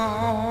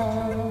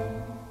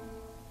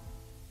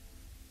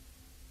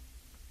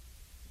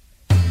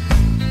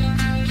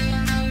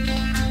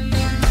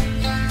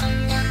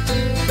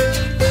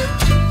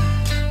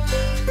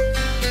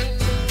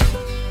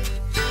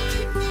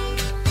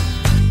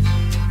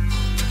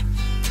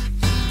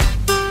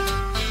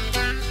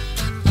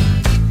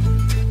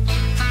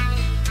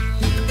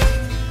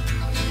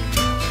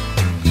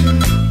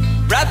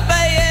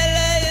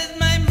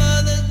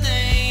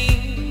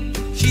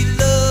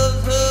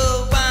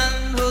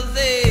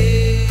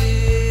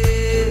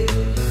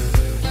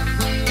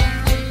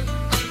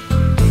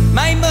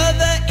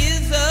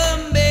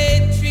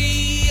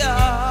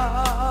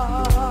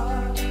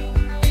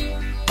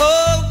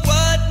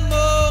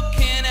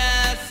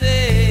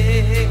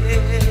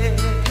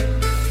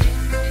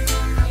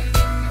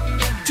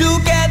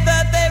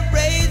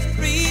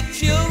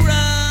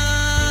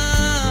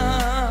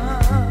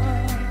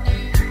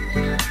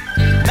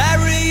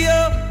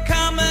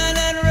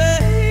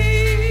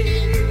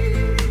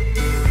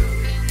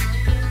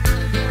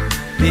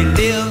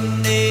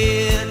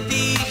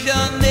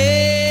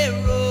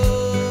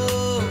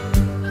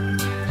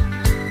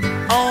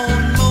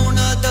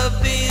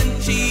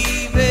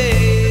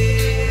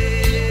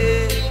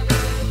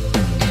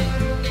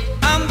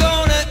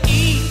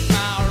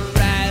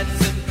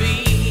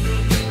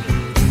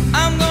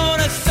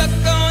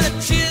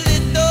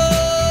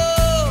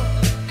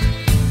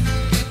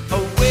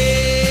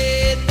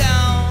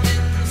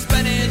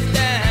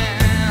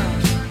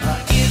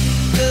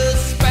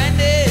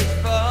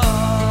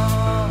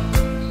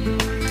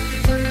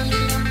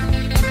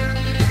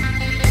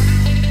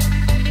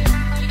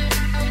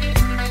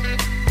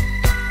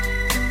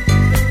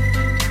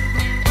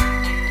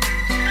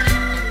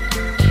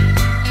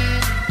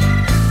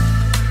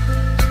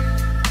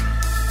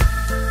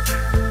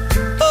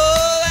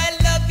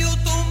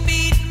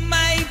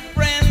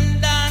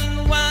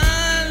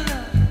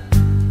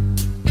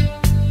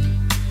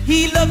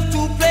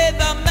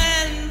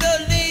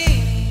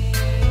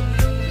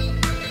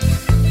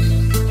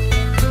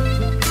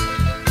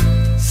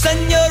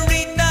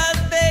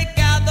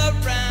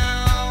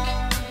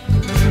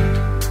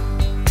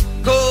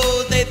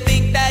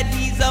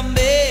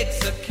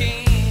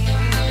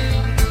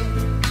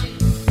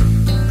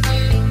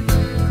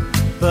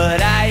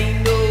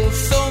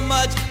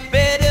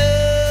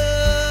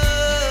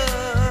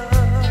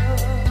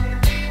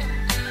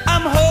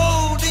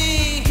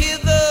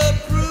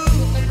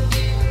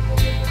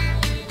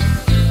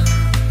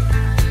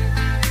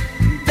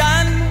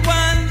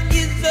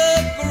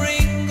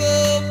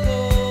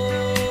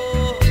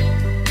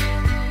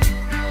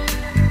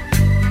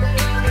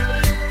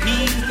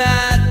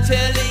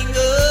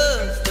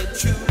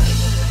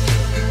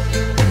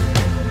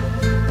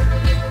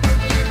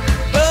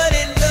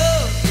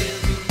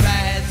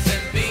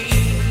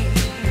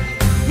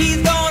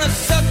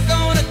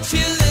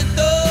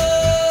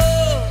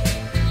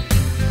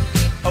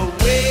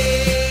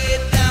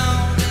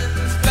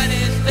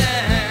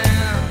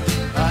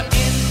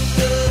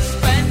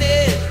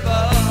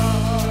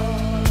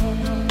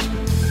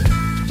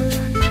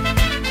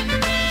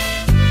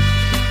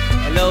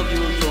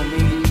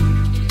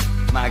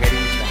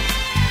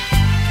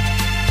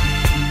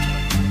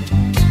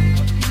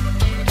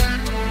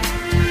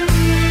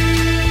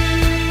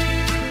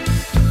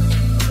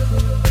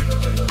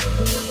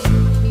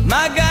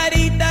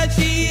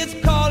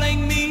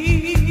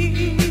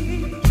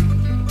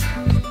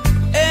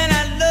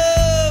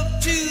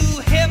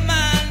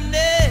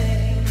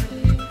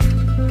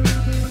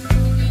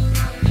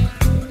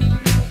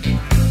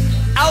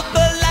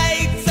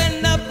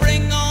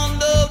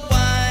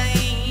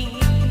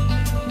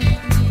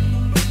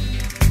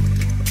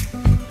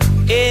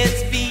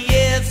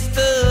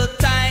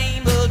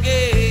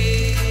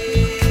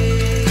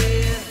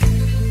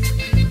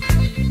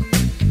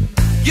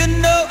 You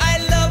know I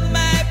love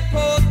my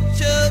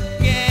Portugal,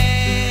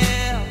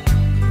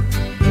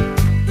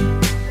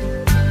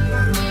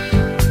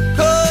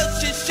 'cause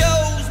she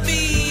shows me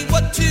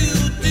what to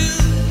do.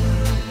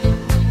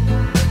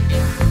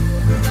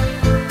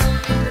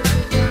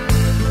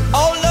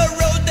 All the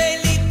road they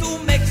lead to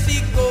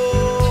Mexico,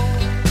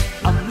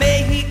 a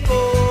Mexico,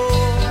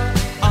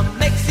 a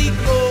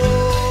Mexico,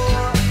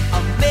 a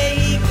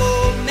Mexico,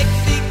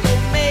 Mexico,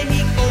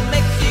 Mexico,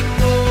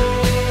 Mexico.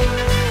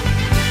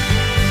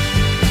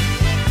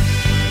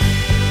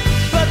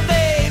 But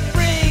they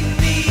bring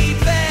me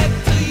back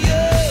to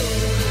you.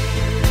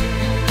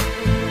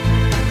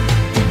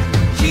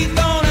 She's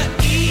gonna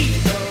eat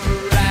the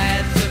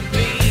rice and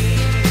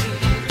beans.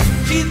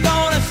 She's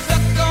gonna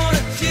suck on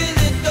a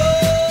chili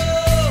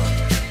dog.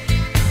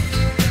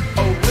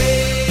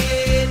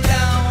 Away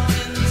down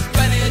in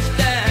Spanish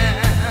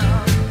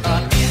Town,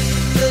 in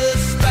the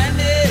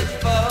Spanish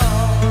Fort.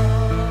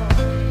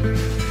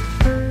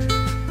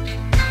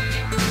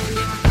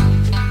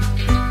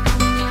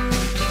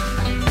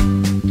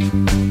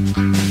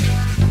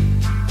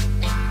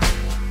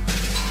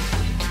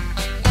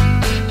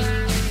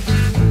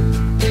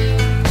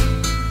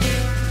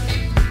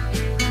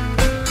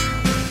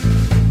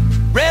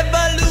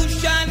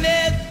 Revolution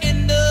is in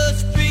the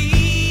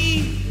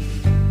street.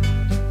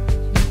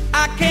 I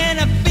can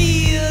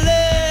feel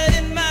it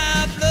in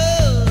my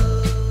blood.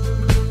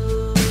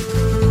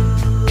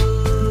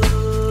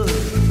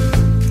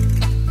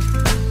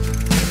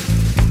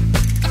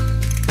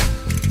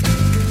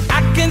 I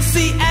can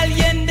see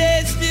Allende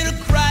still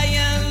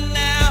crying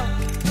now,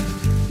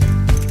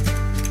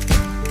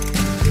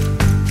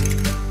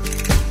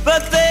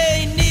 but they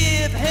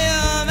nip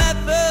him at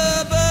the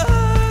bud.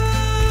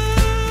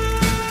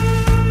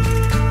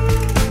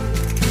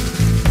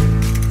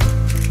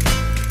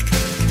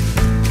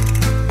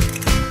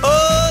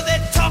 Oh,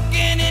 they're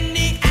talking in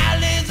the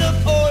alleys of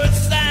old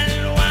San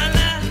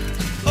Juana,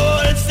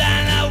 old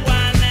San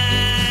Juana.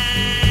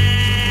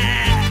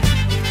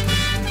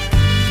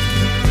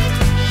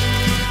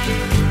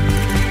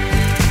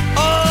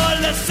 All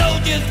the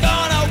soldiers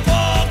gonna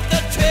walk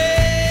the trail.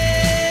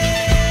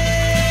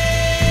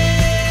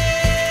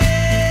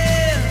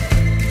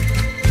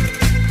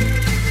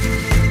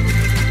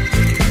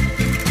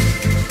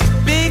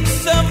 Big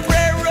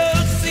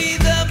sombreros, see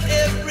them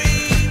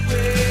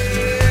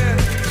everywhere.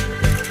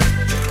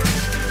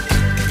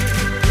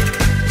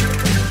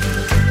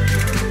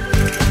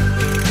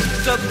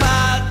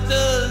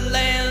 Zapata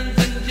lands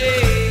in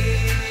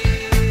jail.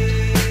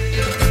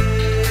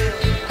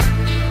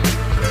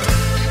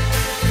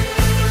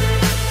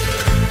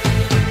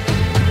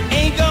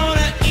 Ain't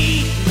gonna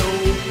eat no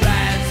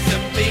rice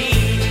and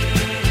beans.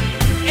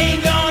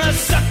 Ain't gonna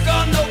suck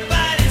on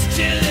nobody's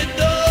chili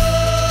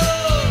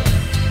dog.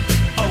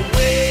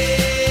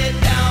 Away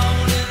down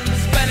in the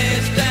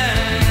Spanish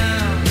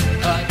Town,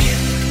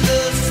 in the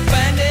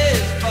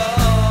Spanish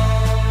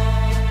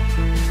Fort.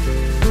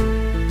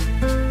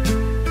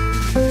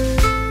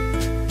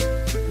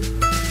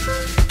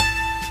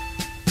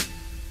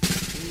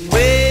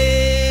 Way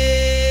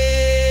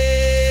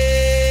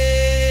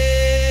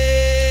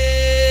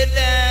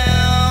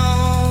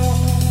down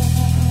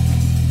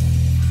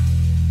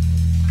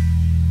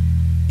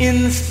in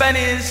the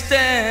Spanish Town.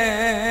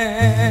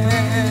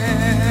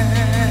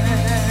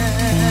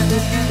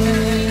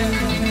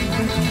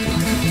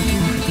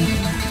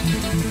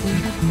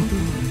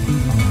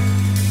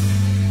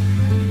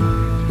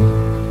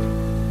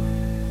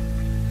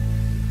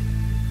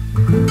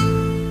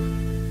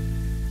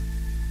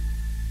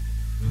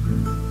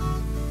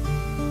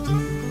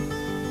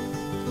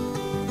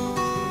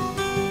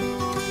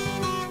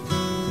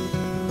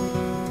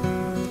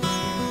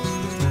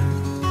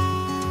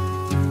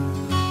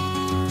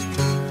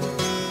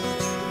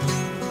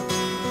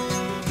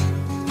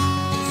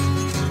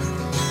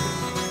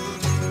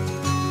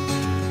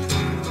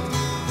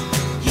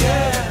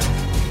 Yeah,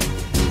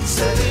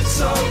 said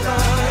it's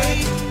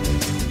alright.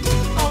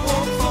 I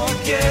won't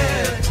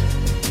forget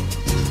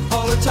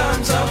all the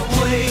times I've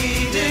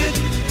waited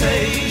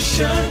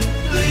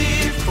patiently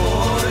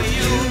for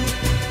you.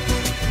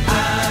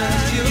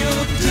 And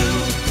you'll do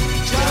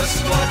just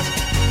what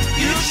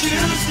you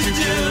choose to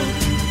do.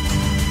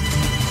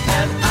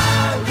 And I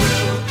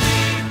will be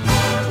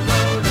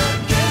alone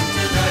again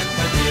tonight,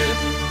 my dear.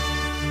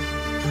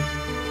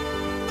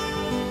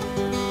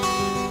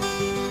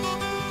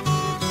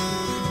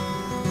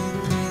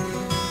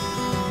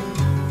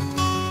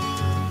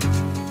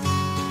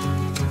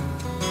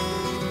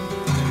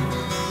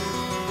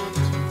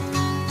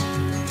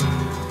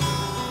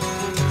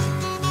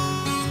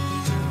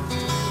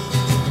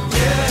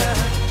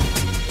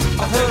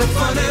 I heard a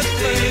funny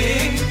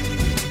thing.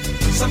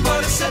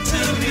 Somebody said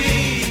to me,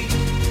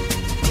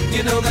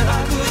 you know that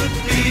I could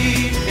be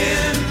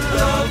in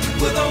love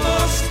with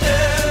almost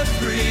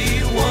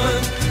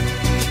everyone.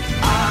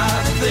 I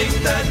think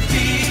that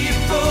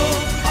people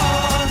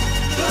are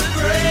the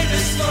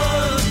greatest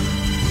fun.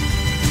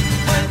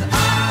 And I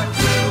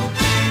will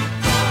be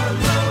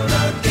alone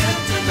again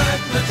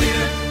tonight, my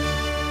dear.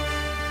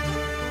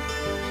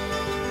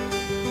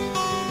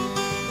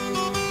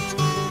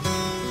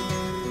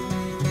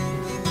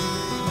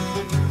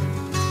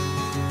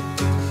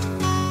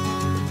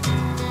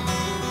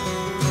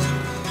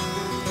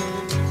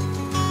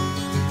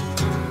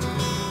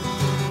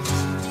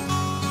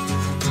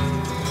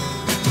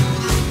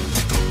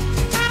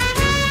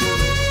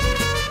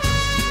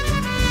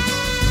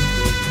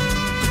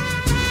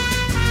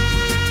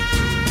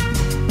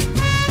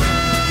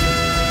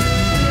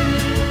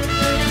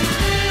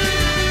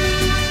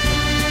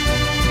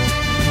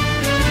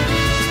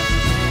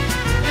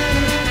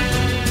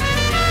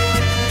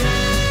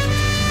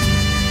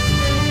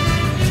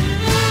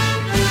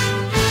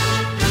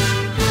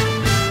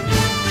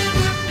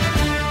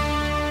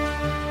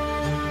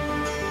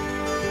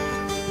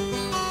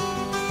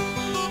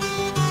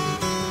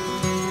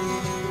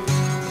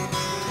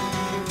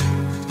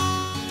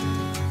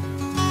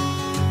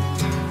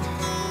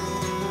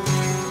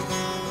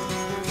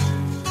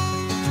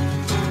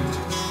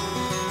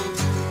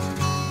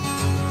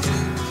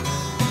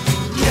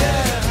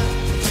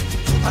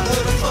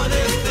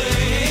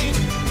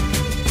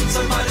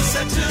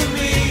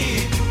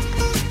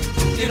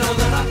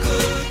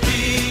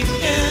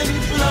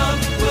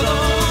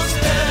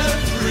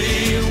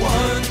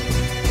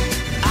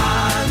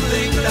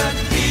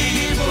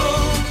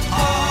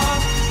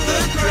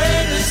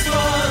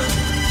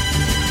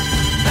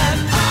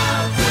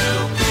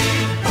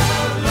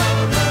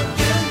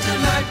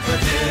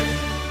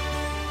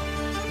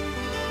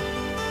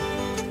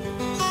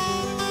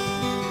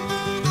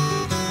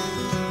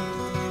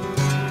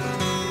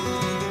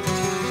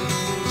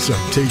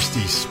 Some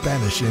tasty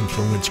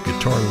Spanish-influenced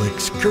guitar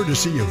licks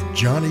courtesy of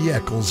Johnny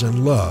Echols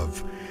and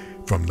Love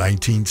from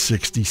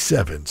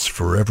 1967's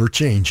Forever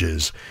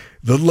Changes,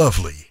 the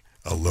lovely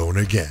Alone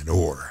Again,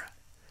 or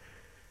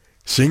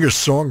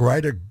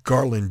singer-songwriter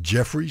Garland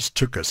Jeffries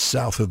took us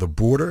south of the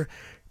border.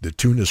 The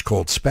tune is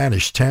called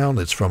Spanish Town.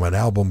 It's from an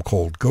album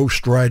called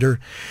Ghost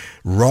Rider.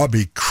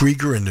 Robbie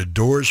Krieger and the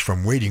Doors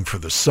from Waiting for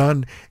the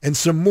Sun, and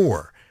some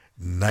more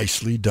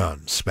nicely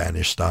done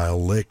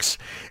Spanish-style licks.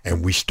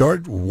 And we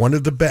start one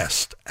of the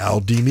best, Al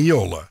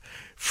DiMeola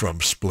from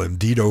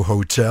Splendido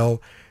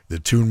Hotel. The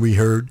tune we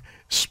heard,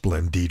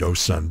 Splendido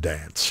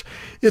Sundance.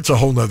 It's a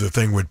whole nother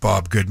thing with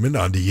Bob Goodman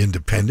on the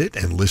independent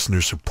and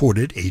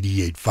listener-supported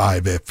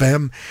 88.5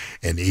 FM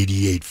and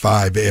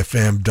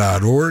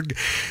 88.5fm.org.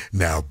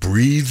 Now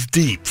breathe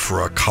deep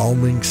for a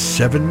calming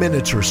 7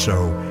 minutes or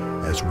so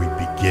as we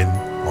begin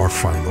our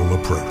final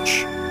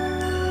approach.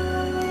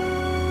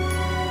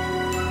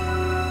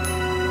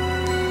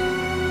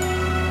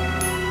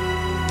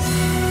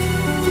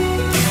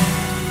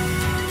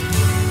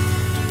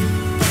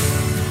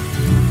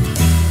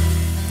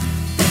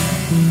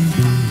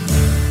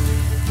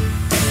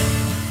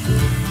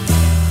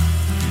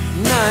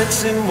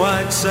 Nights in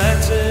white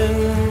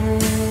satin,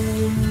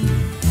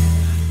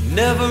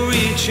 never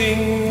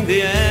reaching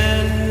the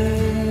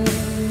end.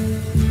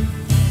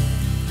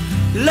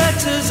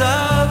 Letters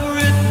I've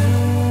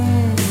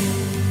written,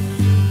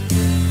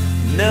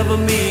 never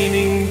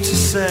meaning to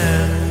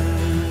send.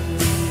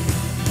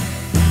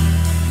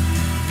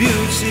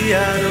 Beauty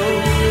I'd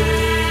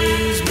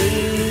always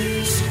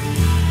missed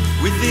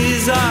with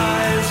these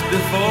eyes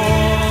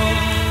before.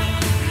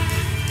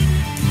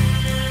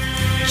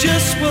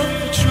 Just what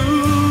the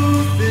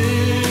truth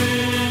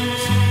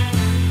is,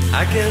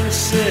 I can't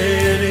say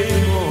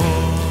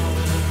anymore,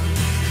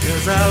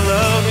 'cause I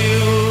love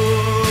you.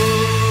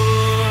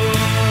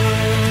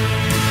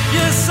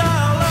 Yes, I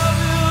love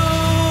you.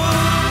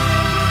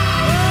 Oh,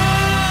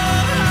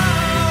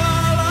 I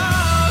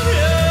love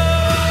you.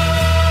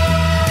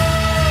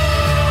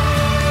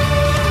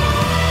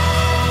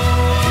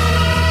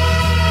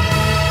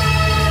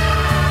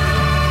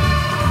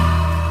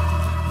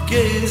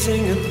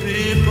 Gazing at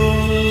people,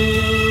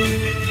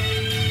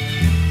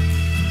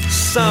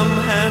 some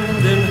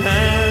hand in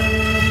hand,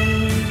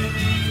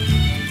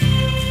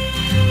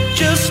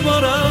 just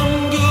what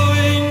I'm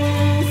going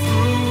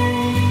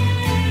through,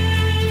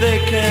 they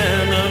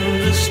can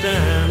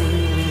understand.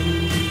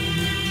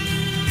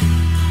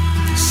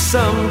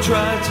 Some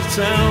try to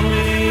tell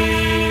me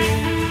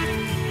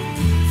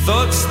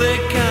thoughts they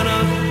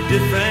cannot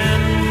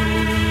defend.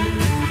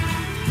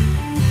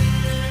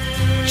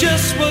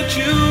 Just what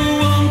you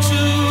want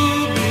to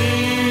be,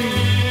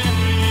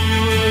 you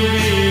will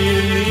be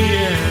in the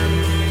end.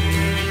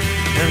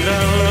 And I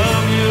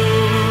love you.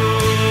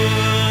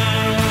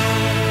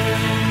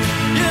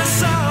 Yes,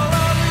 I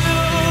love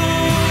you.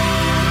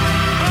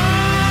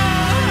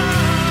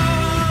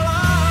 I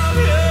love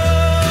you.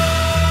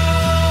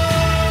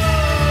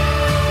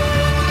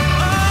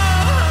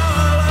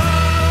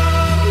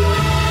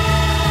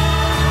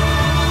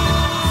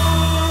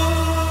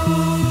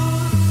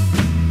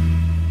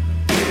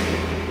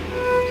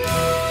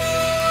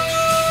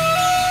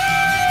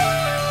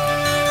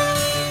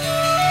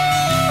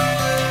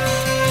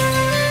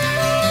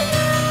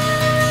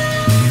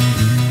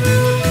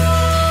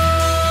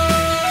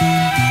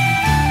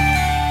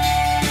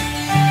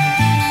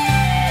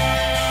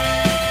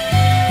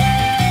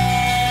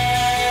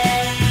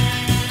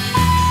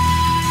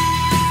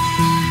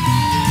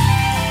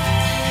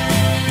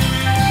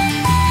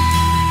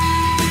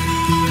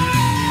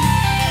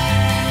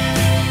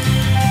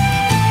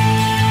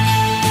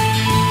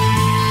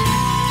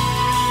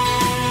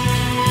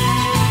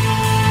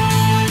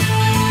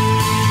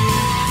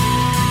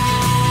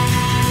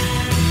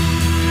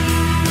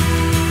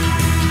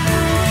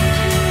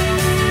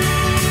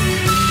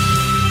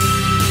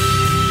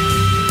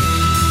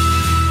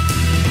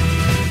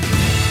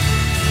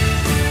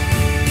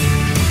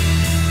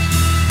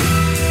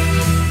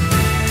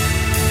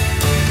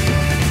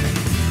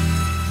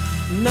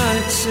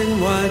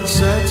 In white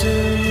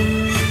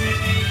satin,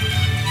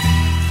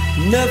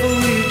 never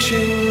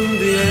reaching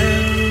the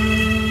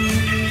end.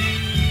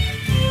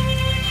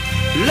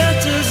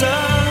 Letters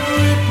I've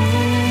written,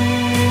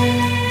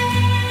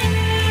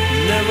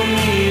 never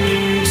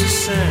meaning to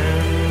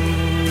send.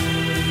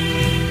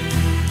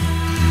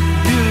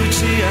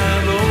 Beauty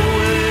I've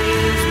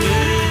always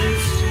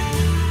missed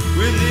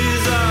with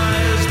these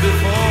eyes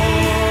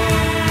before.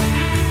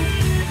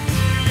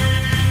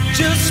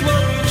 Just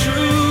what the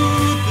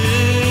truth is,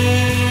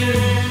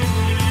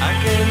 I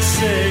can't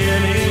say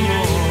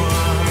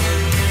anymore,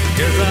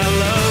 'cause I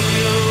love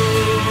you.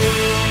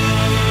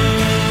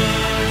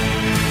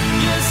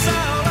 Yes, I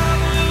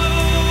love you. I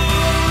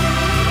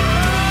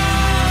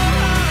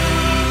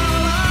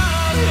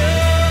love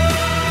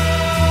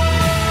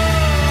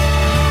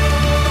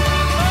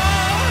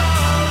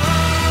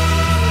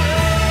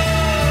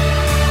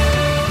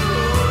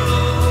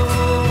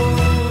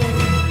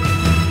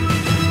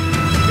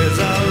 'Cause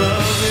I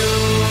love you.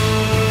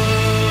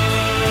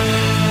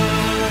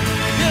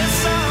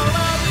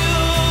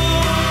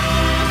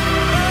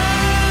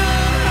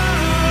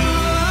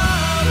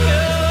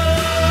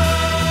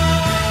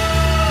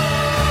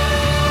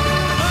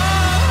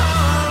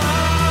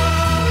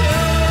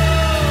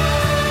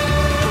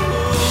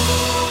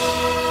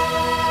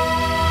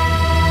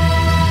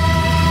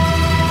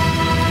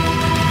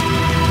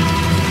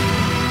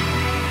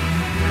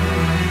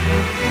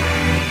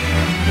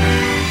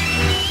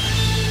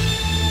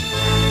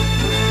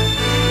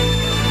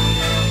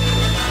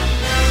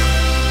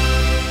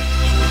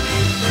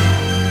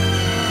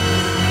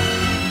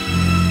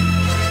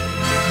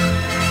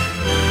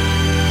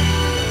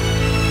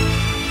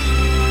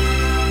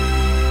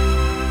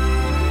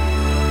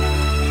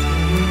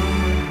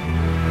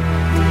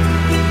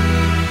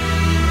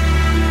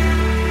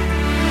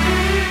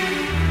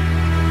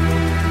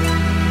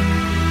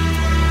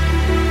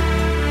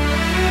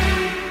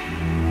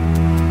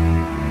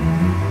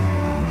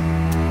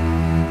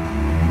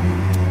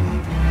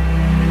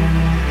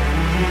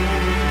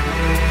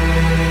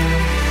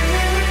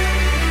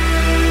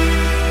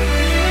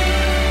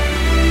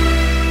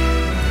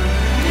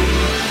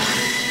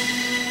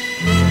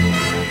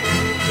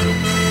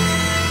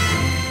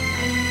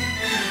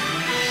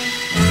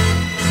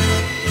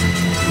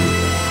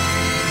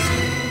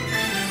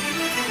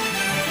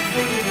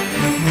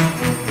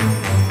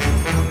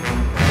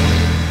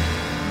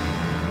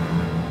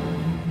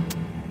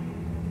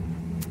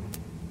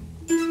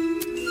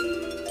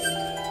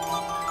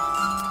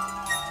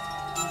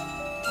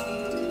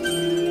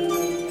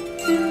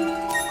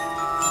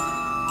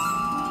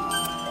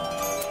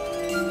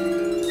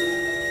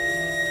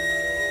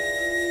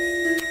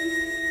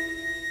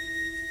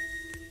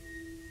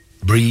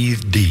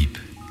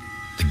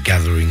 the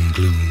gathering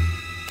gloom.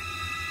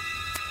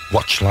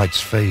 Watch lights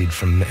fade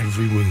from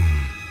every room.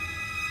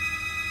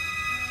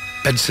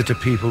 Bedsitter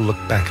people look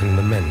back and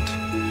lament.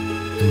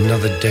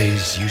 Another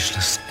day's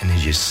useless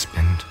energy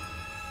spent.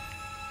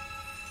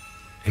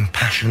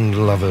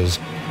 Impassioned lovers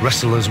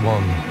wrestle as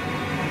one.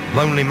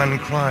 Lonely man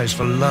cries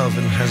for love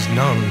and has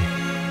none.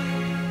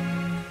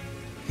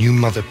 New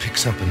mother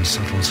picks up and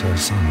settles her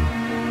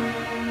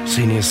son.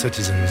 Senior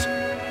citizens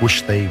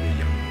wish they were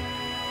young.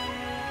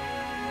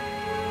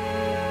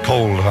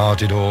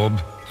 Cold-hearted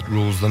orb that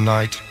rules the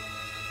night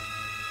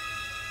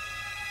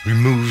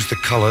removes the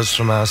colours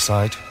from our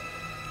sight.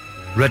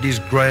 Red is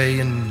grey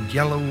and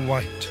yellow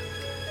white,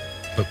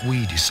 but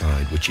we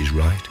decide which is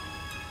right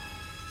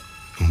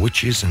and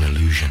which is an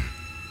illusion.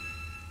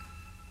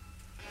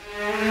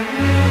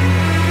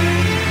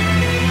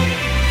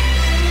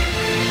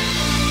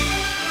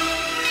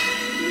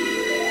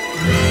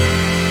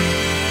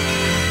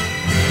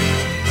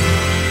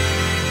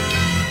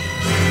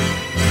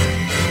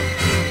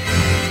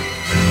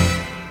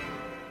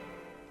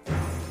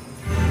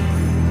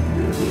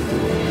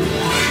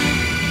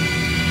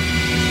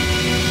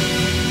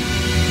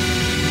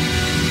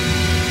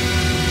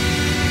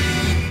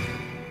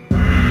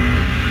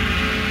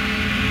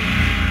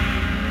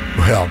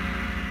 Well,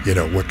 you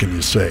know, what can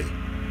you say?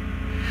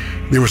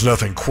 There was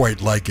nothing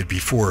quite like it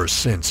before or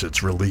since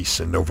its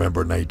release in November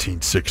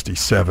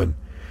 1967.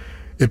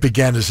 It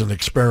began as an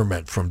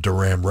experiment from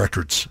Duran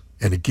Records,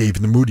 and it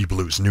gave the Moody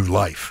Blues new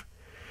life.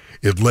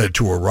 It led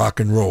to a rock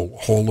and roll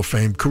Hall of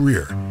Fame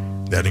career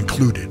that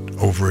included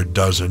over a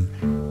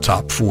dozen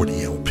top 40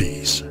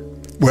 LPs.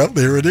 Well,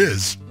 there it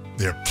is.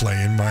 They're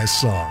playing my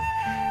song.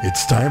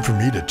 It's time for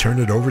me to turn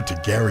it over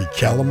to Gary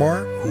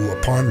Calamar, who,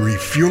 upon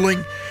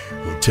refueling,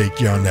 will take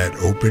you on that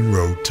open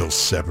road till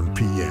 7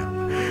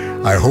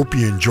 p.m. I hope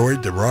you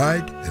enjoyed the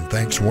ride, and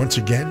thanks once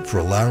again for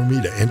allowing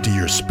me to enter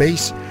your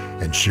space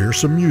and share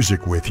some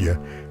music with you.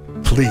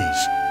 Please,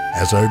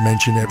 as I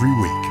mention every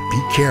week,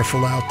 be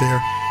careful out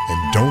there,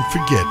 and don't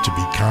forget to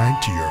be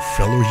kind to your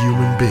fellow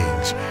human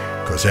beings,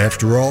 because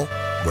after all,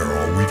 we're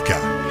all we've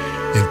got.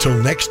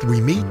 Until next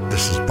we meet,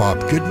 this is Bob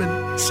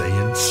Goodman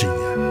saying see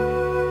ya.